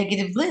that's a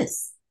negative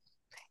list,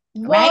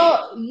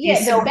 right? They're yeah,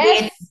 so the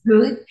bad, best. it's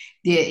good.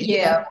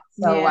 Yeah,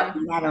 So I yeah,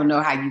 mean, I don't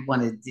know how you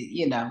want to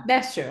do.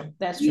 that's true.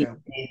 That's You,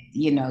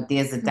 true.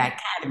 there's a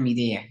dichotomy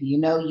there.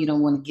 You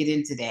don't want to get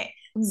into that.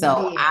 So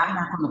I'm Yeah.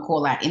 not going to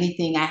call out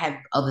anything. I have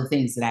other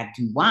things that I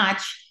do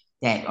watch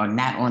that are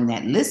not on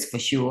that list for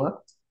sure.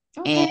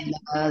 Okay.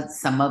 And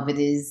some of it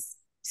is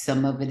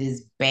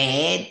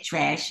bad,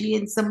 trashy,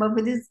 and some of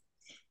it is,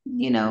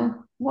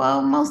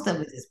 well, most of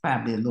it is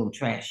probably a little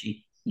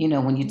trashy.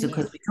 When you took Yeah.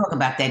 because we talk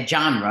about that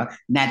genre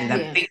now that I'm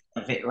Yeah. thinking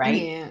of it,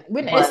 right? Yeah.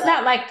 But It's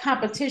not like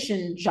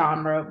competition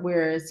genre,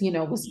 whereas,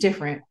 it was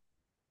different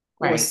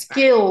or right,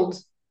 skilled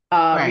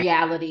right,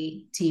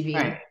 reality right,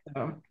 TV.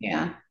 So,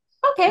 yeah.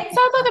 okay.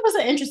 So I thought that was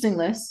an interesting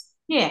list.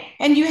 Yeah,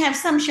 and you have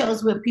some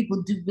shows where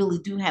people do really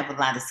do have a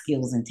lot of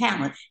skills and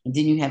talent, and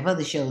then you have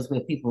other shows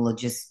where people are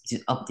just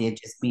up there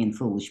just being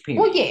foolish.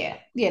 Well, Period. yeah.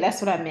 Yeah,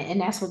 that's what I meant. And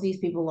that's what these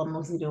people are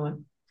mostly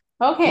doing.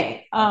 Yeah.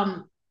 Okay.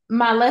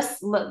 My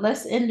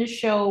let's end the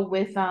show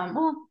with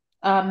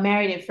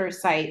Married at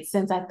First Sight,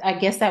 since I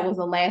guess that was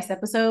the last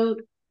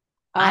episode.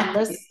 I think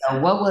Let's so.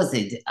 What was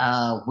it?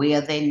 Where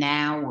are they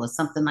now, or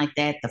something like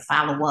that? The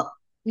follow up.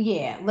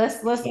 Yeah, Yeah.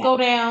 let's go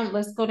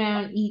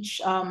down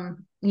each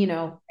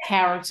All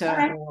character.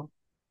 right. Or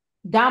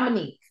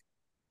Dominique.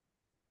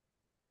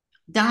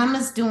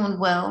 Dama's doing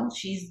well.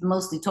 She's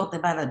mostly talked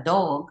about her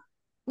dog.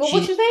 Well,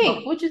 what She you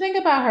think? What you think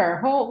about her?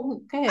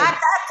 Go I, ahead.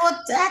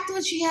 I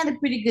thought she had a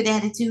pretty good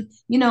attitude.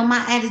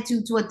 My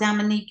attitude toward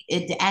Dominique,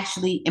 it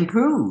actually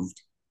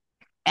improved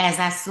as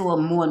I saw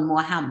more and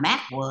more how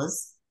Mac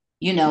was,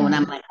 and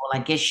I'm Hmm. like, well,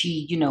 I guess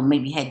she,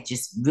 maybe had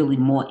just really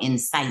more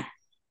insight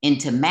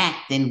into Mac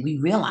than we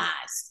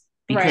realized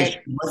because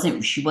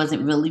Right, she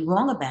wasn't really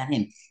wrong about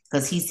him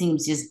because he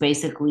seems just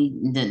basically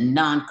the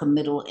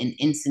non-committal and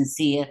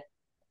insincere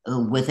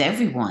with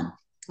everyone.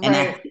 And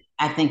I, right,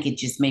 I think it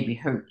just maybe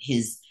hurt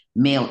his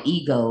male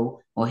ego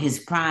or his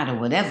pride or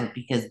whatever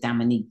because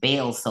Dominique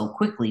bailed so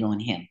quickly on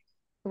him,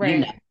 you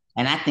know. right.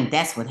 And I think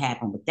that's what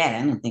happened with that.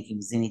 I don't think it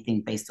was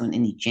anything based on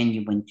any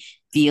genuine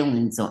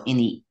feelings or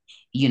any,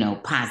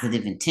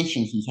 positive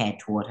intention he had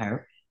toward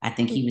her. I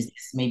think he was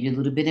just maybe a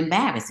little bit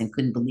embarrassed and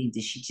couldn't believe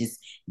that she just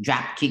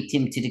drop kicked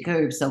him to the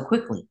curb so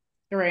quickly.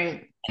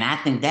 Right. And I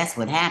think that's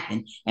what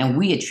happened. And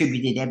we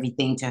attributed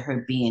everything to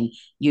her being,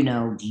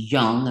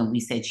 young, and we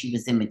said she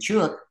was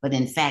immature, but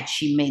in fact,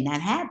 she may not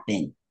have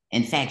been.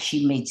 In fact,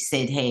 she may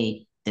said,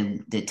 "Hey,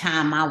 the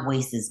time I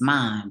waste is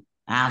mine.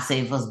 I'll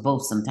save us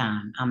both some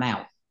time. I'm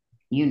out."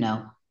 You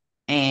know,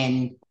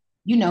 and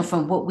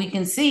from what we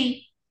can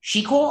see,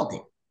 she called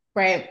it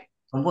Right.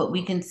 from what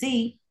we can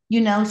see,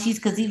 she's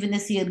because even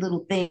this here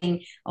little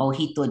thing, oh,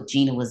 he thought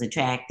Gina was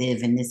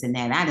attractive and this and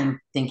that. I didn't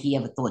think he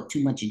ever thought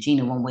too much of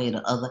Gina one way or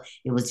the other.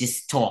 It was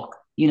just talk,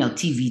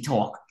 TV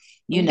talk,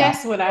 you know.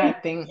 That's what I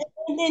think.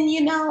 And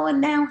then, and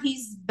now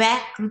he's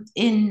back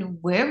in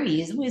where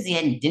he is. Where is he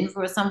at, in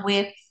Denver or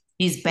somewhere?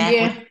 He's back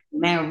with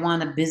Yeah.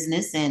 marijuana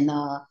business and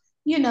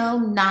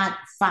not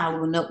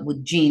following up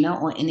with Gina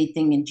or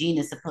anything. And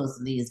Gina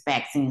supposedly is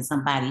back seeing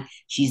somebody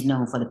she's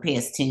known for the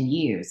past 10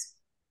 years.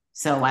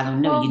 So I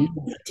don't know. You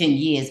Well, knew for 10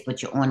 years,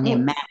 but you're on there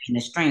mm, marrying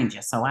a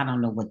stranger. So I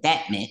don't know what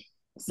that meant, you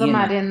know.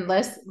 somebody in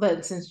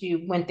let since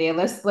you went there,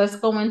 let's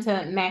go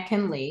into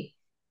McKinley.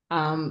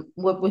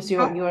 What was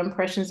your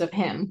impressions of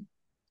him?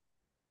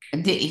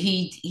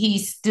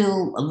 He's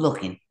still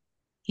looking.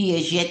 He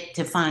has yet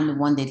to find the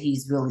one that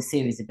he's really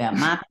serious about.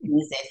 My opinion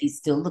is that he's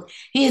still look.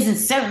 He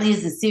certainly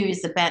isn't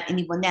serious about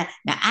anyone now.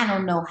 Now I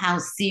don't know how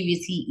serious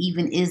he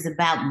even is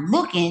about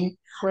looking,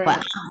 but Right.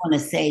 I'm gonna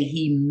say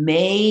he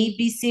may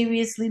be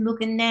seriously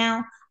looking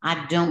now.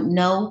 I don't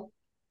know.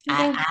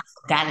 I Okay.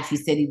 forgot if he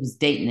said he was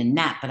dating or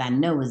not, but I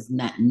know it's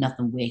not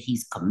nothing where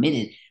he's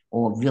committed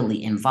or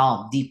really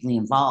involved, deeply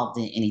involved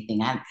in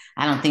anything. I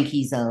don't think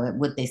he's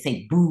what they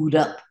say booed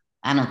up.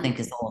 I don't think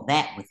it's all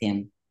that with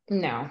him.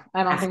 No,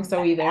 I I don't think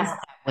so either. forgot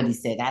what he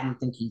said. I don't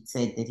think he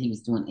said that he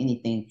was doing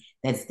anything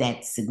that's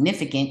that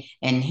significant.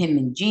 And him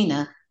and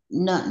Gina,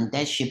 nothing.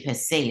 That ship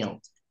has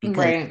sailed because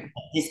Right. at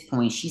this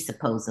point she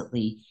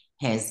supposedly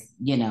has,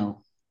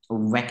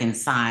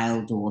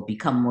 reconciled or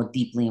become more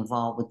deeply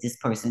involved with this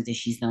person that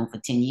she's known for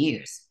 10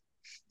 years.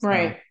 So,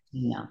 Right.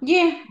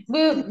 Yeah.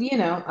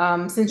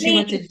 Well, since you me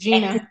went to at this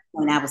Gina,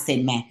 point, I would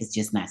say Mac is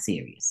just not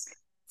serious.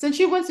 I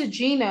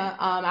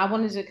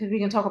wanted to, because we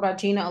can talk about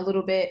Gina a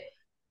little bit.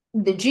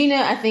 The Gina,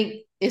 I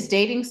think, is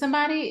dating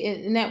somebody.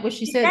 Isn't that what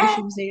she She said? That said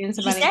she was dating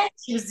she somebody?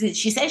 said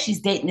she said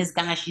she's dating this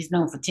guy she's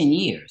known for 10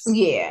 years.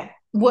 Yeah.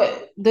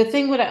 What the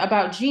thing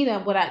about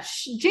Gina?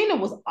 Gina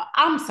was?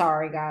 I'm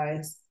sorry,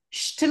 guys.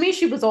 To me,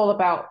 she was all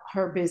about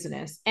her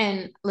business.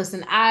 And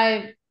listen,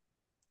 I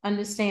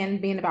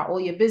understand being about all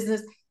your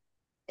business.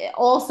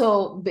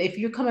 Also, if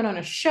you're coming on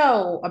a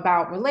show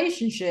about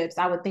relationships,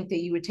 I would think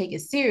that you would take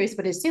it serious.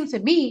 But it seems to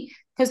me,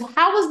 because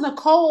how is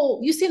Nicole?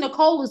 You see,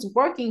 Nicole is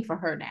working for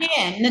her now,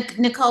 Yeah,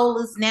 Nicole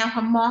is now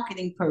her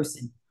marketing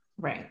person.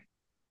 right?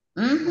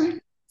 Hmm. Right.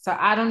 So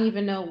I don't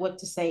even know what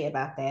to say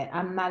about that.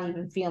 I'm not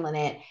even feeling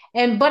it.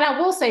 But I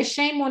will say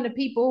shame on the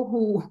people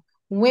who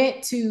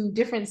went to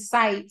different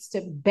sites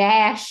to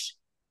bash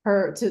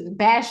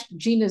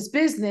Gina's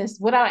business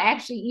without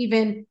actually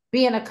even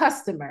being a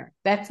customer.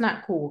 That's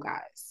not cool, guys.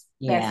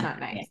 That's Yeah, not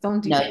yeah. nice.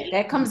 Don't do No, that.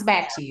 That comes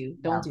back to you.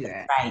 Don't no, do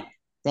that's that. right.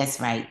 That's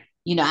right.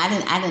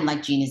 I didn't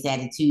like Gina's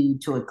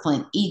attitude toward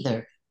Clint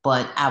either,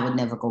 but I would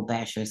never go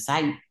bash her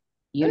site,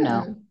 you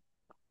know. Mm-mm.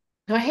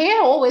 Her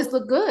hair always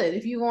looked good.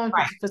 If you want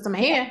Right. for some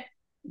Yeah. hair,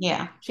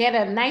 Yeah. she had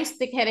a nice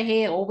thick head of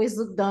hair. Always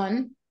looked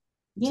done.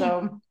 Yeah.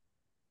 So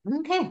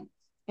okay.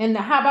 And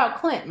how about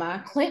Clint? My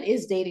Clint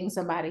is dating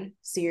somebody Clint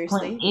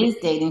seriously. is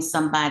dating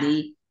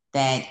somebody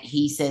that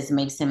he says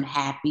makes him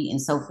happy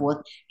and so forth.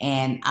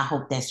 And I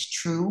hope that's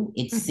true.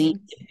 It seems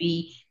Hmm. to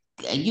be,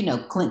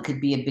 Clint could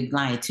be a big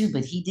liar too,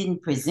 but he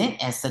didn't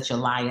present as such a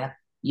liar.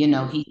 He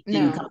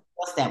didn't come No.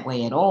 across that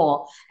way at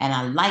all. And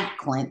I like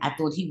Clint. I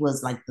thought he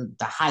was like the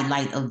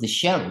highlight of the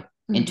show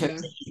in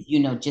terms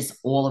Hmm. of, just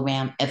all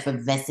around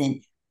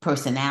effervescent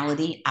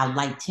personality. I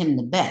liked him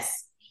the best.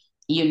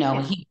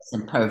 Yeah. He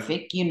wasn't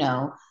perfect, he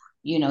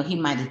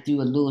might have threw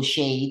a little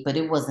shade, but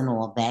it wasn't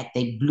all that.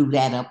 They blew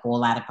that up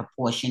all out of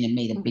proportion and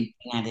made a big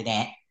thing out of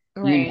that.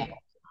 You know, Right.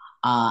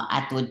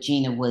 I thought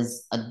Gina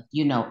was,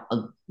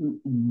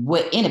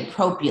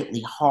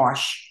 inappropriately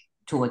harsh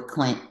toward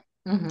Clint.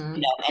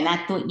 Hmm.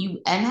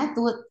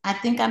 I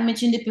think I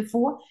mentioned it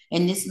before,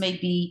 and this may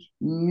be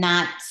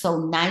not so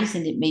nice,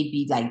 and it may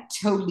be like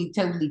totally,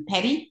 totally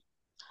petty,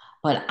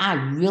 but I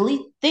really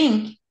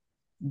think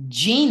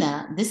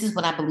Gina, this is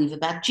what I believe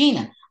about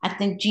Gina. I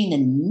think Gina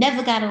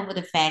never got over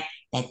the fact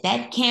that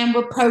that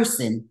camera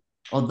person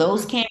or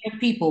those camera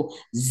people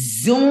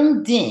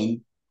zoomed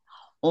in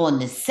on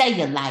the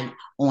cellulite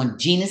on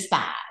Gina's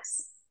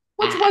thighs.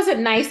 Which I,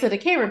 wasn't nice of the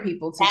camera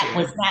people to that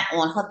was do. not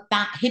on her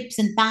hips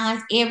and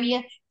thighs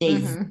area. They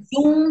Hmm.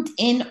 zoomed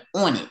in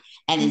on it.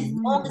 And as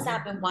long as Hmm.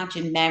 I've been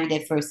watching Married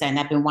at First Sight, and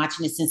I've been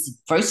watching it since it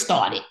first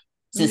started,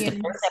 since the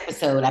Yeah. first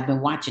episode, I've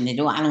been watching it.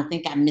 I don't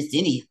think I missed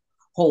any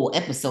whole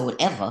episode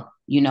ever.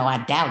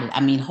 I doubt it. I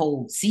mean,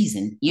 whole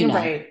season,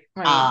 Right.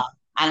 Uh, Right.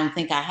 I don't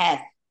think I have.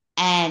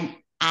 And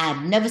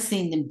I've never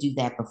seen them do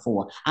that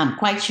before. I'm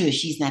quite sure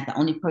she's not the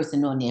only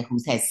person on there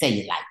who's had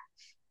cellulite.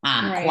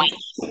 I'm quite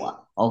Right. sure.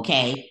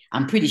 Okay.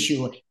 I'm pretty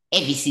sure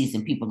every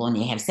season people on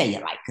there have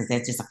cellulite because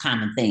that's just a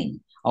common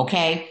thing.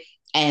 Okay.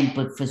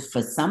 But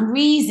for some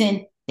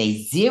reason,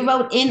 they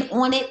zeroed in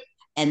on it.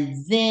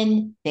 And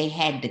then they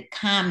had the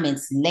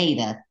comments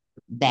later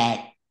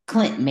that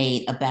Clint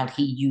made about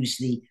he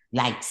usually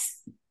likes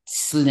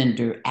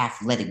slender,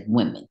 athletic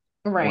women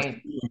or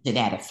Right. to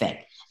that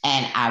effect.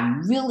 And I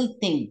really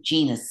think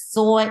Gina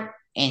saw it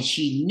and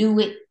she knew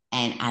it.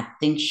 And I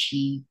think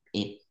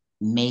it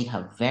made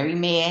her very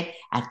mad.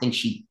 I think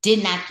she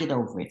did not get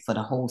over it for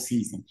the whole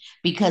season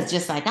because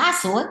just like I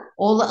saw it,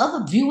 all the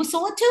other viewers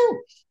saw it too.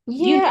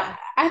 You Yeah, know,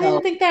 I so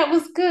didn't think that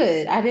was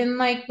good. I didn't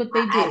like what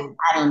they I, did.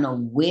 I don't know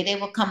where they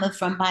were coming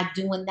from by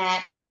doing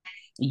that.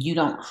 You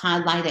don't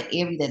highlight an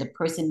area that a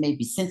person may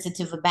be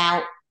sensitive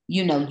about.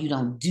 You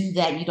don't do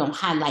that. You don't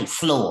highlight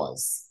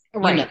flaws.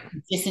 Right.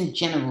 Just in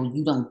general,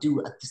 you don't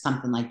do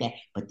something like that.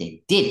 But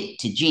they did it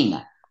to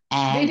Gina. They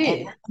And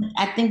did.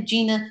 I think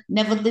Gina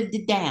never lived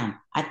it down.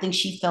 I think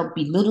she felt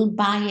belittled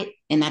by it.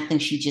 And I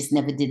think she just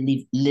never did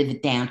live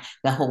it down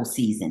the whole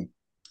season.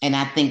 And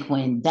I think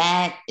when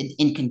that,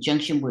 in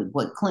conjunction with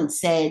what Clint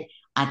said,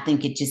 I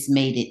think it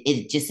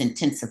just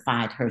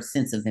intensified her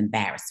sense of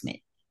embarrassment,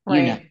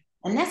 you know. Right.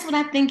 And that's what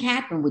I think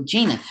happened with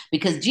Gina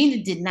because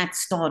Gina did not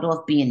start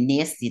off being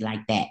nasty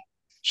like that.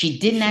 She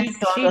did not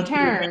start She off being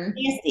turned.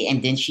 nasty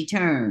and then she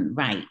turned.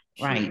 Right,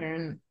 She right.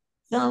 turned.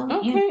 So,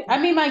 Okay. I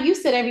mean, you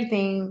said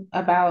everything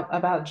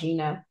about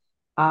Gina.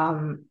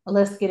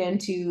 Let's get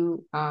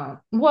into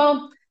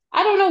well,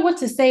 I don't know what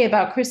to say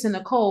about Chris and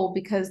Nicole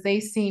because they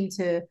seem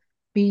to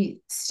be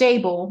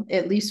stable,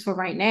 at least for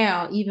right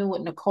now, even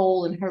with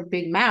Nicole and her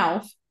big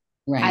mouth.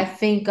 I right.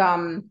 think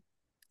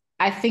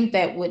I think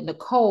that with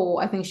Nicole,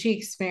 I think she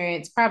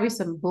experienced probably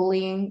some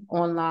bullying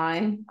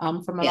online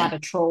from a Yeah, lot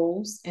of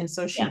trolls. And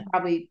so yeah. she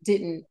probably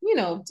didn't,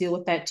 deal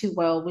with that too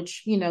well,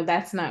 which,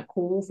 that's not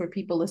cool for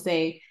people to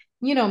say,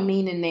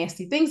 mean and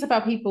nasty things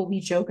about people. We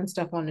joke and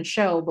stuff on the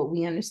show, but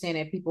we understand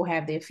that people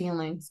have their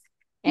feelings.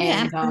 Yeah,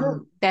 And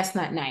absolutely. that's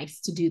not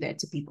nice to do that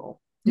to people,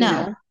 you No,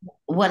 know?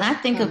 what I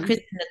think of Um,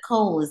 Kristen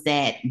Nicole is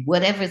that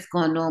whatever's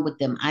going on with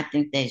them, I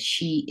think that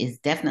she is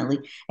definitely,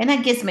 and I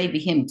guess maybe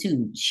him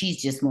too.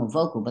 She's just more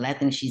vocal, but I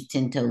think she's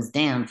 10 toes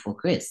down for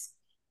Chris.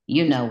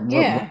 What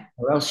yeah,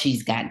 else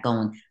she's got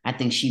going. I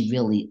think she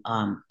really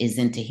is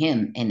into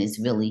him and is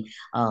really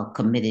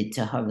committed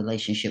to her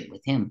relationship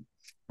with him.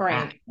 I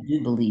right,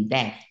 do believe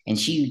that, and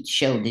she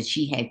showed that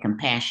she had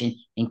compassion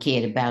and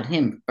cared about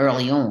him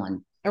early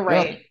on. all Early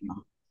right,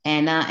 on.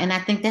 And I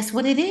think that's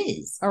what it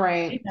is. all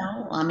right.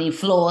 I mean,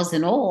 flaws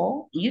and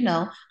all,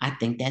 I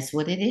think that's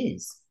what it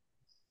is.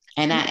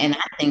 And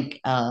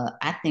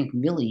I think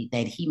really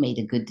that he made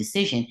a good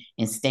decision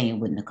in staying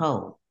with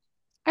Nicole.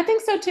 I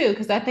think so too,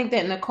 because I think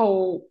that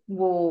Nicole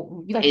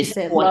will, like you It's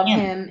said, for love him.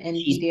 him and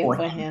be She's there for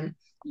for him. him. And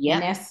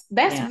Yep.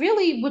 that's Yeah.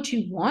 really what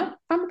you want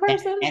from a That,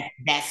 person, that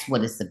that's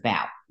what it's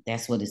about.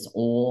 That's what it's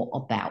all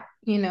about.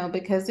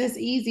 because it's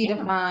easy to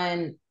Yeah.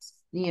 find,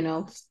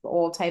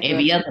 all type of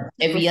Every other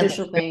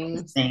superficial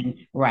frivolous things.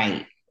 thing.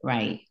 Right.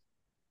 Right.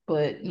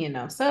 But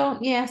so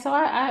yeah, so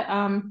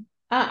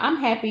I'm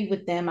happy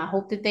with them. I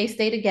hope that they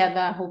stay together.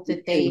 I hope Me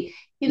that too. they,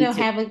 Me too.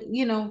 have a,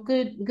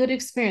 good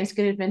experience,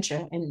 good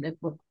adventure in the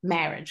with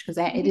marriage, because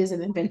that it is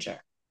an adventure.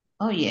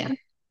 Oh yeah.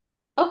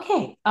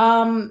 Okay.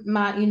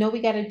 My,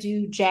 we got to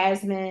do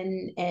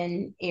Jasmine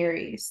and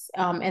Aries.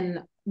 And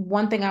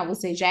one thing I would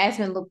say,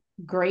 Jasmine looked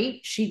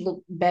great. She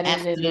looked better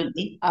than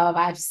Absolutely.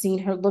 I've seen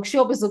her look. She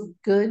always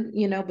looked good,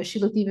 but she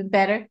looked even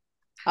better.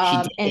 She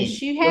And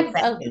did. Look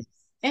fabulous.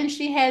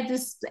 she had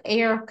this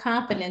air of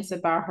confidence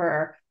about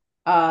her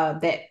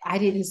that I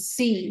didn't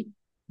see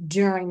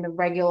during the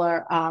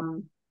regular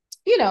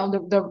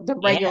the Yeah.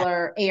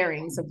 regular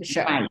airings of the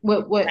show. Right.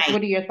 Right.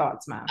 What are your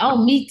thoughts, Mom?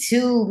 Oh, me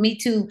too. Me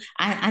too.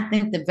 I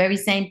think the very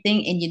same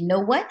thing. And you know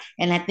what?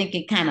 And I think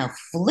it kind of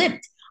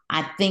flipped.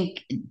 I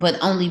think, but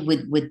only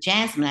with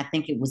Jasmine, I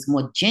think it was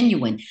more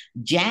genuine.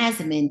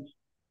 Jasmine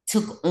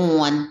took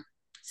on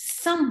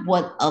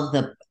somewhat of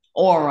the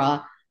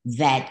aura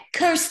that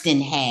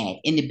Kirsten had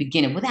in the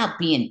beginning without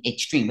being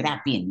extreme, without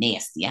being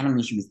nasty. I don't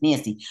mean she was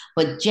nasty,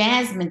 but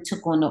Jasmine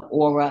took on the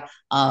aura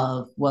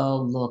of,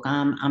 well, look,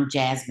 I'm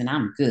Jasmine,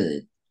 I'm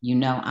good.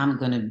 I'm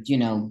gonna,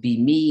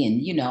 be me,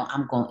 and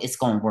it's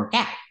gonna work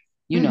out.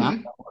 I'm Mm-hmm.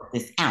 gonna work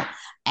this out.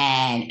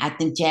 And I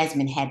think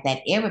Jasmine had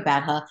that air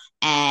about her,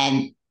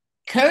 and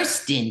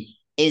Kirsten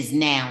is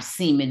now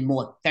seeming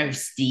more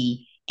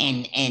thirsty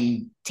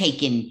and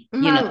taking,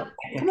 Mom,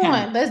 come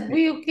kind of. on,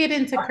 we'll get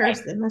into Okay.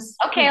 Kirsten.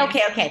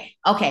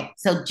 Okay.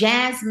 So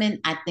Jasmine,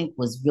 I think,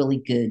 was really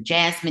good.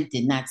 Jasmine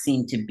did not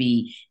seem to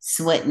be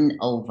sweating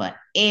over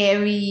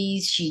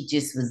Aries. He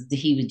just was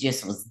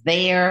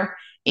there.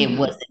 It Mm-hmm.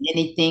 wasn't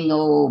anything,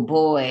 oh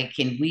boy,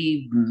 can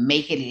we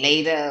make it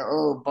later?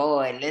 Oh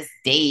boy, let's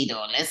date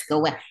or let's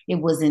go out. It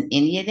wasn't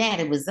any of that.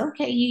 It was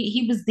okay.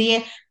 He was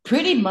there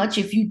pretty much.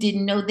 If you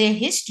didn't know their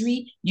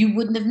history, you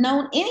wouldn't have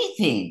known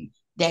anything.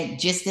 That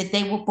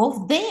they were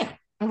both there.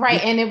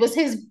 Right. You And it was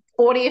his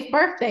 40th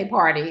birthday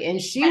party.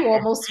 And she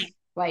almost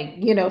like,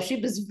 she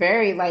was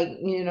very like,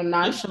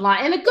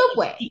 nonchalant in a good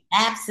way.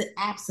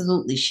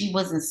 Absolutely. She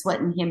wasn't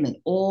sweating him at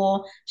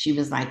all. She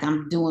was like,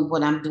 I'm doing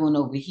what I'm doing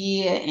over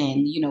here.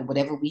 And,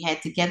 whatever we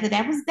had together,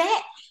 that was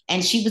that.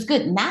 And she was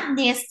good. Not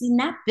nasty,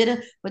 not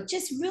bitter, but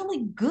just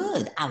really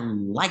good. I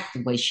liked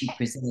the way she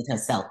presented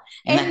herself.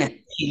 And like I said, And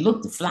she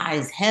looked fly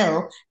as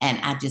hell. And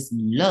I just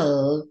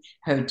loved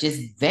her,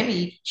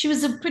 she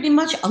was pretty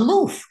much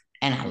aloof.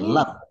 And I yeah.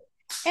 love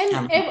it.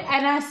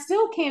 And I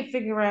still can't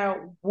figure out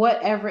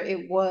whatever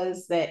it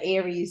was that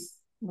Aries,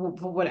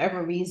 for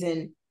whatever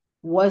reason,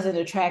 wasn't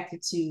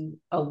attracted to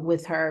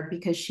with her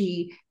because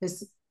she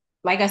is,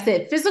 like I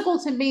said, physical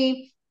to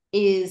me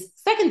is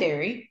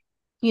secondary.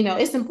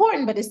 It's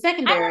important, but it's I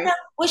don't know. secondary.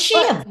 Was she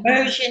But a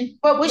virgin?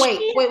 but Was wait,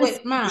 she wait, ever wait,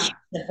 said that Ma, she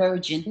was a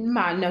virgin?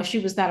 Ma, no, she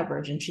was not a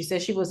virgin. She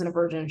said she wasn't a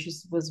virgin. She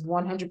was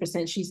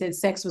 100%. She said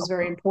sex was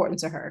very important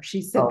to her.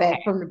 She said Okay. that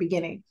from the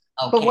beginning.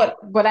 But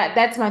Okay.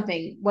 that's my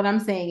thing. What I'm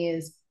saying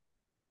is,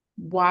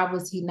 why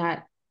was he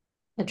not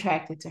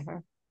attracted to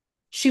her?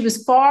 She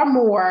was far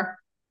more,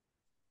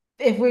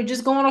 if we're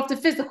just going off the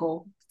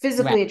Right.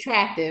 physically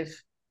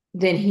attractive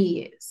than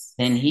he is.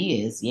 Then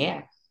he is,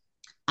 yeah.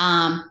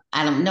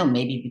 I don't know.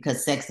 Maybe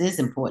because sex is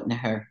important to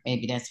her.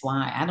 Maybe that's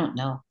why. I don't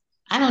know.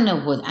 I don't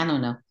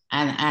know.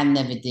 I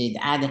never did.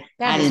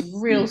 That is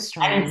real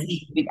strange.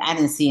 I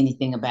didn't see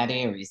anything about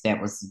Aries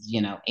that was,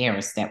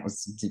 Aries that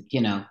was,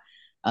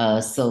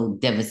 so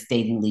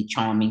devastatingly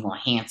charming or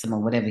handsome or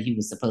whatever he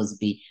was supposed to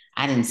be.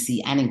 I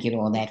didn't get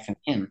all that from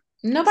him.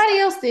 Nobody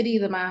else did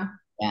either, Ma.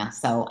 Yeah,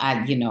 so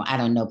I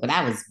don't know, but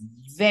I was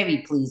very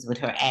pleased with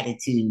her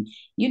attitude.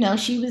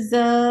 She was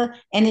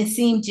and it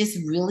seemed just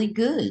really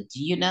good.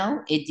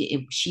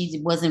 She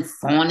wasn't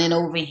fawning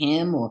over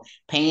him or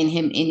paying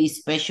him any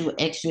special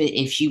extra.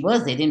 If she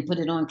was, they didn't put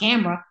it on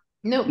camera,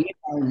 Nope.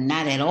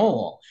 not at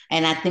all.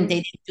 And I think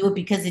they Mm, didn't do it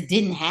because it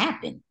didn't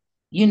happen,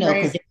 because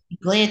right. they're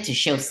glad to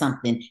show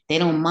something. They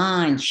don't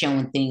mind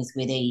showing things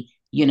where they,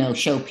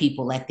 show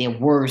people at their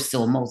worst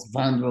or most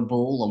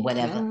vulnerable or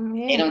whatever.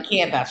 They Yeah. don't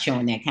care about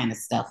showing that kind of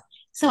stuff.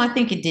 So I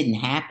think it didn't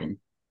happen.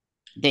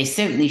 They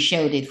certainly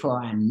showed it for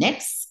our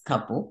next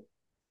couple.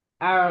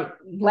 Our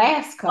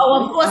last Oh,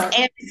 of couple. course,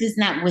 Evans is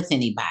not with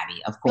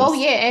anybody, of Oh course.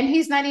 yeah, and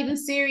he's not even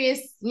serious.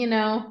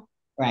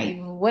 Right.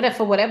 What if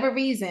for whatever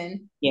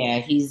reason. Yeah,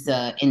 he's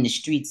in the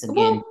streets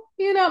again.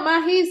 Well,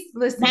 Ma, he's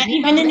listen. Not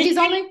even in the He's streets.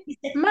 only He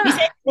said Ma. he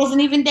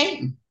wasn't even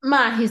dating.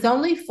 Ma, he's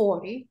only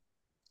 40.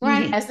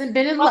 Right. Yeah. Hasn't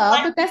been in Well, love,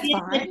 life but that's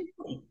begins at fine.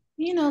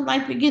 40.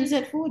 Life begins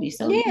at 40.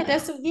 So, Yeah,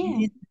 yeah.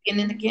 he's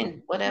beginning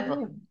again,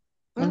 whatever.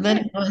 Yeah. And let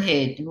him Okay. go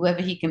ahead.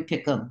 Whoever he can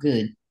pick up,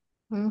 good.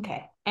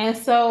 Okay. And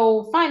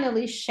so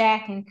finally,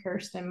 Shaq and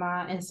Kirsten,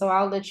 Ma. And so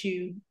I'll let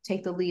you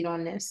take the lead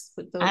on this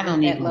I with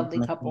don't that even lovely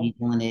want to lead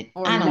couple on it.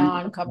 or I don't even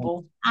want,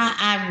 non-couple.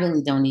 I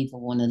really don't even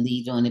want to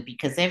lead on it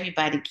because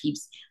everybody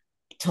keeps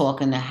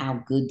talking to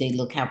how good they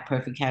look, how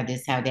perfect, how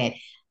this, how that.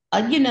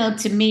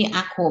 To me,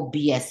 I call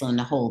BS on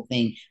the whole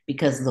thing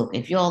because look,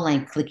 if y'all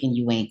ain't clicking,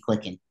 you ain't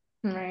clicking.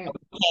 Right.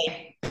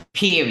 Okay,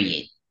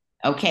 period.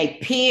 Okay,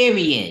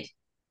 period.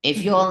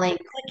 If y'all ain't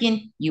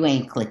clicking, you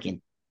ain't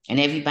clicking. And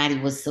everybody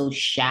was so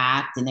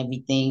shocked and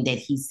everything that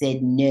he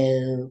said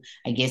no.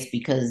 I guess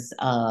because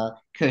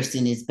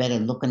Kirsten is better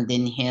looking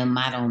than him.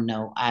 I don't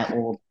know.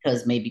 Or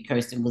because maybe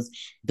Kirsten was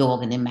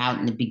dogging him out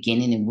in the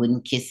beginning and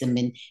wouldn't kiss him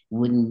and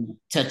wouldn't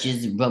touch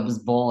his rub his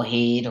bald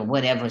head or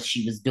whatever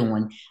she was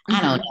doing.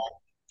 I don't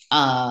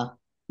Mm-hmm. know.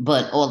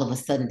 But all of a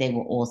sudden they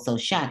were all so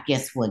shocked.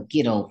 Guess what?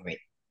 Get over it.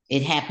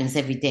 It happens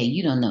every day.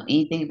 You don't know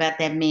anything about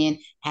that man,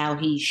 how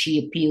she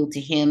appealed to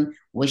him,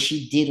 what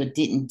she did or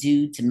didn't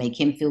do to make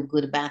him feel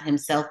good about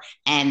himself,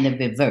 and the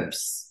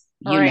reverse,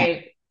 you know.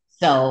 Right.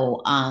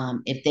 So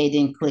if they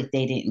didn't click,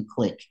 they didn't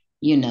click.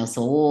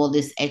 So all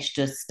this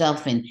extra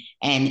stuff and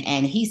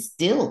he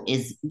still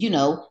is,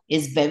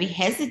 is very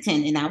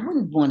hesitant. And I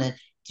wouldn't want to,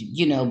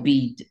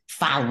 be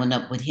following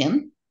up with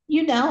him.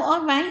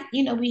 All right,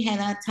 we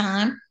had our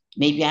time.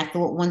 Maybe I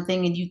thought one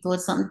thing and you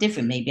thought something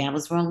different. Maybe I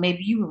was wrong.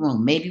 Maybe you were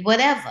wrong. Maybe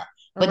whatever.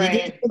 But it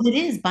is Right. what it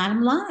is,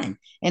 bottom line.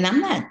 And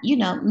I'm not,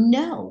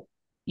 no.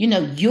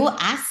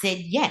 I said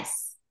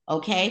yes.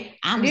 Okay.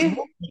 I was Yeah.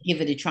 willing to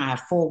give it a try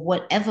for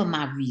whatever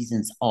my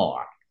reasons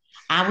are.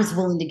 I was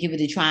willing to give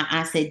it a try.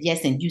 I said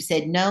yes, and you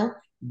said no.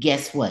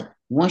 Guess what?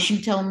 Once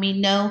you told me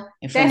no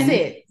in front of That's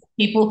me, it.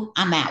 people,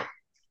 I'm out.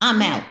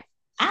 I'm Yeah. out.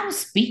 I will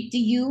speak to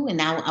you,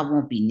 and I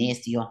won't be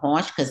nasty or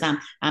harsh because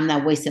I'm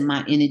not wasting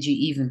my energy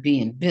even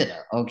being bitter,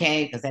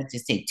 okay? Because that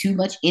just takes too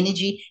much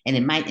energy, and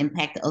it might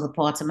impact the other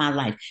parts of my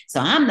life.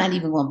 So I'm not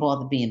even going to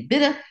bother being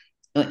bitter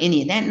or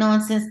any of that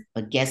nonsense.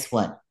 But guess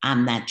what?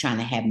 I'm not trying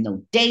to have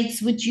no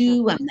dates with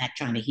you. I'm not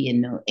trying to hear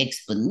no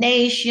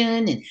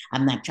explanation, and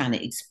I'm not trying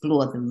to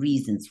explore the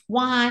reasons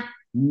why.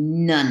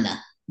 None,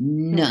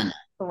 none.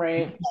 We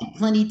Right. had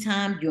plenty of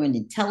time. You're an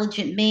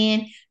intelligent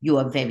man.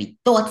 You're a very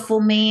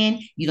thoughtful man.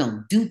 You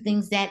don't do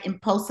things that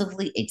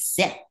impulsively,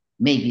 except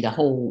maybe the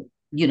whole,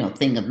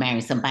 thing of marrying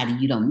somebody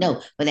you don't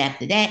know. But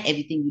after that,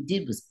 everything you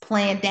did was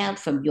planned out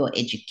from your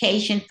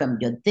education, from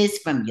your this,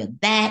 from your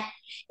that.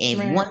 If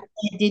one Right.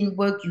 thing didn't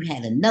work, you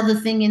had another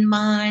thing in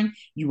mind.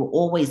 You were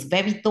always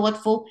very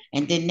thoughtful.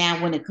 And then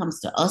now, when it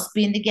comes to us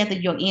being together,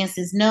 your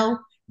answer is no.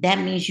 That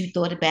means you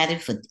thought about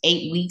it for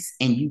 8 weeks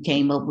and you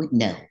came up with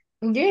no.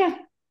 Yeah.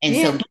 And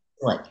so, Yeah. guess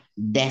what?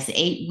 That's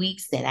 8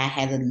 weeks that I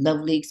had a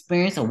lovely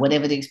experience or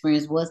whatever the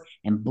experience was,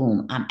 and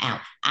boom, I'm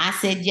out. I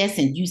said yes,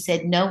 and you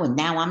said no, and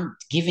now I'm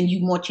giving you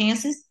more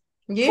chances.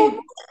 For Yeah.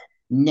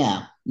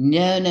 no,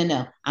 no, no,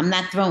 no. I'm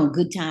not throwing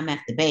good time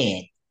after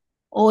bad.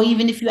 Or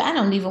even if I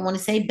don't even want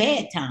to say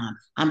bad time.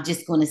 I'm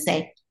just going to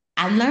say,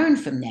 I learned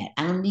from that.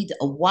 I don't need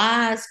a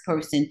wise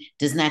person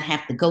does not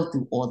have to go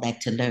through all that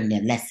to learn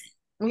their lesson.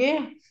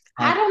 Yeah.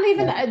 I Uh, don't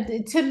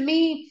even, to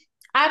me,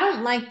 I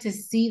don't like to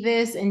see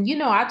this. And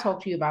I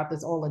talk to you about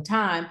this all the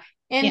time.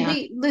 And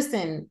yeah.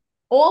 listen,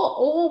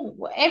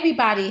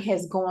 everybody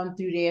has gone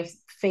through their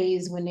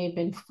phase when they've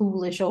been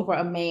foolish over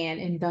a man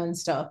and done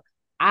stuff.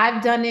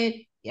 I've done it.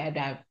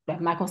 Yeah,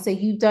 I'm not gonna say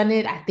you've done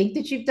it. I think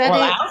that you've done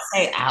Well,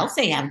 it. I'll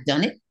say I've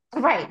done it.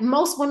 Right.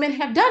 Most women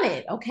have done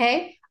it.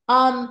 Okay.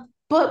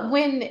 But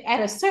when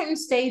at a certain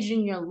stage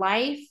in your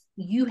life,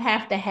 you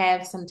have to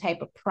have some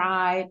type of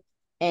pride.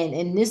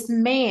 And this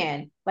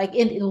man, like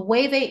in the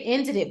way they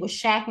ended it with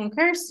Shaq and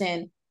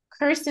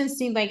Kirsten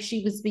seemed like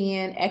she was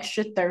being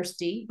extra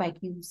thirsty, like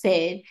you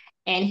said.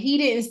 And he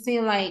didn't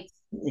seem like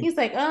he's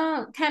like,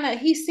 kind of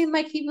he seemed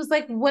like he was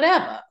like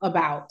whatever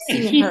about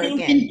Hey, seeing she her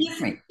thinks again.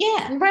 indifferent.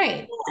 Yeah,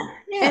 Right.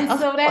 yeah, And of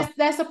so course.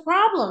 that's a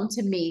problem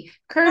to me.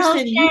 No,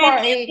 Kirsten, you Shan,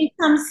 are you can a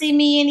come see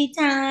me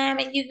anytime,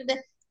 and you can.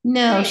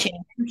 No, right. Shan,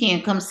 you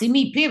can't come see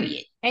me.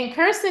 Period. And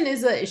Kirsten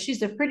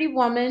she's a pretty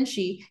woman.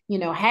 She,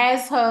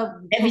 has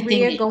her Everything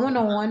career is going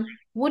on.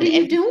 What are and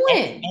you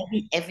doing?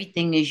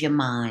 everything is your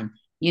mind.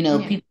 Yeah.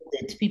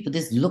 People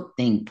this look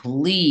thing, The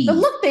please.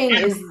 look thing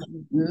is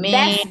Man,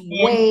 that's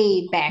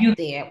way back you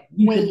there,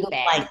 you could way look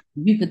back.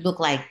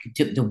 like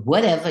to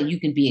whatever. You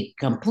can be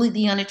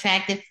completely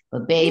unattractive,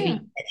 but Yeah. baby,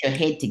 get your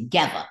head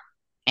together,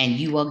 and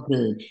you are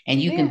good.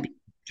 And you can Yeah. be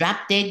drop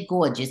dead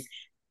gorgeous,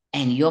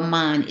 and your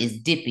mind is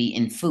dippy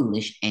and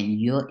foolish, and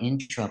you're in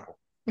trouble.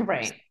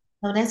 Right.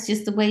 So that's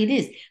just the way it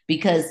is.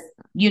 Because,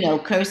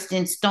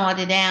 Kirsten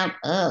started out,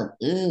 oh,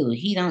 ooh,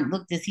 he don't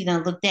look this, he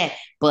don't look that.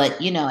 But,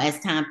 as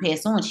time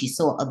passed on, she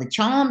saw other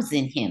charms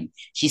in him.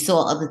 She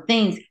saw other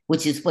things,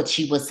 which is what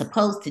she was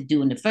supposed to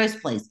do in the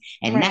first place.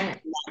 And Right.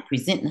 not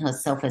presenting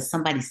herself as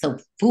somebody so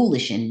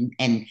foolish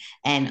and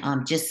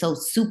just so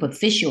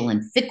superficial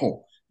and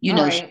fickle.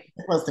 All She's right.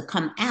 supposed to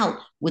come out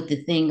with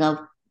the thing of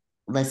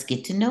let's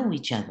get to know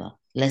each other.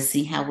 Let's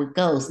see how it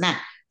goes. Not,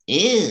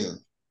 ew,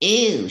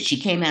 ew. She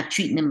came out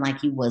treating him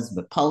like he was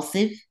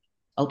repulsive.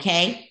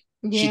 Okay.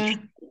 She Yeah. treated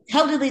him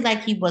totally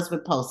like he was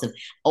repulsive.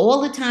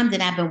 All the time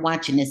that I've been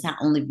watching this, I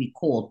only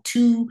recall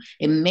two,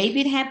 and maybe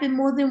it happened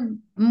more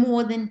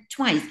than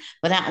twice,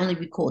 but I only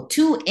recall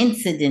two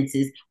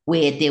incidences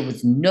where there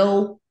was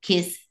no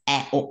kiss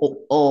at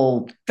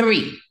or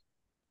three.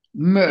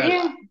 Merla.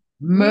 Yeah. Yeah.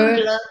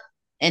 Merla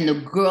and the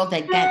girl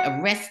that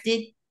got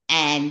arrested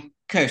and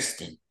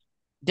Kirsten.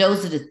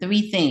 Those are the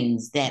three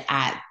things that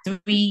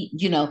three,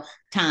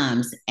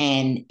 times.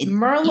 And,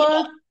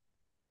 Merla,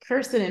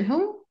 Kirsten, and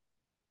who?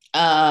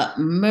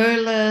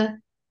 Merla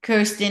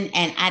Kirsten,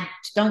 and I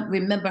don't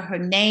remember her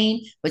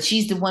name, but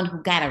she's the one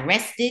who got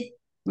arrested.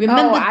 Oh,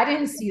 Remember? I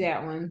didn't see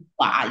that one.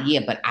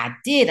 Yeah, but I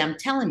did. I'm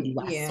telling you,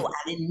 Yeah.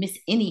 I didn't miss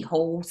any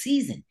whole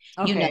season.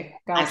 You know, Okay,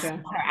 I saw gotcha.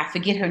 her. I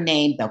forget her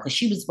name though, because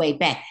she was way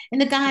back. And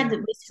the guy Yeah. that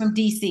was from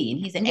DC, and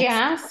he's an ex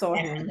Yeah, I saw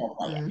him. basketball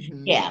player.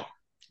 Hmm. Yeah,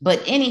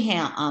 but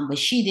anyhow, but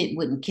she didn't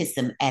wouldn't kiss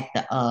him at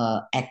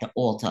the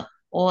altar,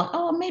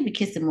 or maybe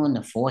kiss him on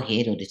the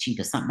forehead or the cheek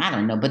or something. I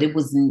don't know, but it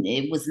was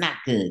not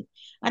good.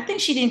 I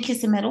think she didn't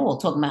kiss him at all.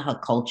 Talking about her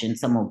culture and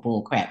some old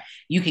bull crap.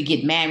 You could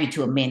get married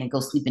to a man and go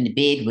sleep in the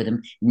bed with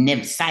him,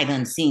 never sight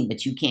unseen,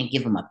 but you can't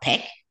give him a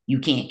peck. You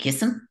can't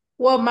kiss him.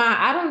 Well,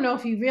 I don't know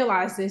if you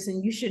realize this,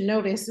 and you should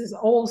know this is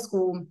old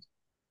school.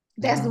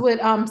 That's Oh,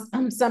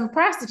 what some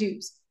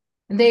prostitutes,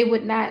 they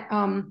would not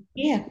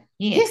yeah,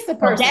 yeah. kiss the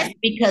Well, that's person,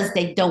 because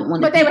they don't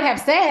want to but they would be have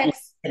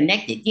sex.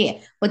 connected. Yeah,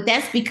 but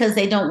that's because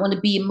they don't want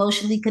to be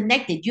emotionally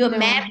connected. You're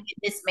marrying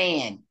No, this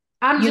man.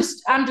 I'm You,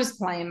 just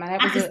playing, man.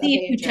 That I was can a see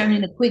if bad you turn joke.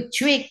 in a quick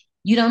trick.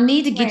 You don't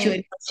need to get your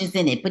Right. emotions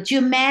in it, but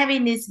you're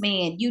marrying this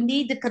man. You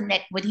need to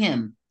connect with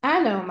him. I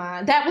know,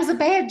 mine. That was a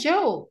bad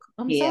joke.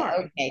 I'm Yeah,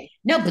 sorry. okay.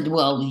 No, but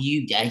well,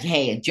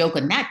 hey, a joke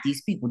or not,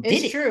 these people did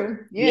It's it.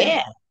 true.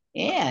 Yeah.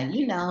 Yeah,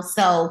 yeah,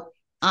 so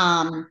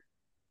um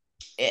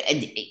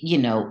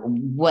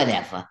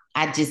whatever.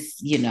 I just,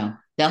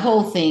 the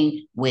whole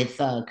thing with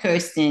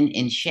Kirsten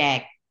and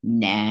Shaq,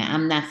 nah,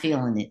 I'm not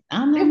feeling it. It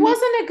I'm not.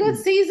 wasn't a good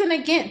season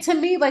again to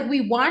me. Like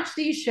we watch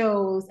these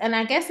shows, and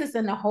I guess it's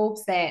in the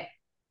hopes that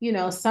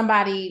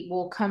somebody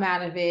will come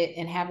out of it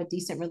and have a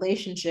decent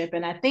relationship.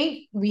 And I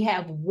think we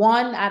have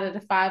one out of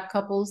the five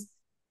couples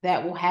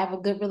that will have a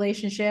good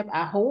relationship.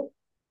 I hope,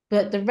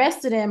 but the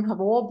rest of them have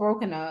all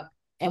broken up.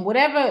 And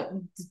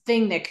whatever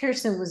thing that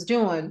Kirsten was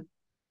doing,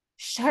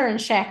 her and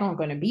Shaq aren't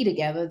going to be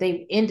together.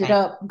 They ended Right.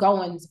 up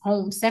going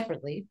home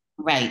separately.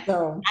 Right.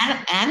 So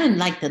I don't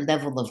like the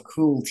level of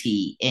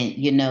cruelty,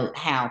 and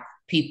how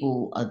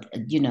people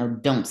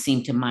don't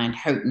seem to mind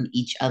hurting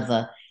each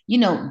other,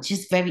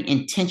 just very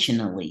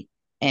intentionally.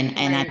 And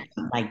I right,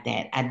 don't like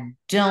that. I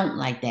don't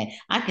like that.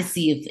 I can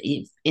see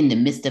if in the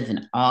midst of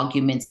an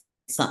argument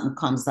something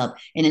comes up.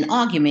 In an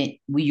argument,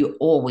 we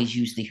always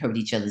usually hurt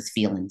each other's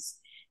feelings,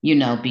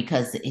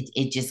 because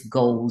it just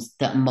goes,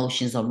 the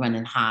emotions are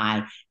running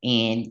high,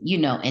 and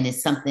and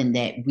it's something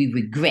that we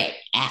regret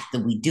after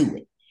we do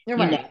it. you're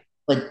you know right.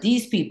 but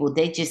these people,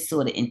 they just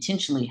sort of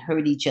intentionally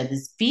hurt each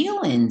other's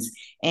feelings,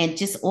 and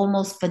just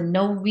almost for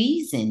no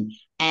reason.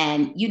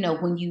 And,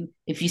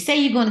 if you say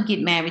you're going to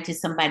get married to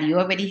somebody, you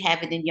already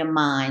have it in your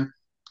mind.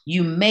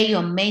 You may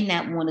or may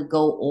not want to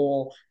go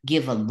all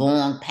give a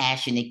long,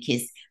 passionate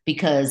kiss,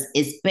 because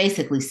it's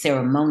basically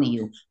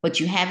ceremonial, but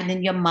you have it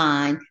in your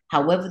mind,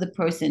 however the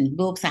person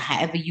looks, or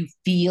however you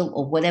feel,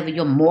 or whatever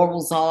your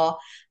morals are,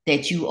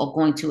 that you are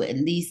going to at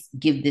least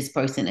give this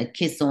person a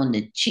kiss on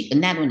the cheek,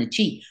 not on the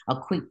cheek, a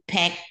quick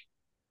peck.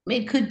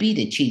 It could be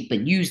the cheek,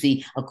 but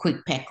usually a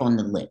quick peck on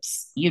the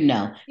lips. You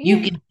Yeah.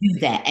 can do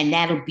that, and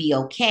that'll be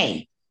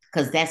okay,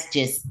 because that's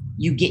just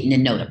you getting to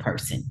know the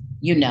person.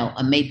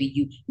 Or maybe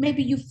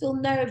you feel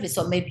nervous,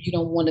 or maybe you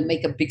don't want to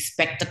make a big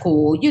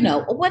spectacle,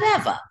 or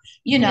whatever.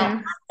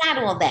 Yeah. Not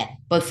all that,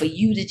 but for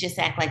you to just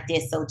act like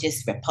they're so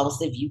just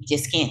repulsive, you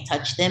just can't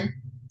touch them.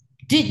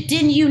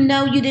 Didn't you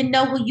didn't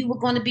know who you were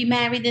going to be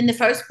married in the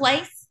first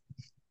place?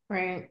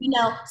 Right.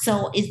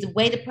 So is the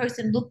way the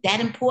person looked that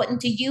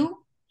important to you?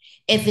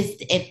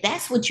 If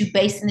that's what you're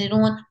basing it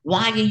on,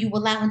 why are you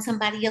allowing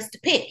somebody else to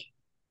pick?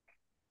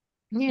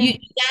 Yeah. You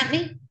got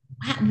me?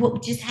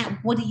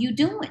 What are you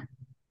doing?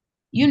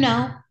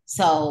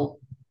 So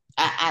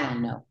I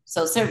don't know.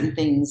 So certain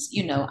things,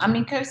 I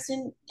mean,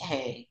 Kirsten,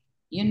 hey,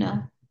 you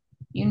know,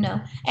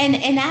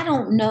 and I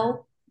don't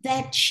know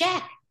that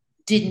Shaq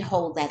didn't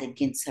hold that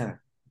against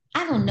her.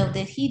 I don't know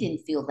that he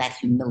didn't feel that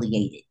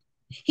humiliated.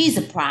 He's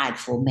a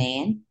prideful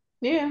man.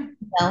 Yeah.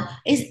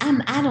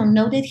 I don't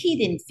know that he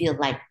didn't feel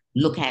like,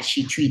 look how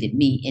she treated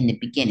me in the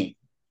beginning,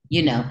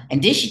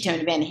 and then she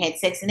turned around and had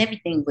sex and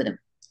everything with him,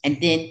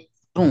 and then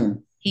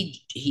boom,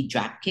 he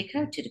drop kick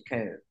her to the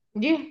curb.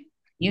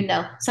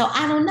 Yeah. So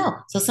I don't know.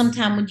 So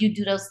sometimes when you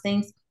do those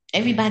things,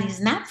 everybody's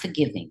not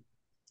forgiving.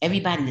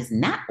 Everybody is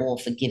not all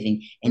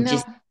forgiving and No.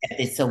 just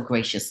accept it so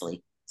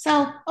graciously.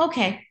 So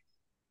okay.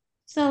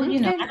 So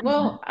Okay.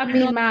 Well, I I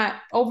know mean, my I know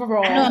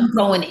overall, I'm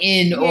going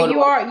in yeah,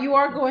 or you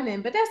are going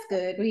in, but that's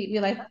good. We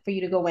like for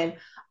you to go in. okay.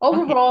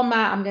 Overall,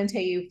 I'm gonna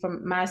tell you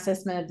from my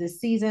assessment of this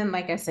season,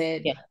 like I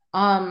said, Yeah.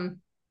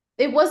 um,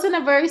 it wasn't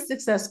a very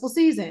successful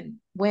season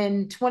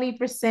when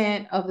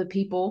 20% of the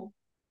people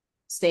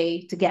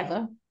stay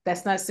together.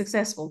 That's not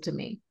successful to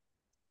me.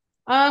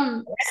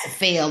 Um, That's a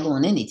fail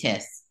on any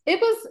test. it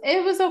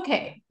was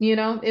okay,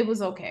 it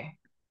was okay.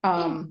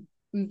 Yeah.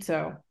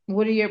 So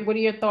what are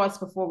your thoughts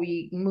before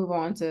we move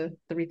on to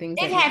three things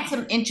It that we had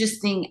some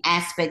interesting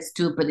aspects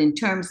to it, but in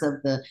terms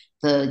of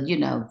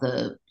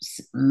the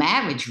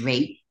marriage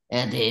rate,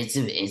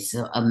 it's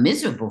a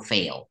miserable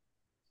fail.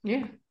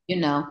 yeah. You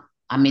know,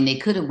 I mean, they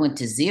could have went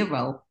to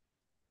zero.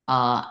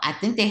 I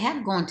think they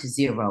have gone to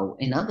zero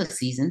in other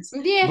seasons,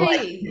 Yeah, but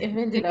they have you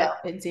ended know,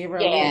 up at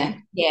zero. yeah, Yeah.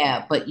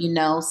 yeah. But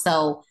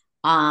so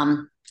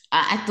um,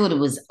 I thought it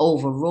was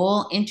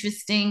overall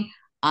interesting.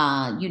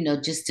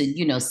 Just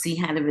to see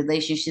how the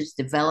relationships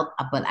develop.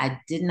 But I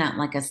did not,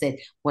 like I said,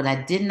 what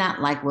I did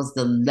not like was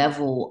the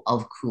level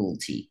of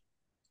cruelty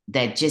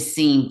that just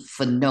seemed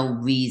for no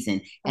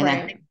reason. And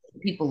I think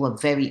Right. people were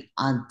very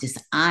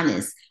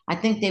dishonest. I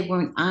think they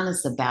weren't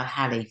honest about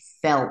how they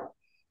felt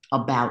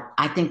about.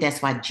 I think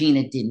that's why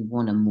Gina didn't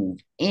want to move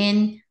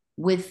in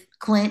with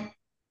Clint.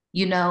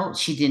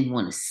 She didn't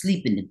want to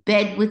sleep in the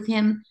bed with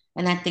him.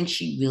 And I think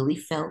she really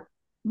felt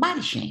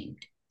body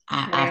shamed.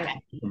 I Right.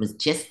 think it was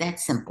just that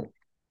simple,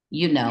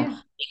 Yeah.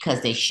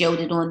 because they showed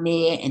it on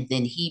there and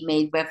then he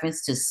made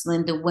reference to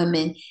slender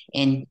women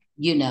and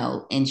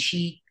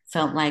she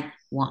felt like,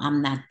 well,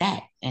 I'm not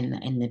that.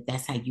 And if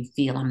that's how you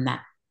feel, I'm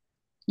not,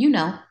 you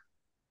know.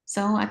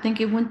 So I think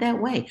it went that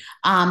way.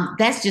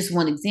 That's just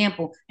one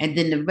example. And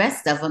then the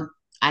rest of them,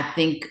 I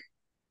think,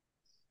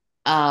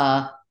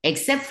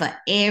 except for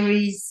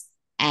Aries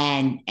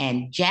and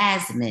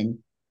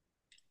Jasmine,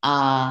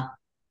 uh,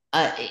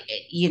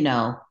 you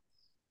know,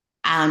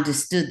 I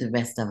understood the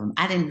rest of them.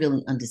 I didn't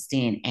really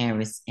understand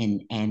Aries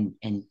and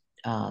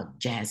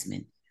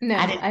Jasmine. I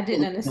No, didn't I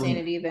didn't really, understand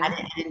really it either.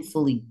 I didn't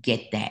fully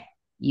get that,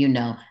 you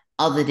know,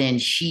 other than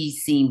she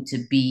seemed to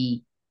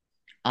be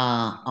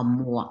a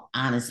more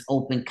honest,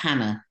 open,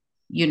 kind of,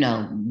 you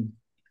know,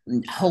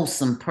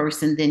 wholesome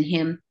person than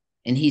him.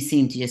 And he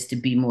seemed just to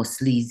be more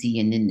sleazy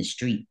and in the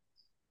street,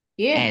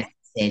 Yeah. as I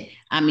said.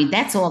 I mean,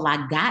 that's all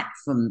I got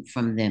from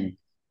them.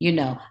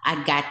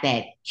 I got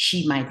that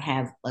she might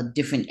have a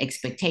different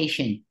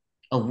expectation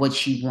of what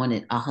she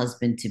wanted a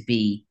husband to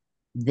be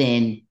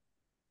than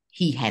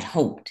he had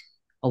hoped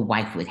a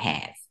wife would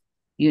have.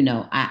 In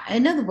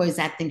other words,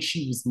 I think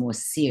she was more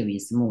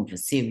serious, more of a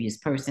serious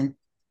person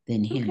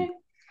than him. Okay.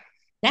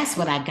 That's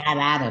what I got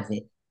out of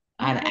it.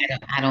 Okay.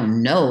 I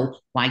don't know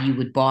why you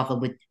would bother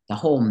with the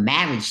whole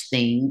marriage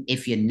thing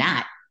if you're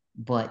not,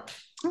 but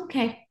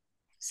okay.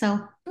 So,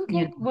 you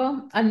Okay. know,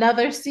 Well,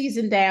 another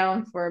season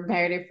down for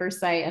Married at First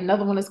Sight.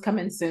 Another one is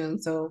coming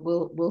soon, so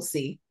we'll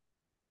see.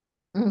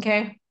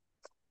 Okay.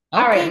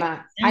 All right, okay, Ma.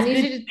 sounds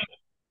good.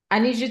 I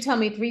need you to tell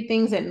me three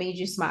things that made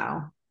you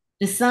smile.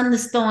 The sun, the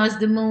stars,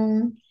 the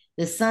moon,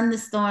 the sun, the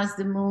stars,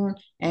 the moon,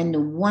 and the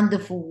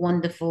wonderful,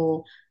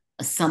 wonderful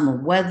summer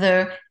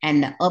weather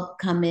and the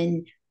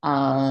upcoming,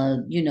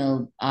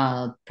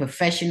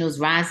 professionals,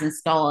 rising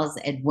stars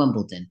at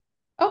Wimbledon.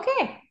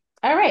 Okay.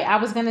 All right. I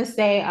was gonna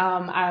say,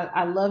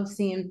 I love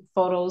seeing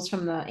photos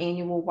from the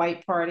annual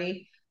white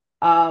party.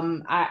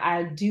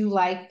 I do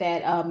like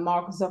that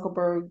Mark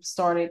Zuckerberg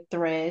started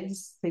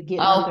Threads to get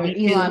Oh, under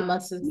me too. Elon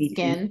Musk's Me too.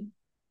 skin.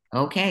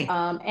 Okay.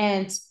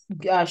 And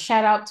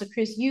shout out to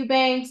Chris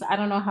Eubanks. I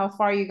don't know how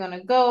far you're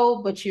gonna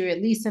go, but you're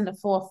at least in the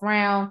fourth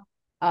round.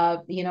 At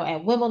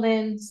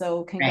Wimbledon. So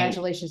Right.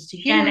 congratulations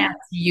to Shout out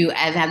you. to you.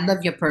 As I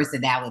love your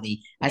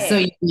personality. I saw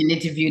Yeah, you in an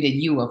interview that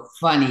you were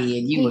funny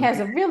and you he were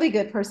has a really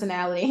good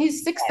personality.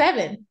 He's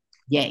 6'7".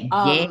 yeah, yeah,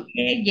 Um,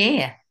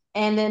 yeah.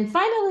 And then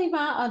finally,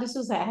 this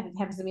was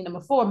happens to be number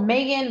four.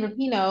 Megan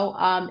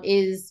Rapinoe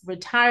is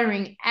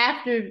retiring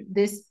after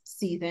this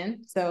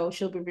season, so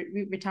she'll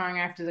be retiring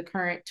after the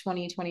current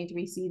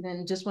 2023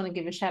 season. Just want to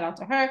give a shout out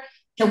to her.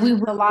 So She's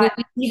done a will lot.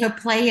 we see her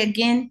play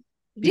again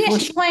Yeah, before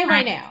she's she playing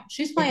right retires? now.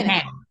 She's It's playing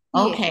now.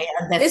 now. Yeah, Okay.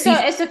 That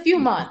FIFA it's a few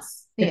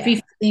months. the Yeah,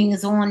 FIFA thing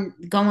is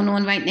going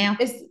on right now.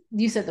 it's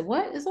you said the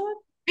what is on?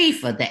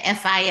 FIFA, the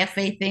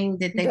FIFA thing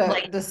that they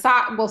play.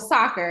 Soccer is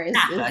Soccer.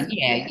 Yeah,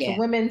 yeah, so yeah.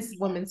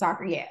 women's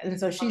soccer, yeah. And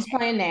so she's Okay.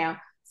 playing now.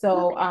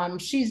 So Okay.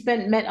 she's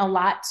been meant a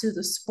lot to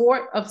the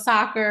sport of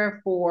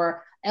soccer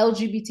for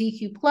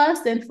LGBTQ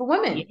plus and for Yeah.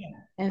 women.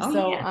 And Oh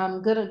so yeah.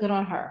 good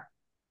on her.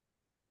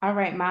 All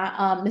right,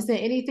 is there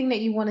anything that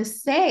you want to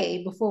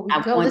say before we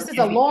I go? want This is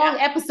a every long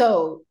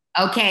episode.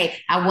 okay.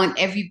 I want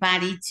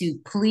everybody to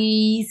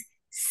please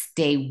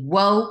stay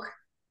woke,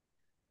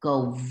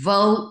 go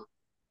vote,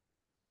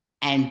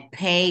 and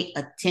pay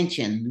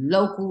attention.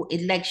 Local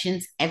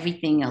elections,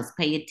 everything else,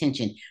 pay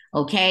attention.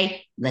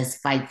 Okay? Let's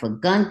fight for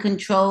gun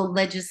control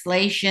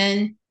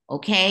legislation.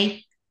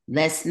 Okay?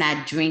 Let's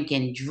not drink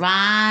and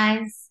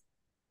drive.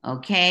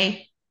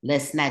 Okay?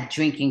 Let's not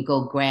drink and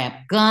go grab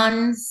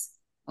guns.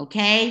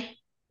 Okay?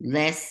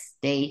 Let's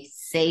stay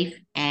safe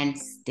and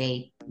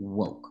stay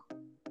woke.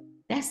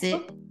 That's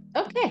it.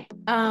 Okay.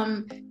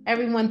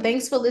 Everyone,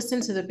 thanks for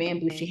listening to the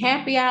Bambushi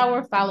Happy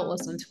Hour. Follow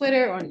us on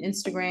Twitter, on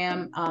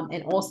Instagram,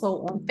 and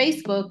also on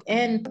Facebook.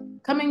 And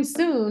coming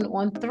soon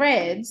on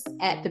Threads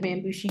at the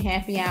Bambushi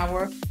Happy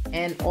Hour,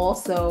 and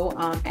also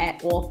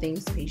at All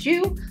Things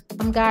Peju.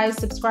 Guys,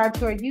 subscribe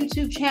to our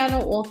YouTube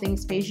channel, All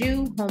Things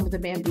Peju, home of the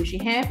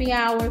Bambushi Happy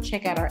Hour.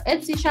 Check out our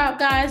Etsy shop,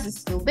 guys. It's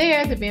still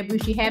there, the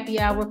Bambushi Happy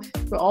Hour.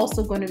 We're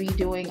also going to be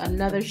doing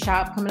another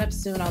shop coming up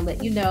soon. I'll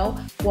let you know.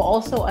 We'll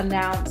also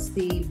announce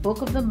the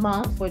book of the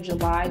month for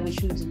July,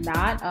 which we did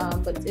not,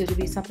 but it'll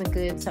be something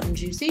good, something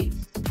juicy.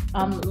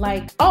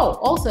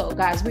 Also,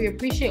 guys, we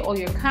appreciate all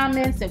your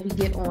comments that we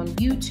get on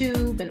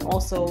YouTube and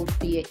also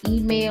via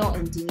email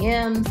and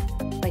DMs.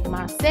 Like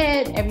Ma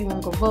said,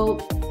 everyone go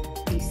vote.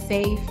 Be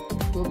safe.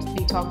 We'll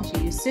be talking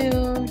to you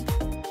soon.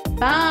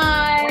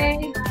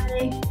 Bye.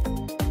 Bye.